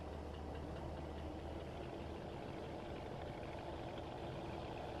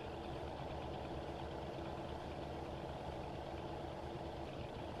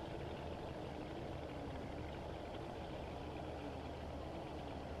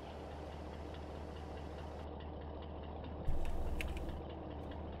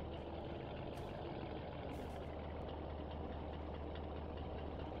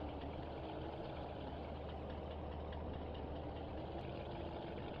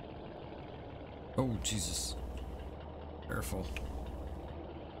 Oh, Jesus. Careful.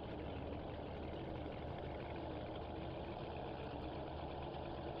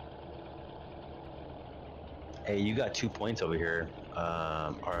 Hey, you got 2 points over here,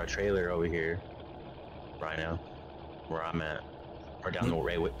 or a trailer over here, Rhino, where I'm at, or down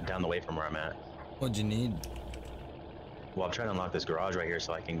the way from where I'm at. What'd you need? Well, I'm trying to unlock this garage right here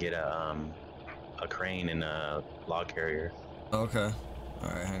so I can get a crane and a log carrier. Okay.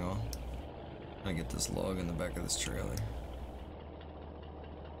 Alright, hang on. I get this log in the back of this trailer.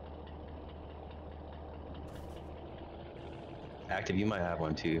 Active, you might have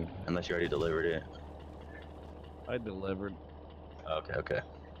one too, unless you already delivered it. I delivered. Okay, okay.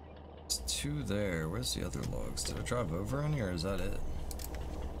 There's 2 there. Where's the other logs? Did I drive over any, or is that it?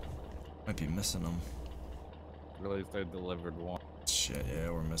 Might be missing them. At least I delivered one. Shit,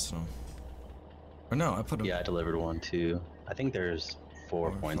 yeah, we're missing them. Or no, I put them. Yeah, I delivered one too. I think there's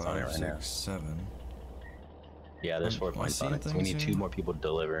 4 points on it right now. 7. Yeah, there's 4 points on it. So we need 2 more people to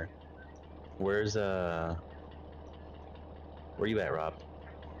deliver. Where's where you at, Rob?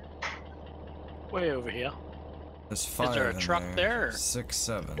 Way over here. There's 5. Is there a in truck there? Or 6,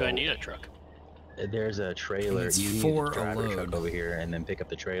 7. do I need a truck? There's a trailer. It's You need 4 to drive a a truck load. over here and then pick up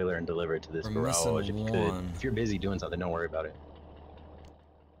the trailer and deliver it to this We're garage missing if you could. 1. If you're busy doing something, don't worry about it.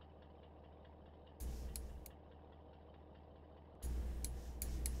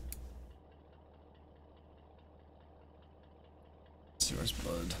 Let's see, where's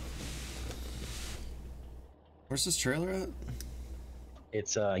Bud? Where's this trailer at?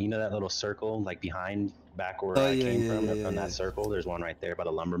 It's you know that little circle like behind back where Oh, I yeah, came yeah, from, yeah, from yeah. that circle. There's one right there by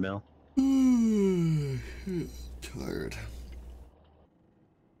the lumber mill. Tired.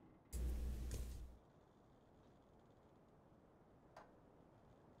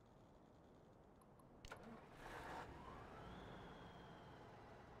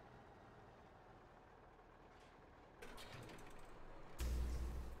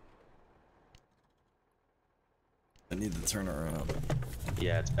 I need to turn around.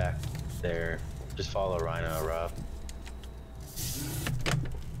 Yeah, it's back there. Just follow Rhino, Rob.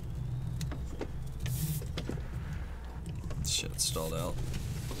 Shit, stalled out.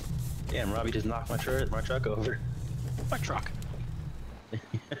 Damn, Robbie just knocked my truck over. My truck.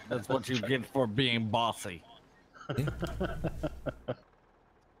 That's what you get for being bossy.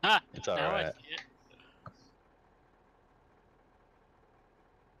 Ah, It's all now I right. see it.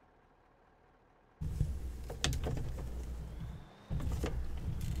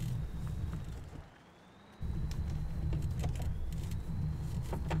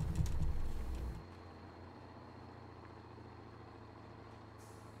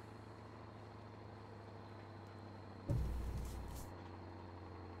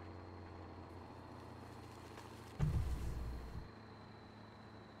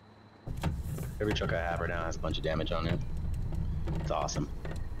 Every truck I have right now has a bunch of damage on it. It's awesome.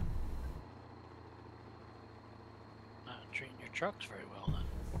 Not treating your trucks very well then.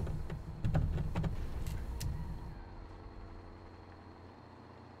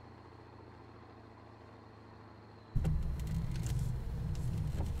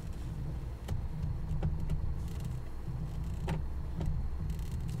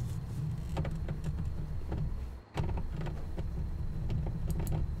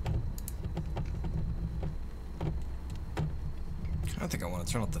 I think I want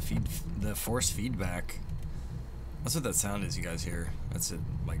to turn off the force feedback. That's what that sound is you guys hear. That's it,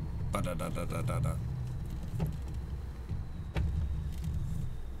 like ba da da da da da da.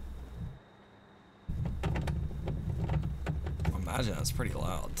 Imagine that's pretty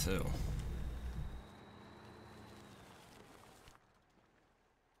loud too.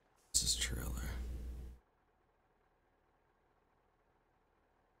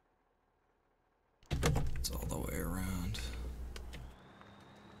 It's all the way around.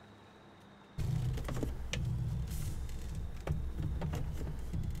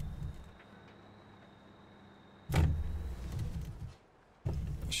 I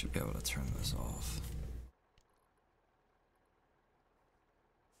should be able to turn this off.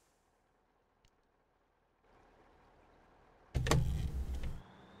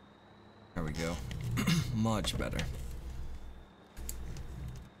 There we go. Much better.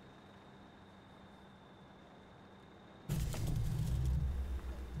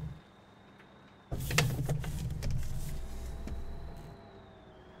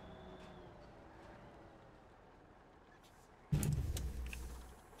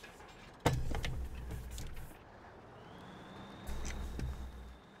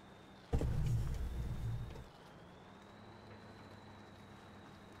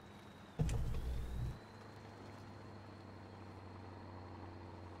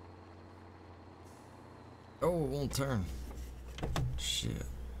 Oh, it won't turn. Shit.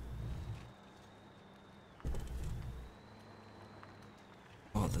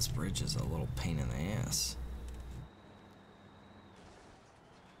 Oh, this bridge is a little pain in the ass.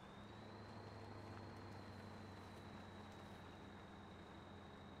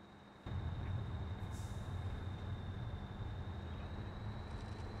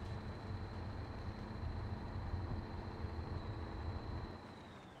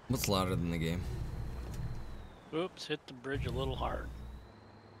 What's louder than the game? Oops, hit the bridge a little hard.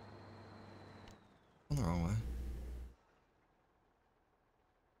 Going the wrong way.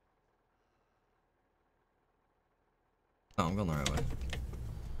 Oh, I'm going the right way.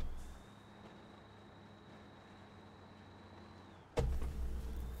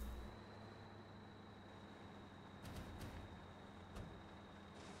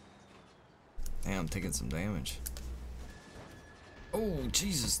 Damn, I'm taking some damage. Oh,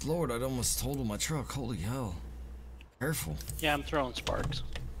 Jesus Lord, I'd almost totaled my truck. Holy hell. Careful. Yeah, I'm throwing sparks.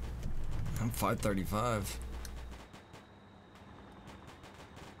 I'm 535.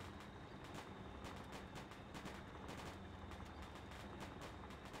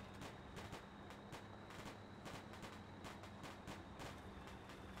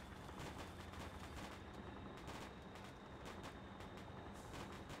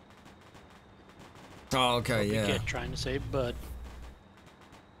 Oh, okay, Big yeah. Kid trying to save Bud.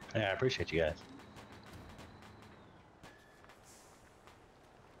 Yeah, I appreciate you guys.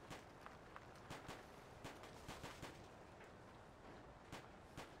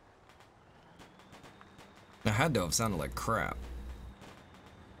 I had to have sounded like crap.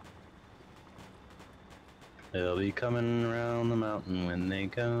 They'll be coming around the mountain when they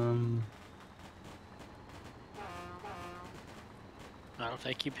come. Not if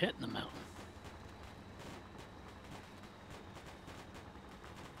they keep hitting the mountain.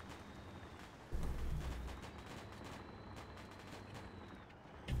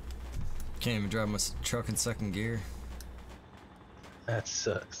 Can't even drive my truck in second gear. That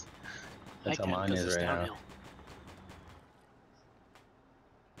sucks. That's I how can, mine 'cause is it's right now. downhill.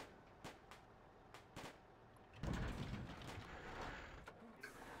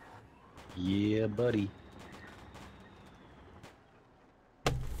 Yeah, buddy.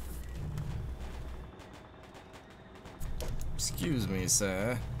 Excuse me,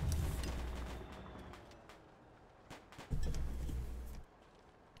 sir.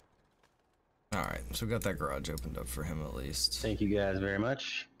 Alright, so we got that garage opened up for him at least. Thank you guys very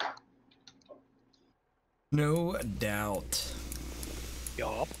much. No doubt.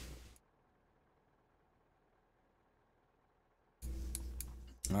 Yup.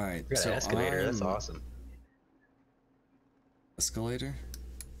 Alright, We got so an excavator. That's I'm- awesome. Escalator?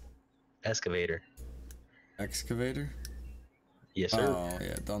 Excavator. Excavator? Yes, sir. Oh,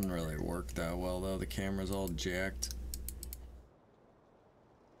 yeah, it doesn't really work that well though. The camera's all jacked.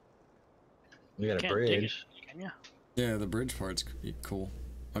 We got a Can't dig it, bridge. can ya? Yeah, the bridge part's cool.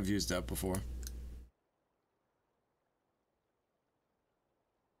 I've used that before.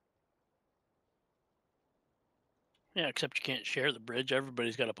 Yeah, except you can't share the bridge.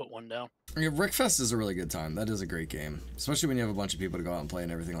 Everybody's got to put one down. Yeah, Rickfest is a really good time. That is a great game, especially when you have a bunch of people to go out and play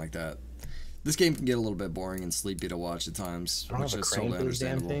and everything like that. This game can get a little bit boring and sleepy to watch at times, I don't which have a is crane totally for this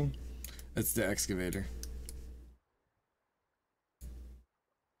damn understandable. thing. It's the excavator.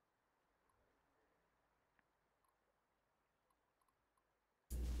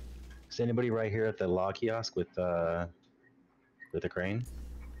 Is anybody right here at the law kiosk with a crane?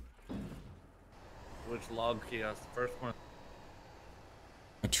 Which log kiosk? The first one.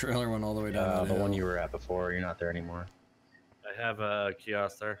 A trailer went all the way down that The hill. one you were at before. You're not there anymore. I have a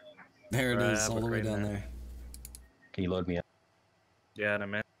kiosk there. There it I is, have all a the way crane down there. there. Can you load me up? Yeah, in a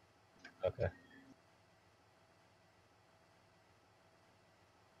minute. Okay.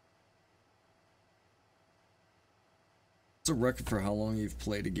 It's a record for how long you've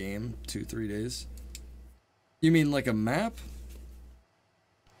played a game. 2-3 days. You mean like a map?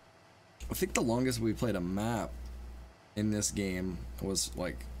 I think the longest we played a map in this game was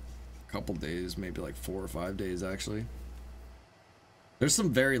like a couple days, maybe like 4 or 5 days actually. There's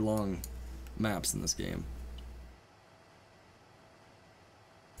some very long maps in this game.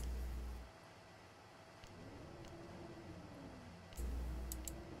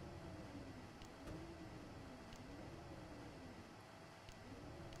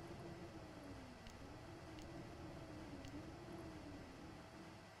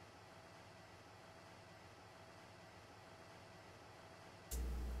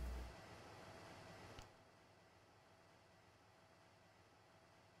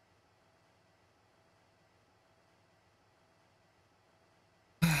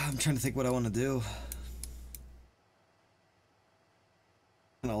 I'm trying to think what I want to do.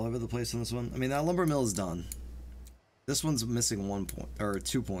 All over the place on this one. I mean, that lumber mill is done. This one's missing 1 point or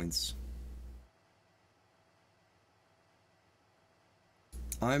 2 points.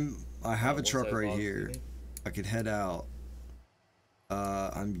 I have a truck right here. I could head out.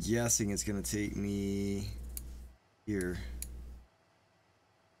 I'm guessing it's gonna take me here.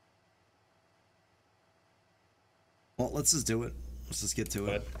 Well, let's just do it. Let's just get to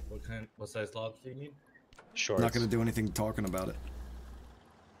it. What size logs do you need? Shorts. I'm not gonna do anything talking about it.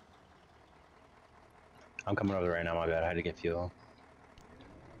 I'm coming over right now, my bad. I had to get fuel.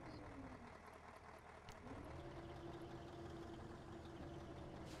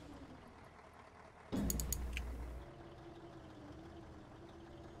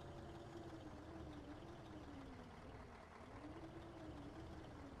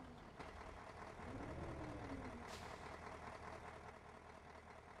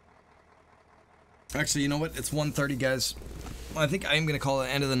 Actually, you know what? It's 1:30, guys. I think I am going to call it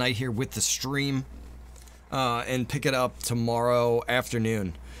the end of the night here with the stream and pick it up tomorrow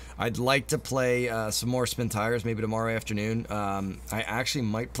afternoon. I'd like to play some more SpinTires maybe tomorrow afternoon. I actually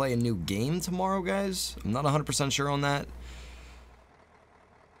might play a new game tomorrow, guys. I'm not 100% sure on that.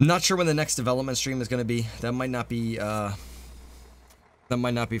 I'm not sure when the next development stream is going to be. That might not be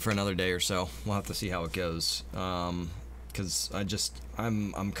for another day or so. We'll have to see how it goes. Because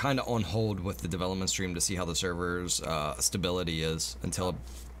I'm kind of on hold with the development stream to see how the server's stability is until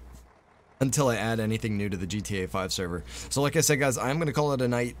I add anything new to the GTA 5 server. So like I said, guys, I'm going to call it a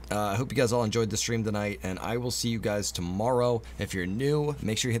night. I hope you guys all enjoyed the stream tonight, and I will see you guys tomorrow. If you're new,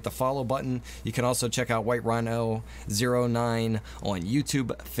 make sure you hit the follow button. You can also check out White Rhino 09 on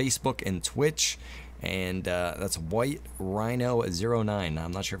YouTube, Facebook, and Twitch. And that's White Rhino 09.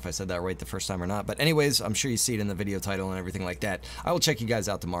 I'm not sure if I said that right the first time or not. But anyways, I'm sure you see it in the video title and everything like that. I will check you guys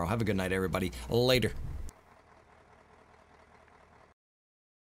out tomorrow. Have a good night, everybody. Later.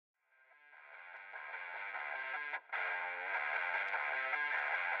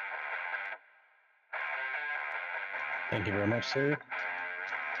 Thank you very much, sir.